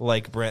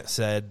 like Brent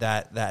said,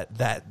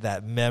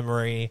 that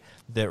memory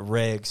that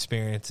Rey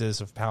experiences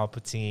of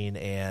Palpatine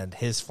and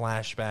his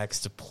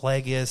flashbacks to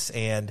Plagueis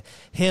and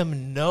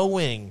him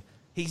knowing,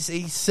 he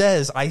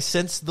says, I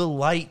sense the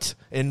light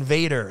in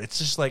Vader. It's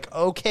just like,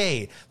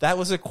 okay, that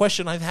was a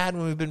question I've had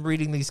when we've been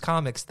reading these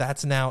comics.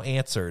 That's now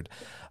answered.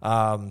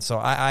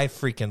 So I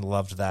freaking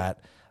loved that.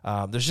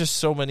 There's just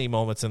so many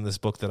moments in this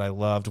book that I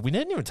loved. We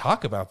didn't even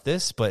talk about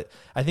this, but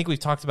I think we've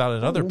talked about it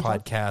in other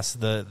podcasts.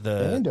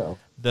 Lando.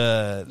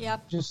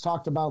 Just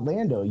talked about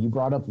Lando. You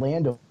brought up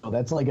Lando.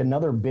 That's like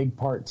another big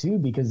part too,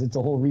 because it's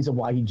the whole reason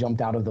why he jumped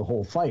out of the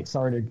whole fight.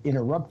 Sorry to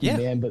interrupt you,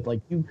 man, but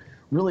like, you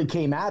really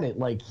came at it.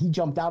 Like, he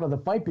jumped out of the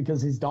fight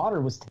because his daughter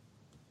was.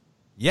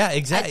 Yeah,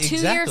 exactly. At 2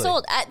 years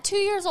old. At 2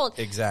 years old.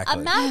 Exactly.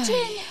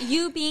 Imagine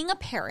you being a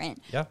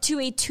parent to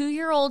a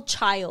 2-year-old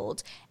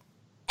child,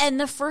 and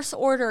the First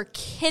Order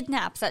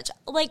kidnaps that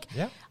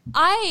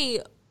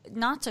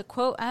not to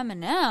quote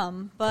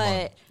Eminem,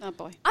 but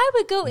I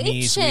would go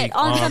ape shit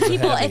on some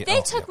people. If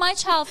they took my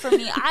child from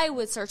me, I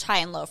would search high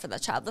and low for the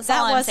child. That's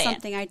all I'm saying. That was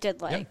something I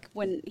did like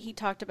when he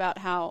talked about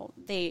how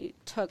they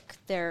took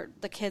the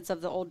kids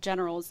of the old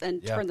generals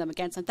and turned them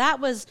against them. That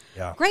was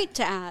great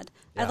to add.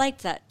 I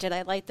liked that. Did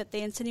I like that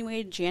they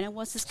insinuated Janet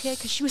was his kid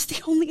because she was the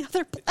only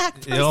other black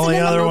person? The only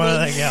in other the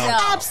one. movie? No.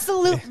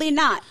 Absolutely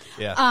not.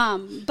 Yeah.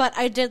 But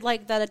I did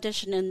like that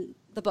addition in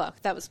the book.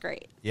 That was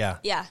great. Yeah.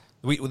 Yeah.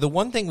 The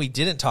one thing we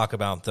didn't talk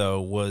about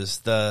though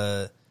was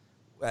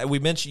you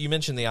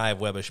mentioned the Eye of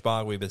Webbish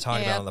Bog. We've been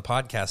talking about it on the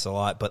podcast a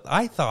lot, but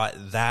I thought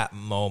that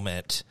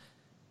moment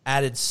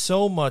added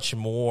so much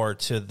more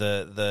to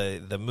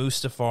the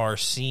Mustafar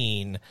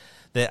scene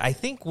that I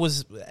think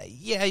was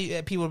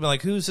people would be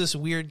like, who's this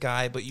weird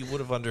guy? But you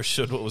would have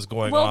understood what was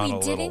going on. Well,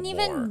 we didn't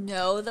even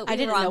know that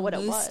we were on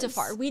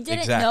Mustafar. We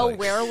didn't know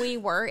where we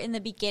were in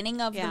the beginning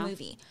of the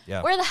movie.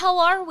 Yeah. Where the hell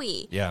are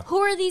we? Yeah. Who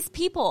are these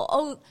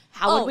people?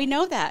 How would we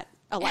know that?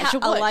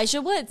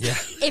 Elijah Woods. Yeah.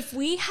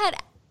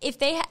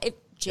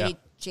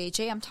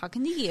 JJ, I'm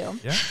talking to you.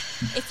 Yeah.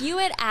 If you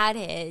had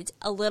added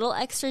a little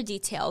extra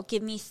detail,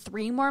 give me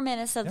 3 more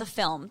minutes of the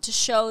film to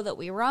show that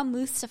we were on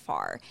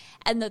Mustafar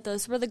and that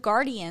those were the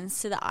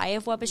guardians to the Eye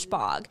of Webbish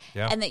Bog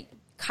and that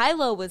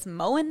Kylo was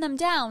mowing them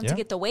down to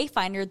get the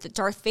Wayfinder that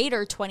Darth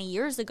Vader 20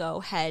 years ago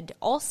had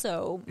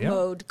also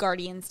mowed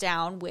guardians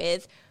down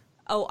with.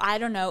 Oh, I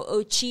don't know,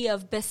 Ochi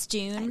of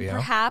Bestoon,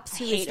 perhaps,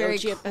 who is very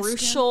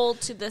crucial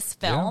to this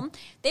film. Yeah.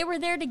 They were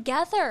there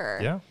together.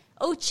 Yeah.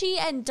 Ochi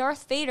and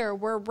Darth Vader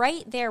were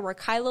right there where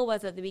Kylo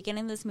was at the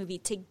beginning of this movie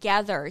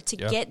together to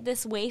get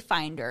this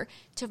Wayfinder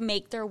to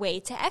make their way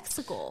to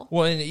Exegol.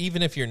 Well, and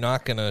even if you're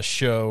not going to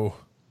show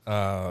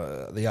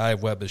the Eye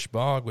of Webbish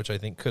Bog, which I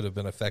think could have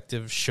been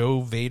effective.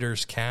 Show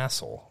Vader's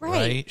castle,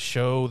 right?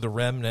 Show the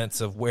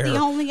remnants of where the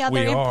only other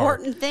we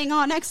important thing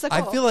on Exegol.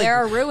 I feel like there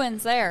are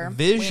ruins there.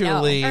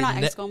 Visually, Or not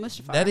Exegol,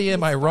 Mustafar. Nettie,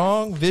 am I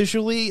wrong?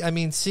 Visually, I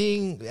mean,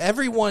 seeing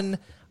everyone,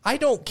 I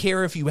don't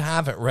care if you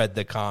haven't read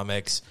the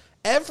comics.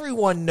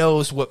 Everyone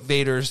knows what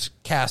Vader's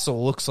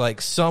castle looks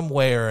like some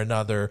way or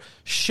another.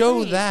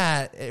 Show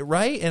that,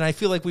 right? And I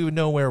feel like we would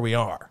know where we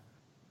are.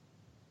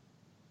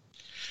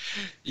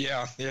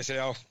 Yeah, yes,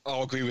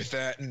 I'll agree with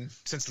that. And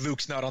since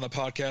Luke's not on the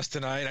podcast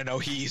tonight, I know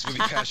he's really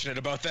passionate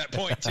about that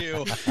point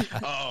too.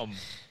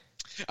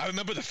 I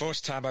remember the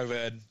first time I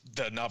read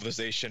the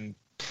novelization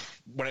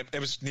when it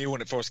was new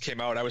when it first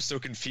came out. I was so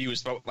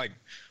confused about like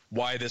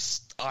why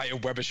this Eye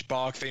of Webbish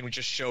Bog thing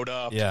just showed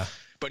up. Yeah.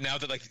 But now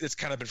that like it's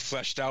kind of been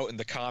fleshed out in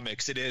the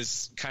comics, it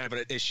is kind of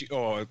an issue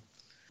or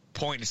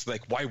point. It's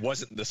like, why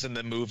wasn't this in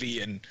the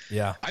movie? And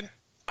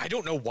I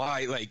don't know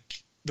why like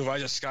The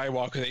Rise of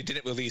Skywalker, they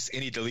didn't release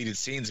any deleted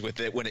scenes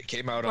with it when it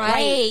came out on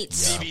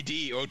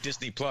DVD or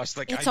Disney Plus.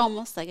 Like it's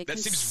almost like a that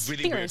conspiracy. seems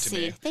really weird to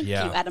me. Thank you,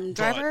 Adam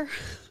Driver.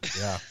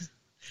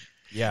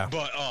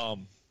 But I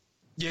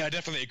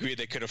definitely agree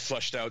they could have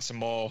fleshed out some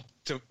more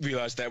to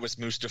realize that was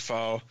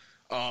Mustafar.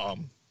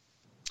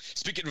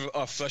 Speaking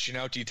of fleshing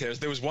out details,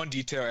 there was one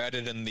detail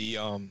added in the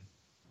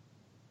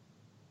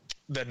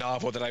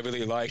novel that I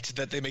really liked,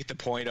 that they make the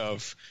point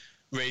of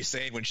Rey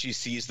saying when she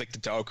sees like the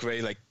dark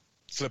Rey like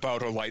flip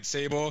out her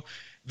lightsaber,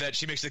 that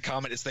she makes the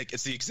comment, it's like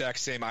it's the exact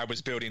same I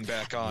was building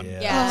back on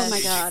oh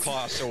my god,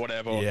 Kloss or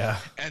whatever. Yeah.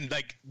 And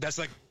like that's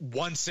like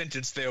one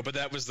sentence there, but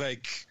that was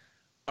like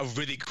a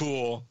really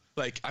cool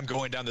like I'm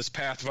going down this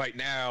path right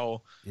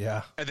now.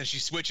 Yeah. And then she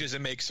switches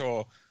and makes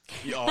her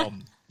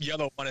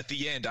yellow one at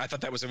the end. I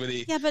thought that was a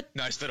really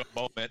nice little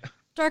moment.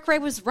 Dark Rey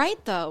was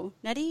right though,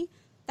 Nettie.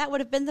 That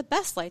would have been the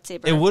best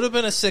lightsaber. It would have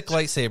been a sick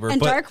lightsaber.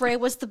 And but Dark Rey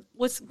was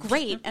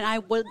great, and I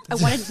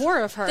wanted more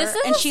of her. This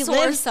is and a she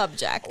sore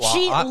subject. Well,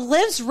 she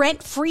lives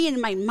rent free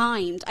in my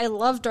mind. I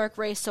love Dark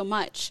Rey so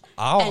much,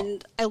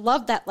 and I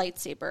love that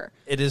lightsaber.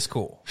 It is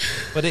cool,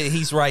 but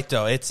he's right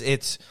though.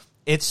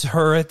 It's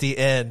her at the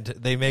end.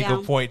 They make a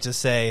point to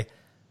say,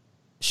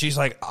 she's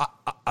like,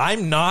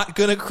 I'm not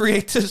going to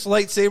create this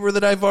lightsaber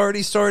that I've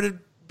already started,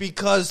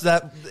 because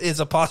that is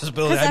a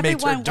possibility. Because I made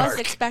her everyone dark. was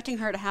expecting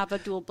her to have a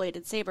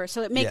dual-bladed saber,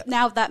 so Yeah.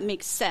 now that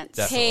makes sense.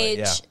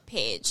 Definitely.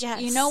 Paige.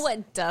 Yes. You know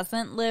what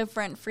doesn't live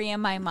rent free in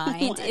my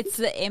mind? What? It's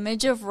the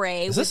image of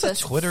Rey Is with this a those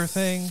Twitter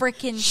thing?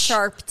 freaking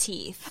sharp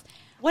teeth.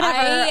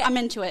 Whatever, I'm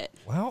into it.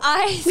 Well,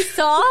 I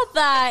saw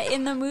that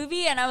in the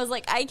movie, and I was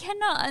like, I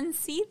cannot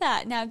unsee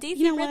that. Now,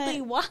 Daisy You know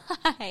Ridley,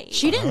 why?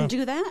 She didn't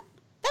do that.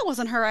 That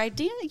wasn't her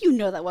idea. You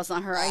know that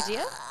wasn't her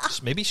idea.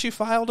 maybe she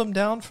filed him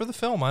down for the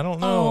film. I don't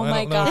know. Oh, I my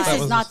don't know God. if that This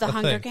is was not the a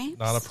Hunger thing. Games.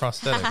 Not a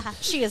prosthetic.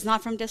 She is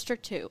not from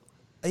District 2.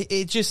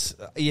 It just,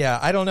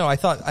 I don't know. I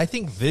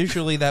think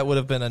visually that would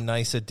have been a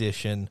nice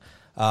addition.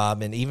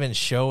 And even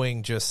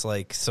showing just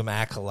like some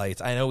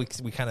acolytes. I know we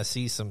kind of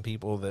see some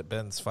people that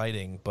Ben's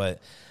fighting, but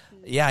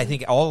yeah, I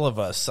think all of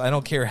us, I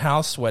don't care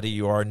how sweaty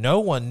you are,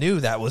 no one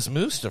knew that was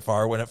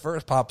Mustafar when it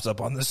first pops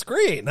up on the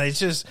screen. It's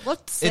just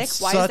Looked sick.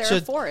 it's Why such is there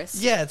a forest?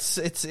 Yeah,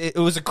 it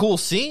was a cool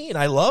scene.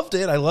 I loved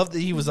it. I loved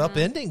that he was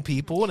upending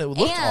people, and it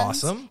looked And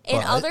awesome. In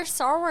but- other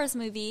Star Wars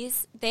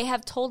movies, they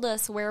have told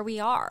us where we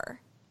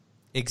are.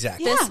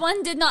 exactly. This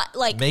one did not,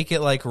 like... Make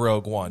it like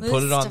Rogue One.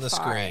 Put it on the Mustafar,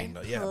 screen.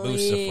 Yeah,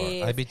 please.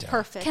 Mustafar. I'd be down.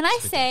 Perfect. Can I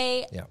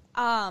say...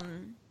 Yeah.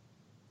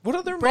 What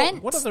other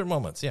Brent- what other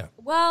moments? Yeah.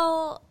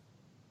 Well,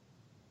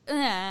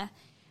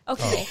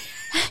 okay.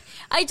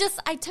 I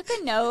took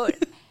a note.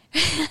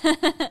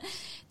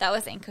 That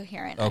was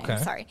incoherent. Okay.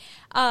 I'm sorry.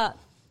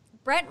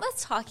 Brent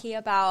was talking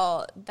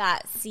about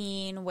that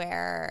scene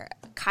where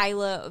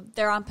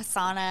they're on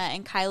Pisana,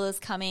 and Kylo's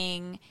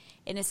coming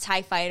in his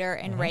TIE fighter,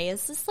 and Rey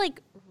is just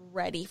like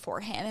ready for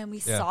him. And we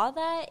saw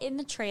that in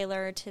the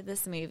trailer to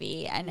this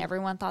movie, and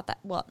everyone thought that,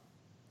 well,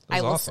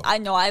 awesome. I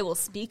know I will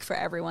speak for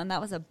everyone.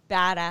 That was a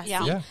badass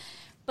scene. Yeah.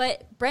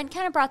 But Brent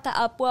kind of brought that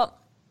up. Well,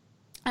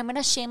 I'm going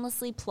to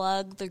shamelessly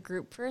plug the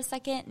group for a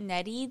second.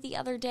 Nettie, the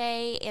other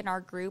day in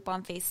our group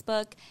on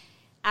Facebook,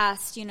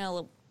 asked,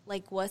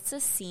 like, what's a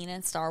scene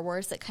in Star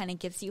Wars that kind of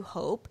gives you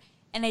hope?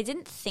 And I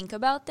didn't think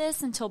about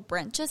this until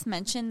Brent just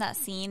mentioned that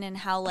scene and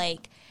how,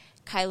 like,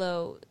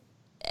 Kylo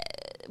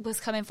was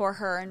coming for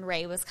her and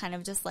Rey was kind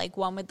of just, like,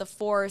 one with the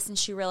Force, and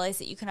she realized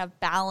that you can have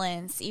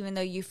balance even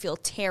though you feel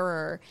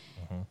terror.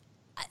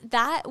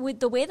 That, with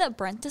the way that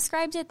Brent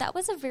described it, that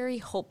was a very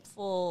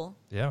hopeful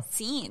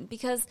scene,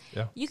 because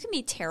you can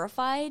be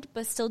terrified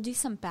but still do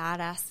some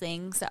badass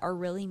things that are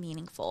really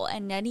meaningful.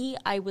 And Nettie,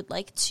 I would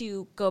like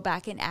to go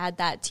back and add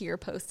that to your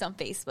post on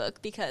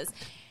Facebook, because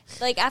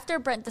like after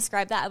Brent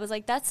described that, I was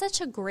like, that's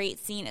such a great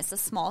scene. It's a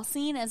small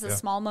scene, it's a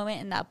small moment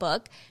in that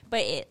book,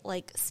 but it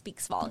like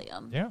speaks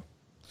volume. Yeah.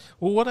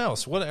 Well, what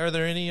else? What are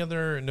there any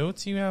other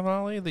notes you have,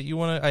 Ollie, that you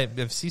want to?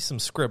 I see some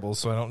scribbles,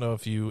 so I don't know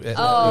if you. Those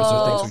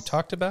are things we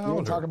talked about. You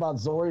want to talk about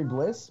Zori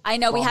Bliss? I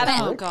know we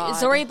haven't. Oh, God.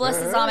 Zori Bliss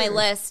is on my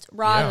list.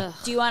 Rob, Yeah.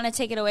 do you want to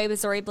take it away with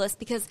Zori Bliss?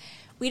 Because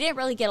we didn't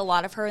really get a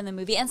lot of her in the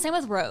movie, and same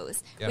with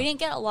Rose. Yeah. We didn't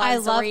get a lot I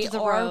of Zori loved the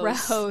or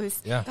Rose.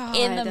 Rose Yeah.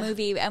 in the God.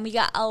 movie, and we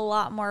got a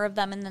lot more of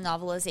them in the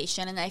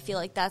novelization. And I feel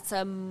like that's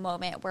a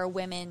moment where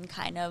women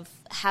kind of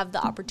have the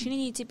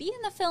opportunity to be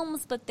in the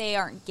films, but they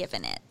aren't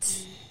given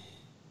it.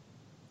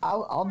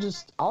 I'll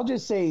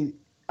just say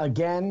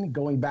again,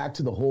 going back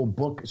to the whole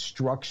book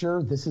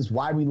structure. This is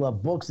why we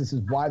love books. This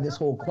is why this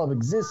whole club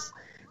exists,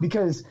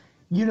 because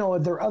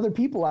there are other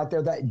people out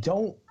there that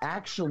don't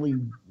actually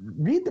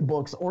read the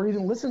books or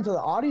even listen to the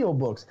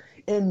audiobooks.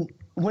 And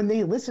when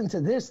they listen to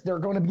this, they're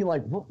going to be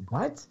like,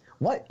 what?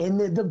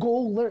 And the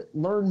goal,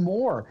 learn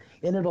more,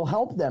 and it'll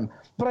help them.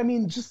 But I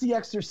mean, just the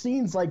extra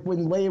scenes, like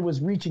when Leia was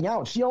reaching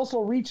out, she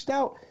also reached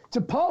out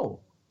to Poe.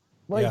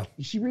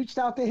 She reached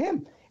out to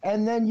him.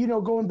 And then,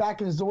 going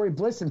back into Zori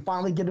Bliss and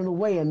finally getting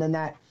away. And then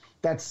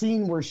that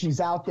scene where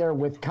she's out there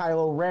with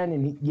Kylo Ren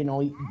and,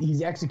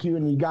 he's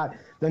executing. You got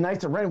the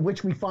Knights of Ren,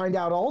 which we find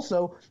out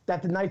also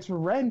that the Knights of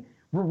Ren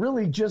were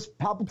really just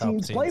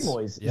Palpatine's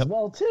playboys as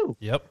well, too.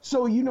 Yep.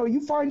 So, you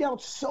find out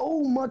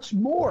so much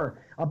more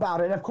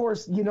about it. Of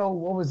course,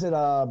 what was it?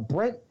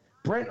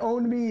 Brent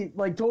owned me,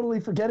 like, totally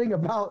forgetting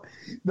about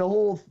the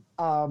whole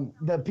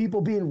the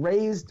people being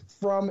raised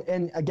from,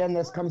 and again,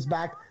 this comes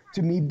back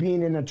to me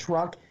being in a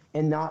truck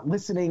and not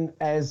listening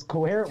as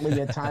coherently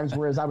at times,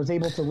 whereas I was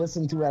able to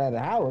listen to it at a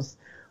house.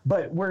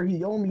 But where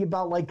he owned me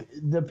about, like,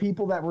 the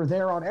people that were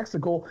there on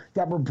Exegol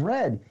that were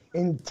bred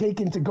and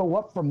taken to go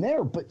up from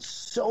there. But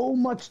so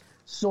much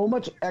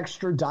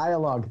extra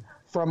dialogue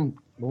from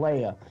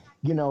Leia.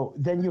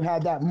 Then you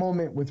had that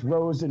moment with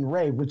Rose and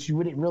Rey, which you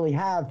wouldn't really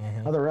have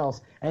other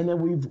else. And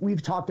then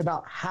we've talked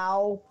about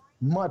how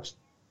much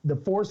the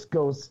Force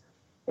ghosts,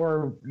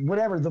 or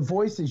whatever the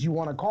voices you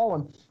want to call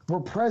them, were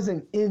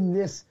present in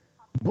this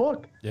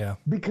book,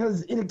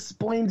 because it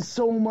explained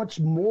so much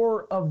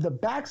more of the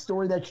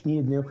backstory that you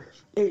needed to know.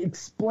 It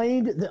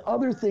explained the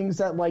other things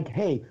that, like,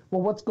 hey,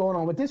 well, what's going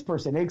on with this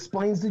person? It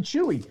explains to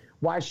Chewie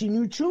why she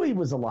knew Chewie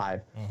was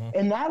alive,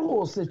 and that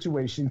whole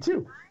situation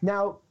too.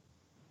 Now,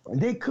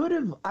 they could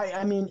have,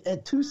 I mean,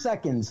 at 2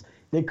 seconds,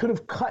 they could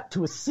have cut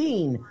to a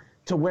scene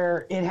to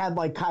where it had,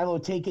 like,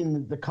 Kylo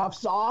taking the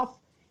cuffs off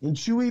and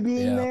Chewie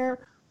being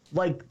there.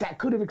 Like, that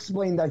could have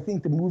explained, I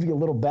think, the movie a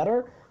little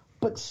better.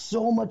 But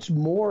so much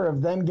more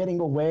of them getting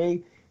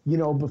away,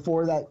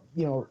 before that,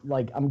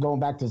 like, I'm going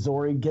back to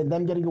Zori,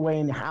 them getting away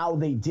and how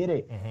they did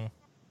it.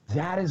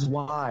 That is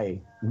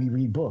why we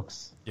read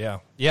books. Yeah.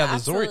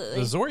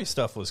 The Zori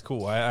stuff was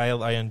cool.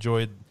 I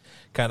enjoyed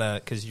kind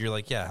of, because you're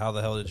like, how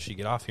the hell did she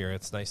get off here?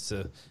 It's nice.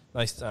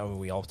 I mean,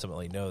 we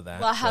ultimately know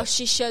that. Well, how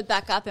she showed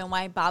back up and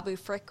why Babu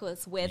Frick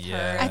was with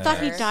her. I thought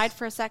he died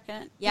for a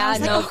second. Yeah,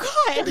 no. like,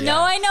 oh God. No,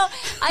 I know.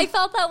 I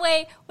felt that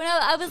way when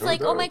I was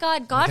like, oh my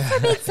God, God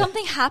forbid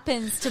something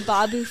happens to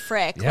Babu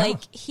Frick. Yeah. Like,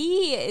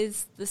 he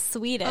is the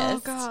sweetest. Oh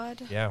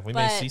God. Yeah, we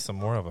may see some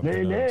more of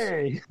him.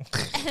 Nay.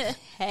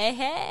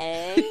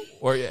 Hey.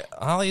 Or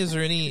Holly, is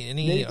there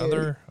any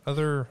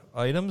other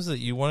items that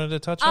you wanted to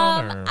touch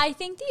on? Or? I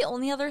think the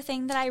only other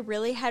thing that I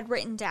really had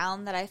written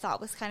down that I thought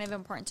was kind of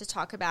important to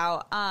talk about,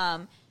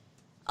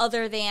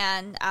 other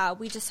than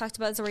we just talked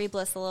about Zori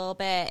Bliss a little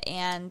bit,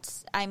 and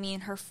I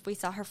mean, we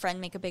saw her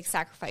friend make a big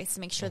sacrifice to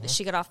make sure that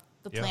she got off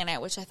the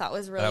planet, which I thought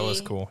was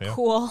really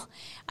cool.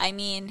 I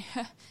mean,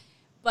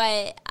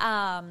 but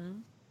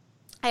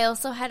I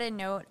also had a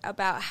note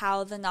about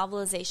how the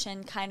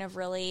novelization kind of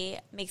really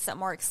makes it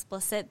more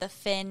explicit. The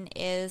Finn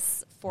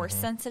is Force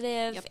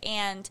sensitive,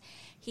 and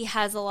he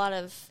has a lot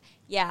of,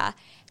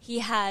 he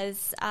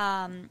has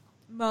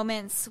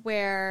moments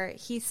where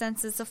he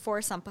senses the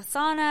Force on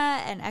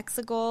Pasaana and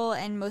Exegol,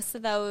 and most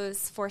of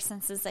those Force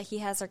senses that he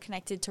has are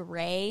connected to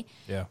Rey,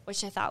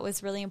 which I thought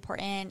was really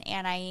important.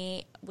 And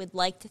I would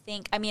like to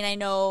think, I mean, I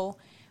know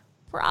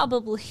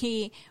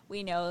probably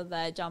we know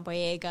that John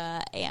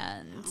Boyega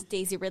and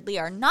Daisy Ridley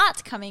are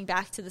not coming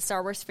back to the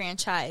Star Wars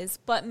franchise,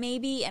 but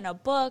maybe in a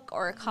book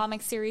or a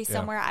comic series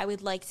somewhere, I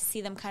would like to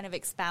see them kind of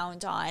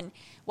expound on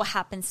what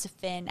happens to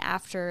Finn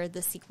after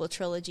the sequel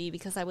trilogy,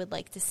 because I would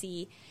like to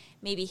see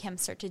maybe him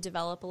start to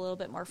develop a little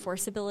bit more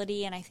Force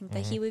ability, and I think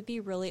that he would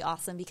be really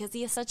awesome because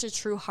he has such a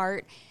true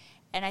heart.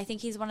 And I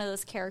think he's one of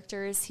those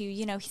characters who,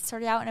 he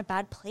started out in a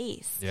bad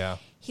place. Yeah.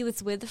 He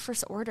was with the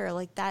First Order.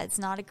 Like, that's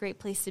not a great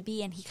place to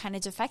be. And he kind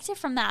of defected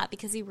from that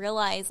because he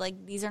realized,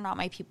 like, these are not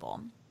my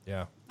people.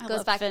 Yeah. I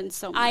love Finn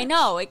so much. I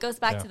know. It goes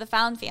back to the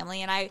Found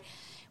family. And I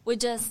would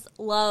just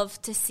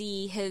love to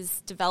see his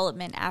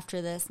development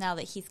after this, now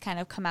that he's kind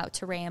of come out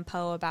to Rey and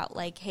Poe about,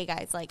 like, hey,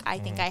 guys, like, I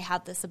think I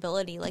have this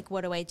ability. Like,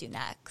 what do I do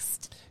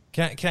next?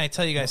 Can I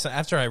tell you guys,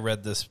 after I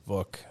read this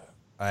book,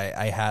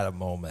 I had a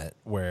moment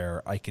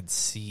where I could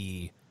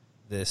see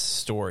this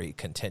story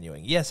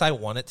continuing. Yes, I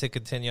want it to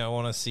continue. I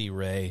want to see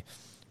Rey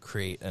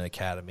create an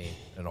academy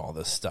and all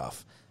this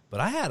stuff.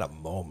 But I had a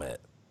moment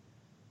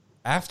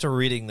after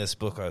reading this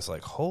book, I was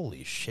like,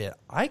 holy shit,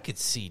 I could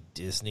see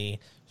Disney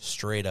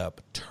straight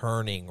up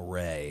turning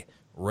Rey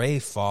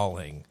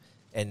falling,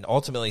 and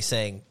ultimately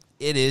saying,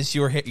 it is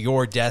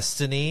your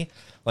destiny.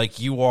 Like,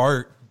 you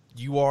are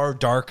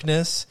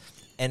darkness,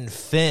 and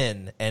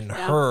Finn and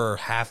her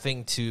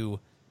having to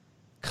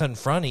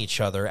confront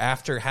each other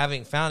after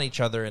having found each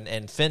other,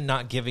 and Finn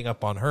not giving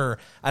up on her.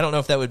 I don't know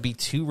if that would be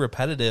too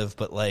repetitive,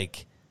 but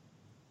like,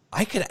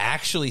 I could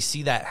actually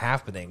see that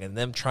happening, and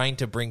them trying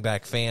to bring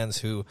back fans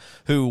who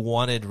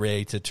wanted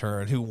Rey to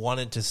turn, who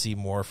wanted to see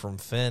more from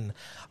Finn.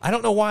 I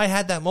don't know why I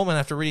had that moment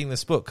after reading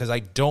this book, because I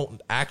don't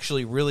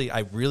actually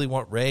I really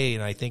want Rey,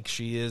 and I think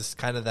she is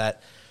kind of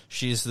that,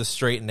 she's the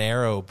straight and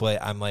narrow,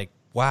 but I'm like,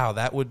 wow,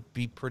 that would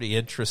be pretty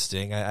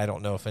interesting. I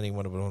don't know if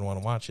anyone would want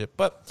to watch it,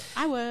 but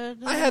I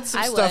would. I had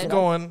some stuff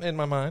going in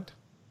my mind.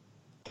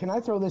 Can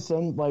I throw this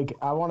in? Like,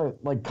 I want to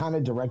like kind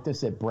of direct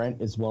this at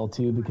Brent as well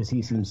too, because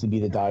he seems to be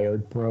the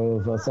diode pro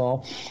of us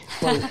all.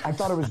 But I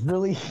thought it was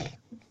really,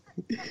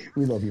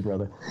 we love you,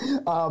 brother.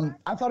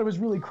 I thought it was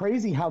really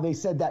crazy how they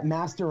said that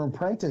Master and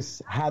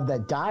Apprentice had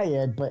that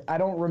dyad, but I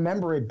don't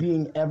remember it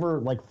being ever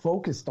like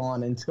focused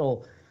on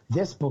until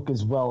this book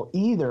as well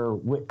either.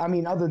 I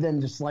mean, other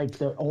than just like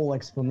the whole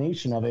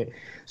explanation of it.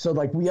 So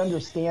like we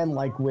understand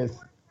like with,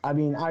 I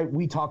mean,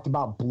 we talked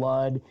about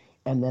blood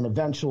and then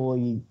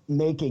eventually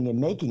making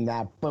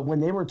that. But when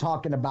they were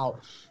talking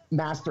about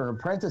Master and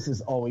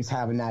Apprentices always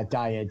having that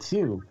dyad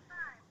too,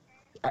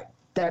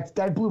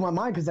 that blew my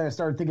mind, because then I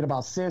started thinking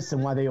about Sis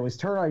and why they always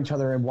turn on each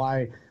other, and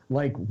why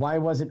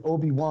wasn't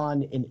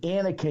Obi-Wan and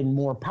Anakin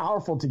more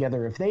powerful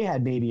together if they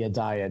had maybe a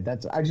dyad?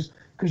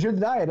 Because you're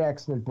the dyad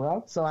expert,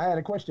 bro. So I had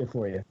a question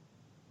for you.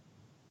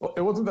 Well,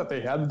 it wasn't that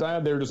they had the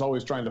dyad; they were just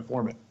always trying to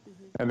form it,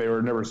 and they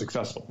were never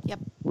successful. Yep.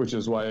 Which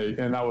is why,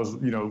 and that was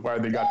why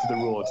they got to the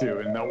rule of two,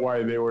 and that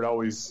why they would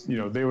always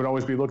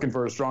be looking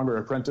for a stronger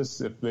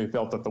apprentice if they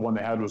felt that the one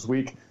they had was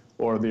weak,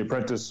 or the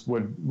apprentice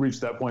would reach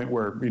that point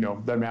where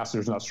that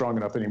master's not strong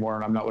enough anymore,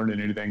 and I'm not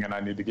learning anything, and I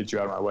need to get you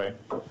out of my way,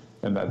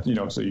 and that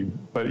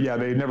but yeah,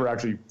 they never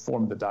actually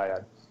formed the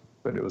dyad,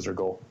 but it was their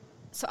goal.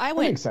 So I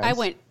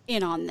went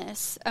in on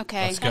this,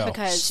 okay? Let's go.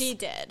 Because She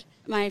did.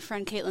 my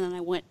friend Caitlin and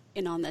I went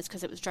in on this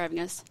because it was driving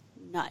us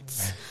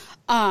nuts.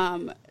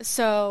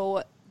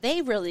 So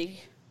they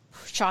really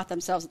shot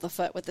themselves in the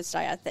foot with this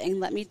dyad thing,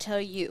 let me tell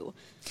you,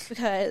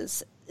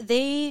 because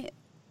the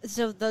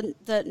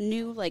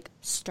new like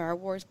Star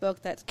Wars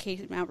book that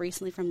came out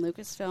recently from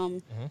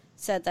Lucasfilm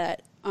said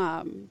that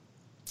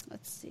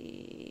let's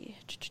see,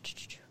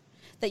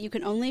 that you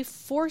can only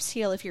force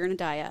heal if you're in a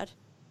dyad.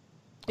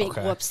 Big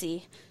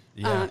whoopsie.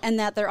 Yeah. And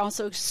that they're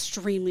also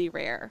extremely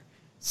rare.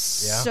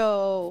 Yeah.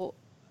 So,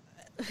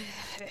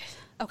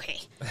 okay.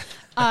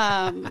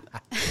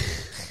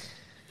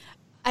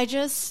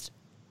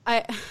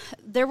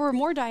 There were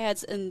more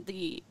dyads in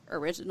the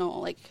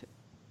original, like,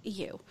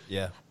 EU.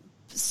 Yeah.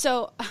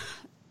 So,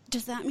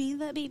 does that mean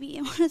that Baby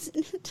Yoda is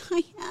in a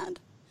dyad?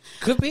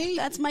 Could be.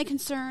 That's my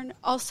concern.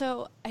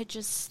 Also,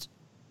 if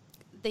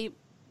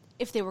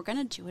they were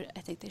going to do it, I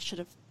think they should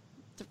have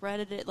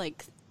threaded it,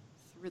 like,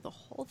 through the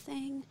whole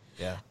thing.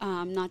 Yeah.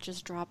 Not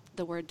just drop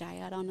the word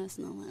dyad on us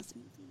in the last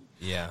movie.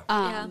 Yeah.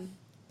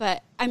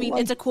 But I mean,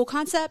 it's a cool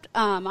concept.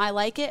 I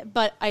like it,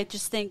 but I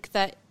just think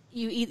that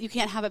you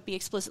can't have it be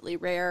explicitly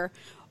rare,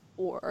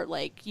 or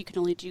like you can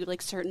only do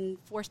like certain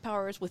force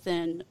powers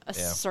within a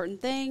certain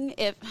thing.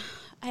 If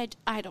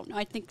I don't know,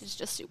 I think it's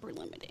just super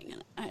limiting,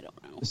 and I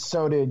don't know.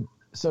 So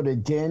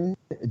did Din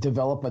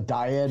develop a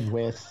dyad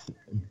with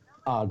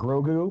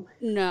Grogu?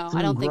 No,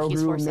 I don't think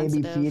he's force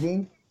maybe sensitive.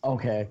 feeding.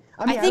 Okay,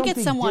 I think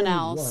it's someone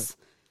else.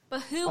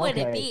 But who would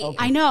it be? Okay.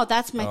 I know,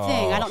 that's my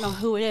thing. I don't know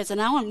who it is, and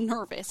now I'm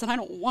nervous, and I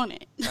don't want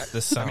it.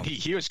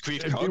 He was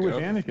Creed It'd be with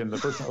Anakin, the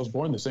person that was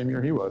born the same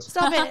year he was.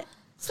 Stop it!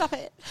 Stop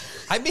it!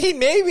 I mean,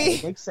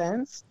 maybe Makes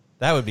sense.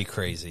 that would be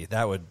crazy.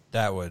 That would.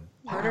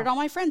 Murdered all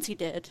my friends. He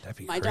did. That'd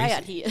be my crazy.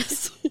 dyad. He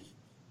is.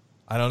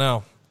 I don't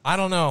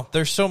know.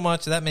 There's so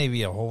much that may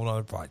be a whole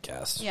other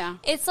podcast. Yeah.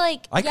 It's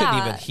like I couldn't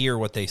even hear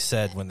what they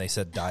said when they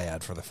said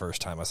dyad for the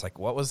first time. I was like,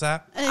 "What was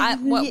that?" How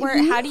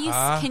do you?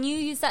 Can you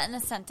use that in a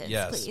sentence,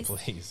 Yes,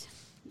 please?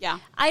 Yeah.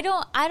 I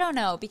don't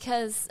know,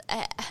 because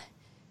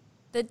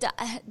the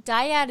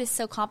dyad is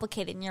so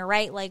complicated, and you're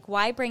right. Like,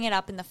 why bring it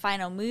up in the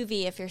final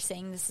movie if you're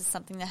saying this is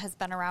something that has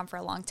been around for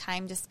a long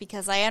time? Just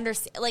because I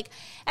understand, like,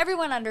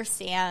 everyone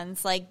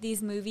understands, like,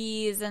 these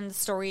movies and the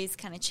stories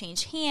kind of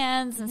change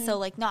hands, and so,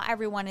 like, not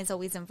everyone is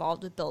always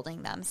involved with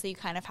building them. So you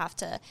kind of have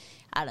to,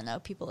 I don't know,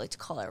 people like to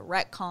call it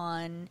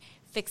retcon,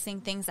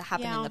 fixing things that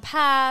happened in the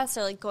past,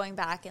 or, like, going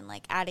back and,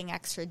 like, adding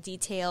extra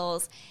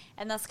details.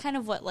 And that's kind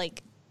of what,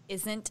 like,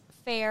 isn't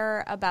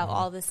fair about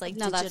all this, like,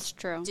 that's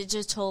true.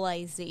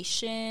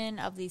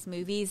 digitalization of these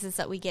movies, is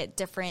that we get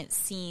different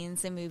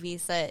scenes in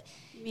movies that,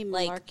 You mean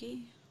like,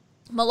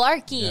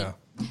 malarkey? Yeah.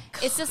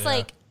 It's just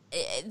like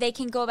they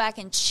can go back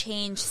and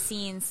change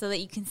scenes so that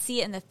you can see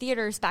it in the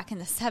theaters back in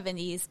the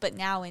 70s, but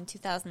now in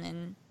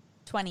 2020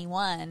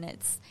 21,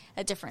 it's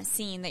a different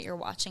scene that you're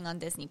watching on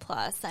Disney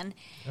Plus, and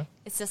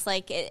it's just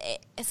like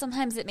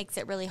sometimes it makes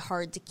it really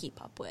hard to keep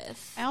up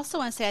with. I also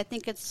want to say I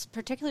think it's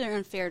particularly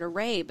unfair to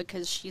Rey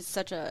because she's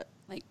such a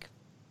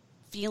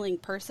feeling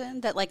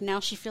person that now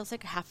she feels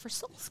like half her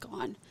soul's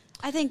gone.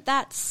 I think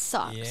that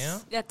sucks. Yeah,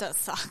 that does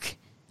suck.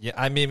 Yeah,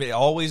 I mean, it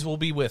always will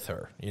be with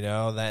her.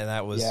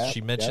 That was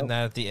she mentioned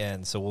that at the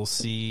end, so we'll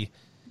see.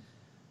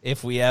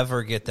 If we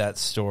ever get that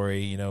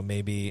story,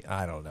 maybe,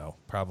 I don't know,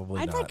 probably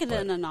I'd not. like it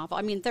in a novel.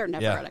 I mean, they're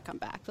never going to come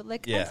back, but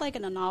I'd like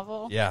in a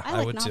novel. Yeah, I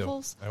like would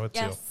novels. Too. I would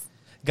yes. too.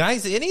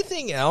 Guys,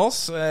 anything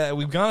else?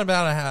 We've gone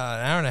about an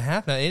hour and a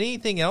half now.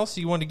 Anything else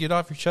you want to get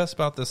off your chest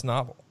about this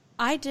novel?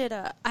 I did.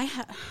 I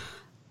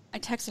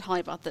texted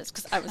Holly about this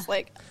because I was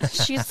like,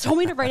 she told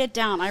me to write it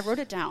down. I wrote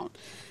it down.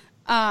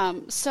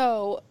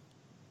 So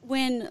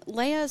when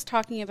Leia is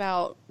talking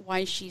about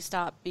why she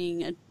stopped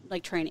being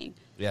training.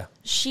 Yeah.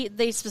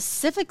 They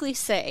specifically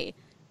say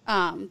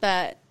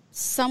that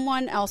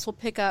someone else will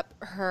pick up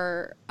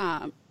her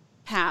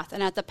path,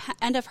 and at the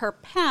end of her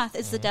path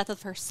is the death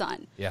of her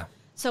son. Yeah.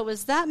 So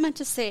was that meant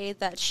to say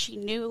that she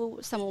knew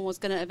someone was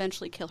going to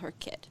eventually kill her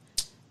kid,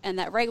 and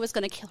that Rey was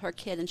going to kill her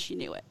kid, and she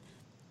knew it?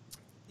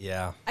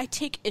 Yeah. I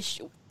take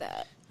issue with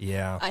that.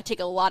 Yeah. I take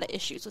a lot of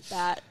issues with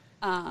that.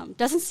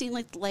 Doesn't seem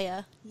like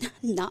Leia,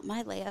 not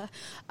my Leia.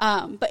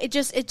 But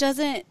it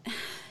doesn't,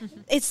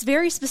 it's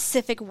very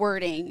specific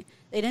wording.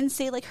 They didn't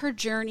say her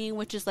journey,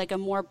 which is a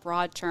more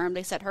broad term.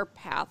 They said her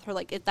path,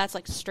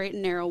 that's straight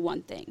and narrow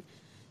one thing.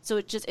 So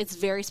it's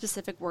very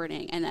specific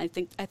wording. And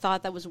I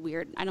thought that was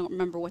weird. I don't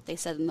remember what they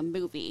said in the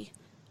movie.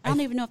 I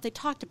don't even know if they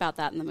talked about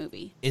that in the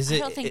movie. I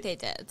don't think they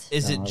did.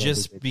 Is it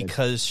just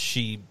because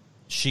she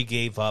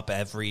gave up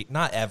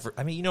not every,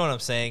 I mean, you know what I'm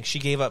saying? She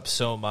gave up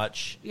so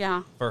much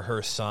for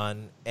her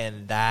son,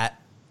 and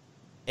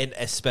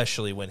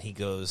especially when he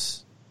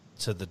goes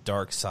to the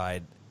dark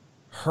side,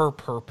 her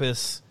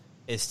purpose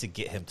is to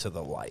get him to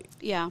the light.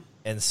 Yeah.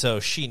 And so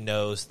she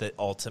knows that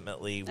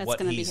ultimately what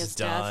he's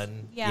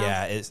done,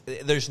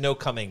 there's no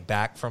coming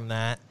back from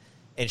that,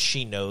 and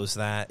she knows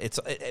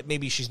that.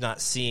 Maybe she's not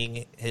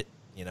seeing it,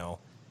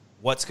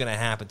 what's going to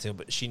happen to him,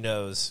 but she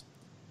knows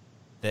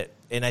that,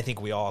 and I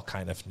think we all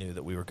kind of knew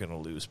that we were going to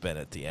lose Ben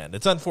at the end.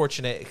 It's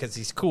unfortunate because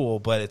he's cool,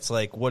 but it's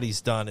what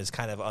he's done is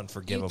kind of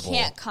unforgivable. You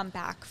can't come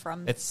back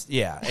from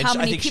how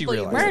many people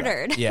you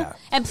murdered. Yeah.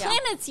 And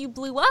planets you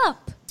blew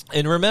up.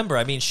 And remember,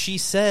 I mean, she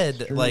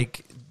said,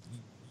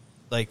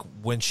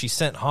 when she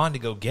sent Han to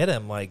go get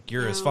him,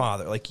 you're his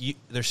father.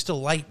 There's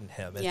still light in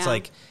him.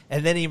 It's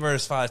and then he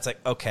murders his father. It's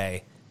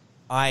okay,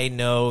 I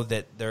know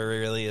that there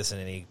really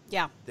isn't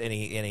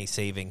any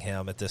saving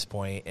him at this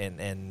point.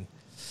 And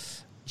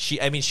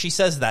she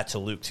says that to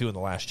Luke too in The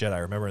Last Jedi. I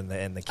remember in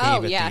the cave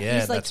at the end.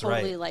 He's that's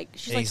totally right.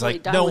 She's totally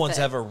done no with one's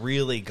it. ever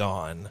really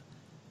gone,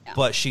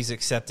 but she's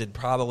accepted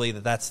probably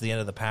that's the end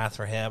of the path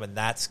for him,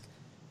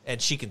 and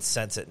she can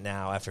sense it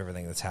now after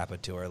everything that's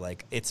happened to her.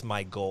 It's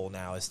my goal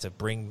now is to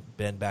bring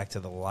Ben back to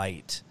the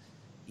light,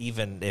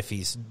 even if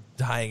he's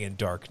dying in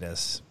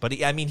darkness. But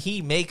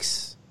he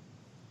makes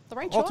the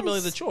right ultimately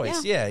the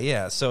choice.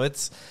 Yeah. So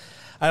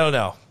I don't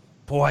know,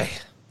 boy.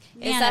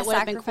 Is that would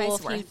have been cool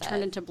if he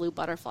turned into blue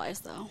butterflies,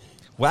 though.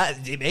 Well,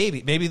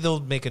 maybe they'll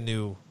make a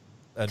new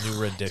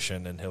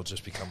rendition, and he'll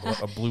just become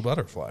a blue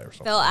butterfly or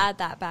something. They'll add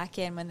that back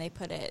in when they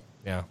put it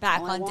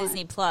back on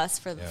Disney Plus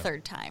for the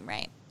third time,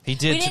 right? He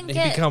did. He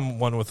become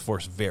one with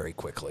Force very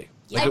quickly.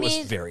 It was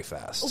very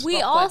fast.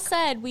 We all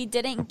said we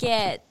didn't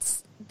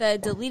get the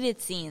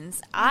deleted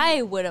scenes.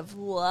 I would have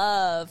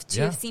loved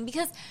to have seen,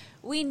 because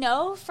we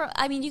know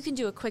you can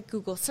do a quick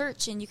Google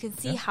search and you can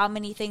see how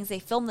many things they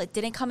filmed that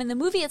didn't come in the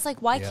movie. It's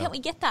why can't we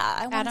get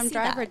that? Adam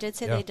Driver did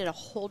say they did a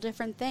whole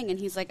different thing, and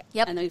he's and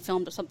then he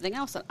filmed something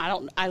else.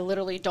 And I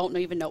literally don't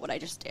even know what I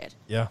just did.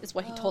 Yeah, is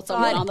what he told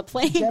someone on the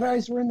plane. The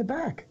Jedis were in the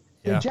back.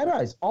 The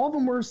Jedis, all of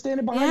them were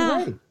standing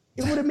behind Rey.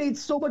 It would have made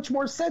so much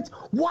more sense.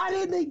 Why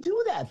didn't they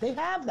do that? They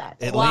have that.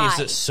 It leaves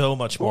it so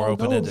much more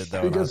open-ended,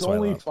 though. Because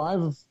only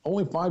five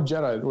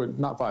Jedi,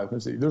 not five.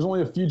 Let's see. There's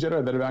only a few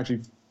Jedi that have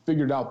actually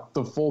figured out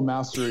the full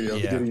mastery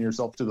of getting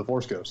yourself to the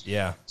Force Ghost.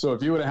 Yeah. So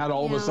if you would have had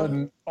all of a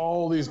sudden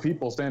all these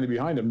people standing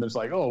behind him, it's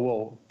oh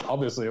well,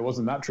 obviously it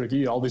wasn't that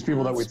tricky. All these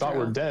people that we thought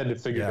were dead have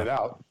figured it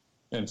out.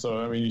 And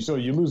so so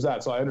you lose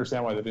that. So I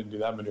understand why they didn't do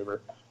that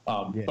maneuver.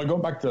 But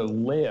going back to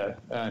Leia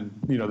and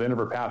the end of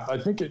her path,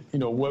 I think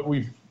what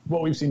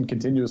we've seen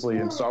continuously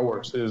in Star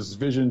Wars is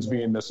visions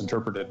being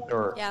misinterpreted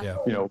or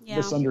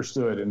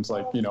misunderstood, and it's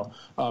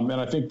and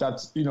I think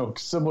that's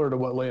similar to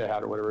what Leia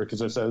had or whatever,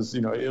 because it says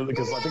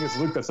because I think it's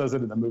Luke that says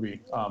it in the movie,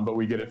 but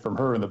we get it from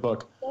her in the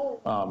book,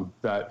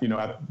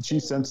 that she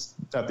sensed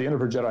at the end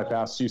of her Jedi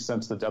path, she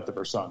sensed the death of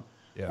her son.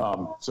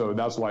 So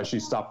that's why she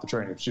stopped the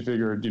training. She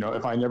figured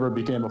if I never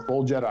became a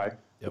full Jedi,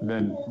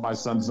 then my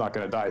son's not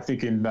going to die,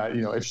 thinking that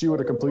if she would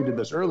have completed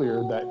this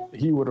earlier, that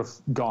he would have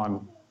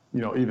gone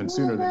even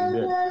sooner than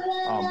he did.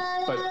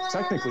 But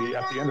technically,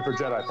 at the end of her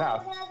Jedi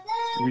path,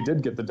 we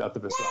did get the death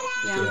of his son.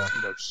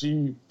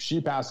 Because,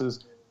 she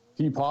passes,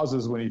 he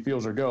pauses when he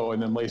feels her go,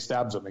 and then Leia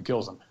stabs him and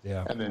kills him.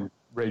 Yeah. And then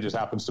Rey just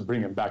happens to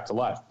bring him back to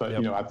life. But,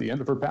 at the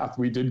end of her path,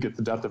 we did get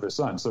the death of his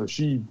son. So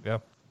she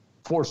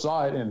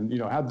foresaw it and,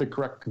 had the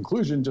correct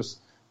conclusion, just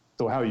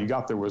so how you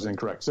got there was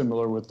incorrect.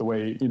 Similar with the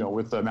way,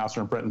 with the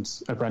Master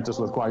Apprentice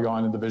with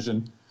Qui-Gon in the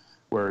vision,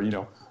 where,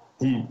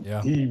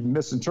 he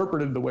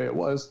misinterpreted the way it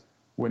was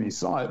when he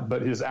saw it,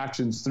 but his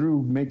actions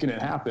through making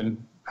it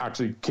happen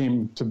actually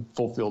came to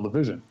fulfill the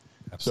vision.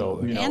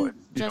 Absolutely. So, and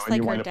just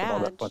like her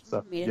dad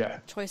made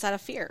a choice out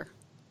of fear.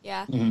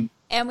 Yeah. Mm-hmm.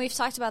 And we've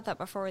talked about that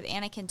before with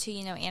Anakin, too.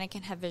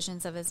 Anakin had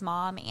visions of his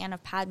mom and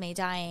of Padme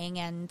dying.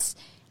 And,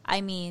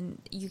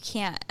 you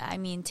can't,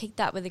 take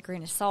that with a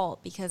grain of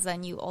salt, because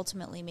then you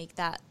ultimately make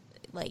that,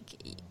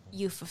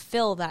 you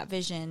fulfill that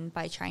vision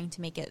by trying to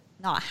make it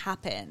not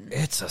happen.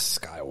 It's a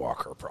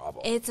Skywalker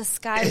problem. It's a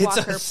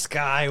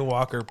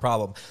Skywalker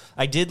problem.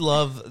 I did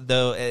love,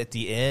 though, at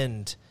the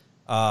end,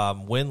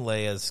 when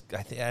Leia's,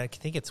 I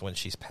think it's when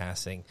she's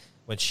passing,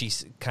 when she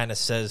kind of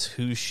says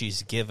who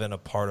she's given a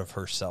part of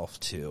herself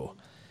to.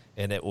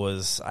 And it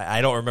was,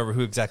 I don't remember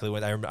who exactly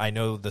went. I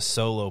know the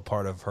Solo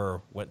part of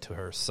her went to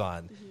her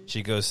son. Mm-hmm.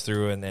 She goes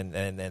through and then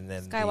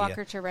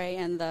Skywalker to Rey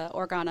and the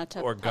Organa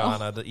to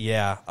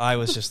Organa. I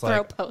was just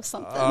like,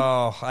 something.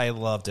 Oh, I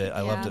loved it.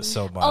 I loved it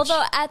so much.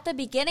 Although at the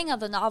beginning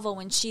of the novel,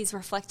 when she's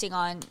reflecting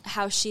on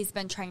how she's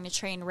been trying to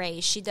train Rey,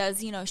 she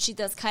does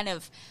kind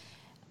of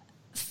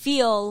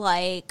feel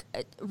like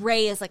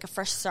Rey is like a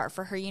fresh start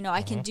for her.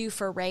 I can do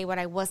for Rey what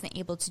I wasn't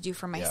able to do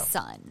for my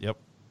son. Yep.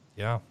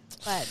 Yeah.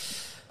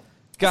 But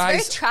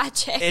guys, it's very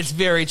tragic. It's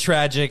very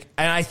tragic.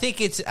 And I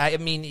think it's,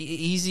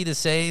 easy to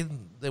say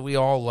that we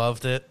all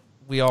loved it.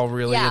 We all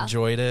really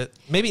enjoyed it.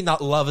 Maybe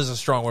not love is a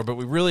strong word, but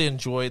we really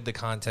enjoyed the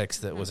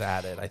context that was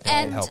added. I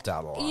think it helped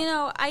out a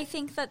lot. I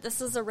think that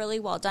this is a really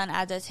well done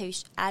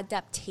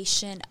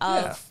adaptation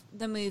of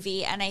the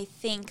movie. And I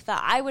think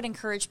that I would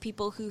encourage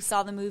people who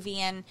saw the movie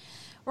and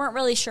weren't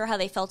really sure how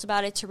they felt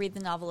about it to read the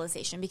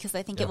novelization, because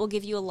I think it will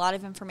give you a lot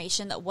of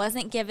information that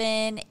wasn't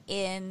given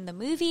in the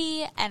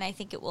movie, and I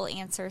think it will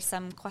answer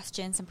some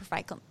questions and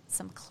provide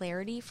some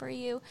clarity for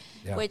you,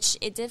 which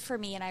it did for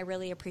me, and I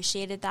really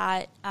appreciated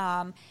that.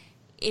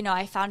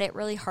 I found it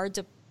really hard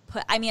to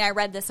put. I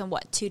read this in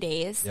 2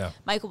 days. Yeah.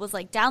 Michael was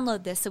like,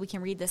 "Download this so we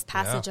can read this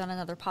passage on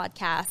another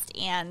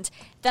podcast," and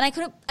then I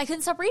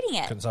couldn't stop reading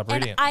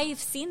it. I've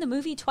seen the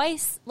movie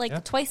twice,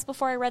 twice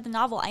before I read the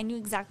novel. I knew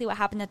exactly what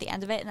happened at the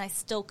end of it, and I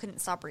still couldn't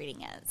stop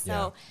reading it.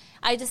 So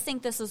I just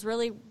think this was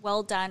really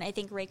well done. I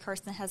think Rae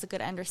Carson has a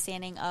good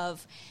understanding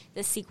of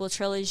the sequel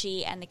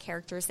trilogy and the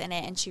characters in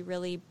it, and she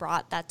really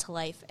brought that to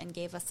life and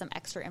gave us some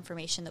extra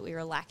information that we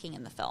were lacking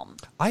in the film.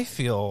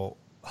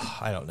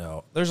 I don't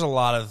know. There's a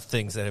lot of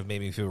things that have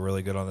made me feel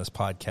really good on this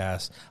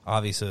podcast.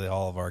 Obviously,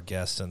 all of our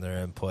guests and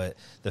their input.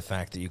 The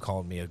fact that you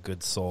called me a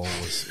good soul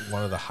was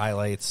one of the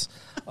highlights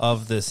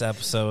of this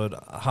episode,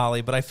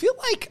 Holly. But I feel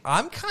like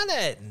I'm kind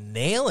of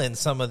nailing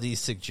some of these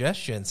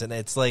suggestions. And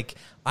it's like,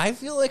 I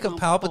feel like a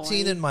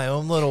Palpatine in my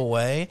own little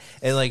way.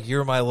 And like,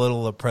 you're my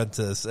little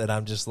apprentice. And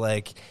I'm just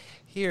like,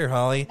 here,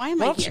 Holly. Why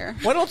am I here?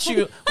 Why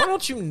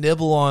don't you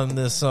nibble on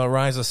this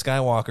Rise of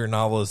Skywalker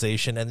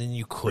novelization, and then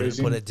you could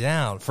put it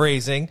down.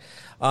 Phrasing.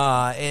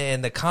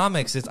 In the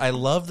comics, I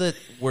love that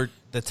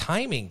the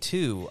timing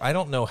too. I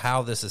don't know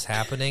how this is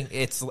happening.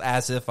 It's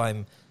as if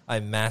I'm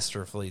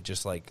masterfully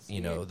just like,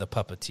 the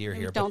puppeteer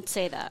here. Don't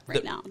say that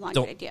right now. Not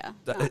a good idea.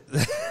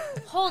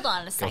 Hold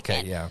on a second.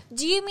 Okay, yeah.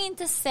 Do you mean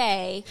to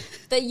say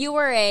that you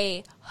were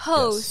a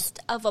host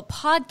of a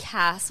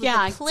podcast with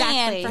a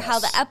plan for how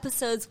the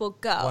episodes will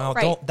go?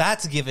 Well,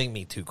 that's giving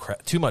me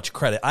too much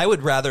credit. I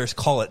would rather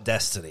call it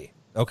destiny.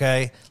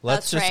 Okay?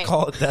 Let's just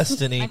call it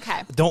destiny.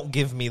 Okay. Don't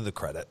give me the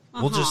credit.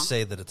 We'll just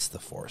say that it's the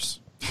Force.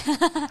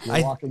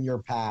 You're walking your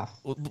path.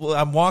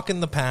 I'm walking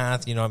the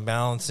path. I'm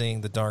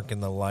balancing the dark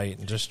and the light,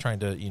 and just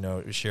trying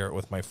to, share it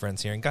with my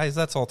friends here. And guys,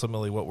 that's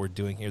ultimately what we're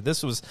doing here.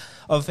 This was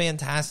a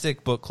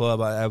fantastic book club.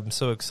 I'm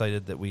so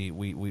excited that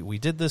we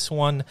did this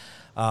one.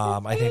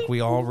 I think we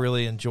all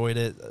really enjoyed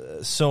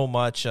it so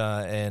much,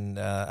 and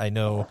I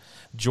know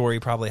Jory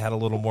probably had a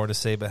little more to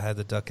say, but had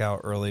to duck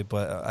out early.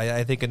 But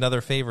I think another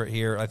favorite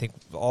here. I think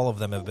all of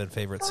them have been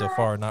favorites so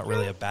far. Not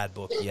really a bad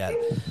book yet.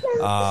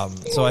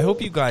 So I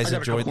hope you guys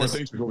enjoyed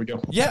this. Before we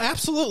go. Yeah,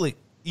 absolutely.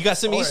 You got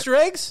some Easter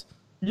eggs?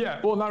 Yeah,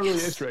 well, not really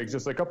Easter eggs,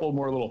 just a couple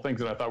more little things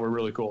that I thought were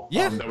really cool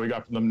that we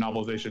got from the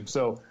novelization.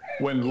 So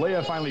when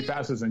Leia finally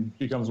passes and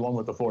becomes one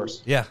with the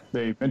Force,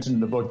 they mentioned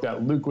in the book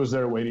that Luke was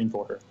there waiting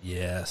for her.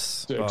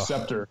 Yes. To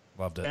accept her.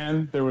 Loved it.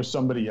 And there was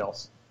somebody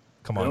else.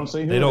 Come on.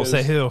 They don't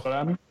say who.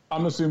 But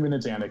I'm assuming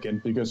it's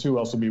Anakin, because who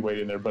else would be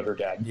waiting there but her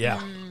dad?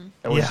 Yeah.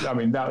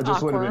 That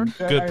just would have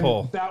been good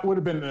pull. That would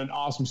have been an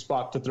awesome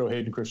spot to throw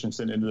Hayden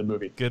Christensen into the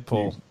movie. Good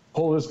pull.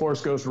 Pull his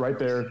Force Ghost right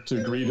there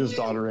to greet his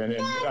daughter, and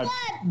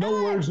no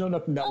words, no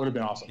nothing. That would have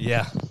been awesome.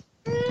 Yeah.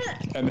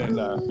 And then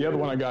the other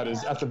one I got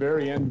is at the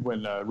very end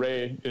when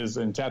Rey is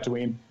in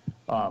Tatooine.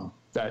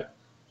 That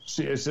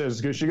she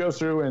goes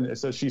through and it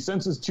says she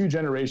senses 2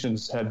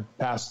 generations had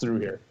passed through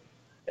here,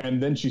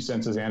 and then she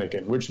senses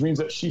Anakin, which means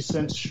that she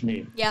sensed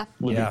Shmi. Yeah.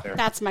 Living there.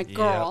 That's my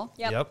girl.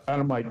 Yep. And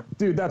I'm like,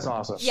 dude, that's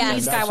awesome. Yeah,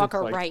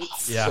 Skywalker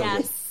writes. Yeah.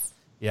 Yes.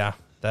 Yeah,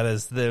 that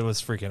was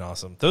freaking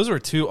awesome. Those were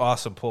two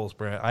awesome pulls,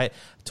 Brent. I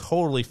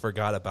totally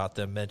forgot about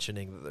them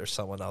mentioning that there's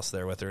someone else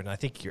there with her, and I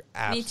think you're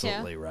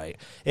absolutely right.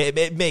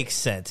 It makes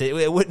sense.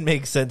 It wouldn't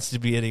make sense to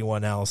be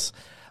anyone else.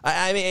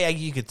 I mean,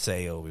 you could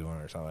say Obi-Wan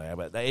or something,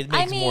 but it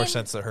makes more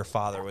sense that her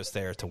father was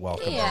there to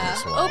welcome her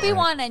as well.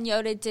 Obi-Wan and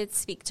Yoda did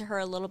speak to her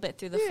a little bit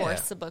through the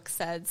Force, the book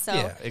said. So,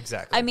 yeah,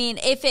 exactly. I mean,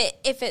 if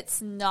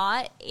it's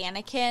not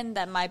Anakin,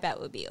 then my bet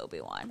would be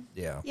Obi-Wan.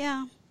 Yeah.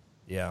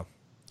 Yeah.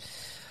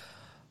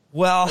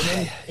 Well,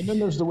 and then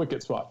there's the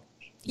Wicket spot.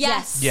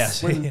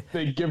 Yes. When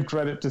they give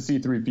credit to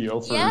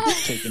C-3PO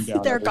for taking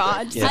down their everything.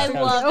 gods. I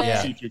love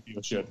it.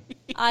 C-3PO should.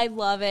 I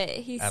love it.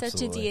 He's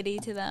Absolutely. such a deity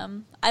to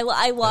them. I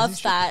love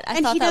that. I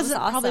And thought he that was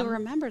doesn't awesome. probably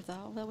remember,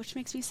 though, which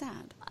makes me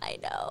sad. I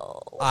know.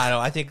 I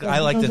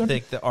like to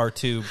think that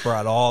R2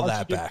 brought all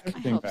that back. I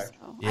hope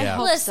so. Yeah. I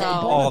hope Listen. so.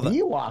 All the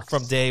Ewoks.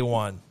 from day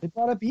one. They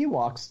brought up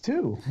Ewoks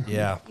too.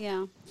 Yeah.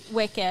 Yeah.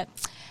 Wicket.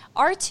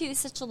 R2 is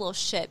such a little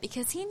shit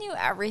because he knew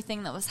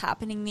everything that was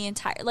happening the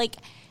entire...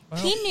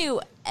 he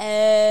knew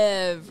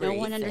everything. No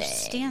one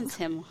understands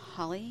him,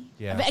 Holly.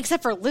 Yeah. I mean,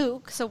 except for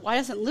Luke. So why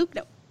doesn't Luke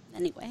know?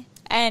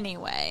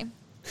 Anyway.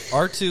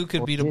 R2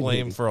 could be to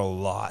blame for a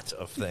lot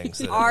of things.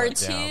 That went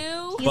down.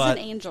 R2? He's But-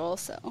 an angel,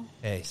 so.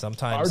 Hey,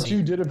 sometimes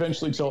R2 did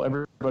eventually tell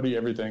everybody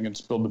everything and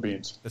spilled the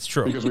beans. That's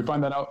true. Because we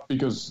find that out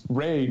because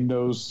Rey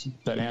knows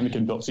that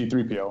Anakin built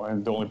C-3PO,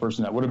 and the only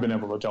person that would have been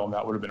able to tell him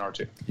that would have been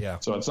R2. Yeah.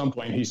 So at some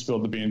point, he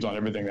spilled the beans on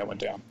everything that went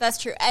down. That's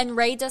true. And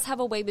Rey does have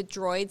a way with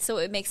droids, so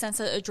it makes sense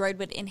that a droid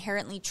would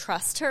inherently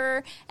trust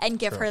her and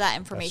give her that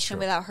information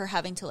true. without her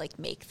having to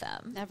make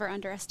them. Never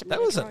underestimate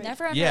That was a droid.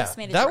 Never yeah.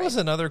 underestimated That droid. was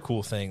another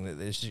cool thing that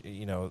is,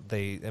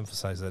 they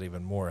emphasize that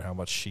even more how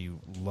much she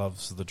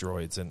loves the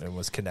droids and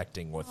was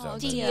connecting with them.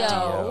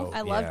 Dio. And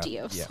I love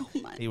Dio so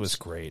much. He was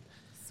great.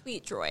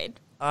 Sweet droid.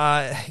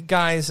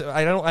 Guys,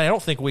 I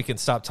don't think we can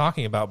stop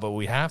talking about, but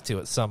we have to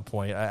at some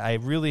point. I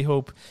really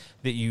hope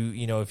that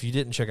if you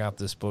didn't check out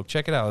this book,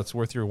 check it out. It's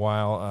worth your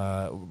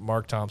while.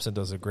 Mark Thompson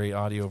does a great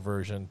audio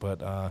version,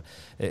 but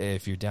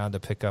if you're down to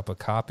pick up a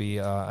copy,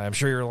 I'm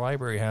sure your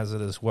library has it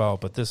as well.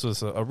 But this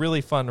was a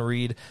really fun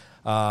read.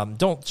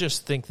 Don't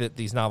just think that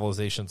these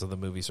novelizations of the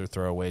movies are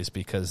throwaways,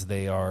 because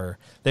they are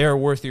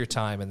worth your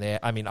time.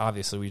 And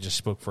obviously we just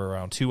spoke for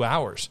around 2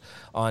 hours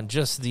on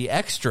just the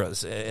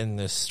extras in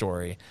this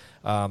story.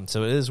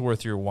 So it is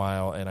worth your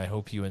while, and I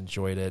hope you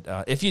enjoyed it.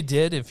 If you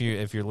did, if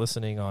you're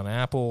listening on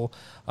Apple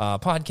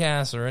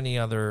Podcasts or any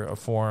other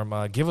form,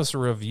 give us a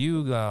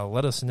review.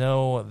 Let us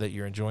know that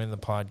you're enjoying the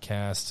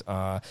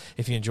podcast.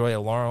 If you enjoy a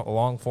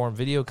long form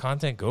video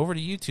content, go over to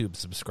YouTube,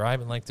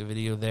 subscribe, and like the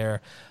video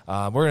there.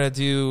 We're gonna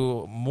do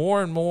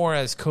more and more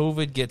as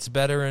COVID gets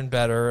better and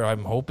better.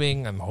 I'm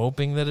hoping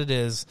that it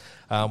is.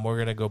 We're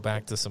gonna go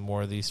back to some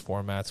more of these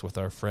formats with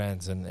our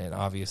friends, and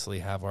obviously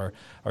have our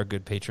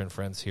good patron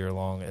friends here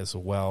along as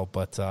well.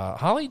 But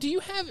Holly, do you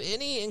have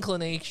any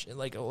inclination,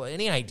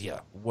 any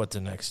idea what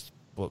the next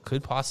book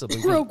could possibly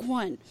be? Rogue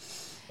One.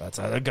 That's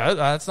not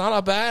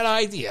a bad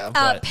idea.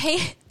 But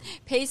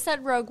Paige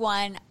said Rogue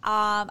One.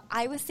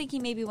 I was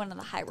thinking maybe one of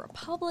the High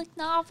Republic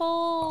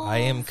novels. I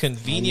am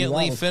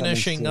conveniently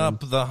finishing up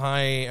the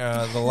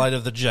Light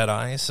of the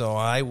Jedi, so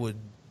I would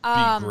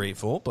be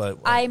grateful. But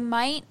I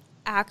might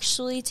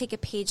actually take a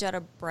page out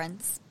of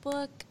Brent's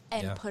book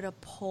and put a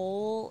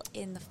poll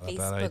in the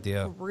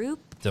Facebook group.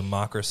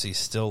 Democracy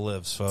still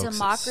lives, folks.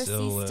 Democracy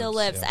still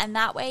lives. Yeah. And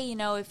that way,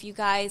 if you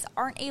guys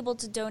aren't able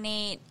to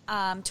donate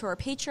to our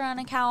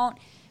Patreon account,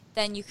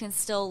 then you can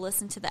still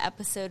listen to the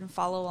episode and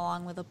follow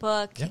along with the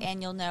book,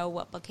 and you'll know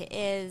what book it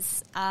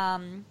is.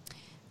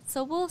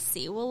 So we'll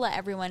see. We'll let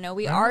everyone know.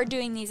 We are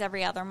doing these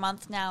every other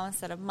month now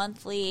instead of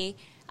monthly.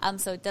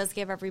 So it does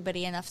give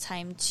everybody enough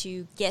time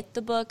to get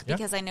the book,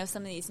 because I know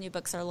some of these new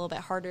books are a little bit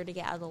harder to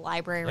get out of the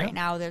library right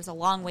now. There's a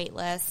long wait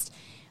list.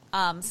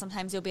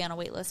 Sometimes you'll be on a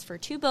wait list for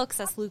 2 books,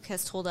 as Luke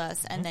has told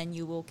us, and then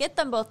you will get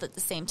them both at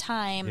the same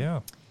time.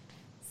 Yeah.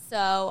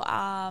 So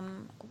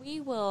we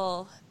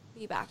will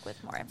be back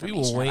with more information.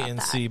 We will wait about and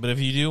that. see. But if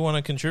you do want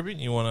to contribute,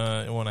 you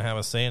want to have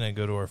a say in it,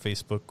 go to our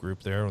Facebook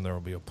group there, and there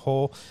will be a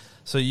poll,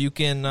 so you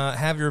can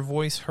have your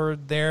voice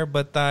heard there.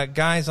 But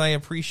guys, I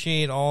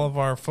appreciate all of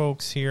our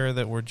folks here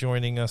that were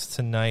joining us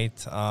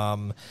tonight.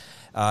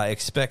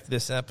 Expect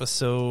this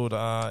episode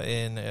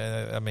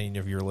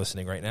if you're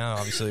listening right now,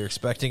 obviously you're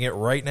expecting it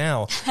right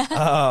now.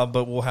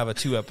 But we'll have a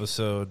 2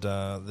 episode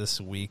this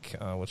week,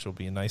 which will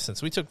be nice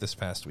since we took this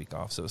past week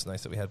off. So it's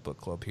nice that we had book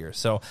club here.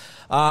 So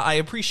I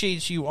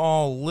appreciate you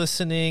all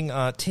listening.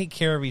 Take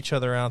care of each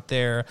other out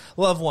there.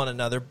 Love one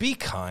another. Be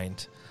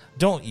kind.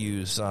 Don't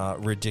use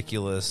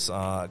ridiculous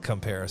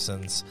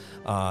comparisons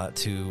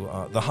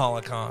to the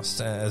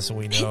Holocaust, as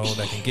we know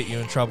that can get you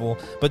in trouble.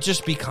 But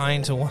just be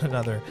kind to one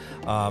another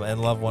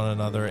and love one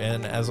another.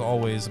 And as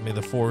always, may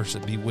the Force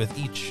be with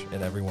each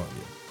and every one of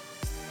you.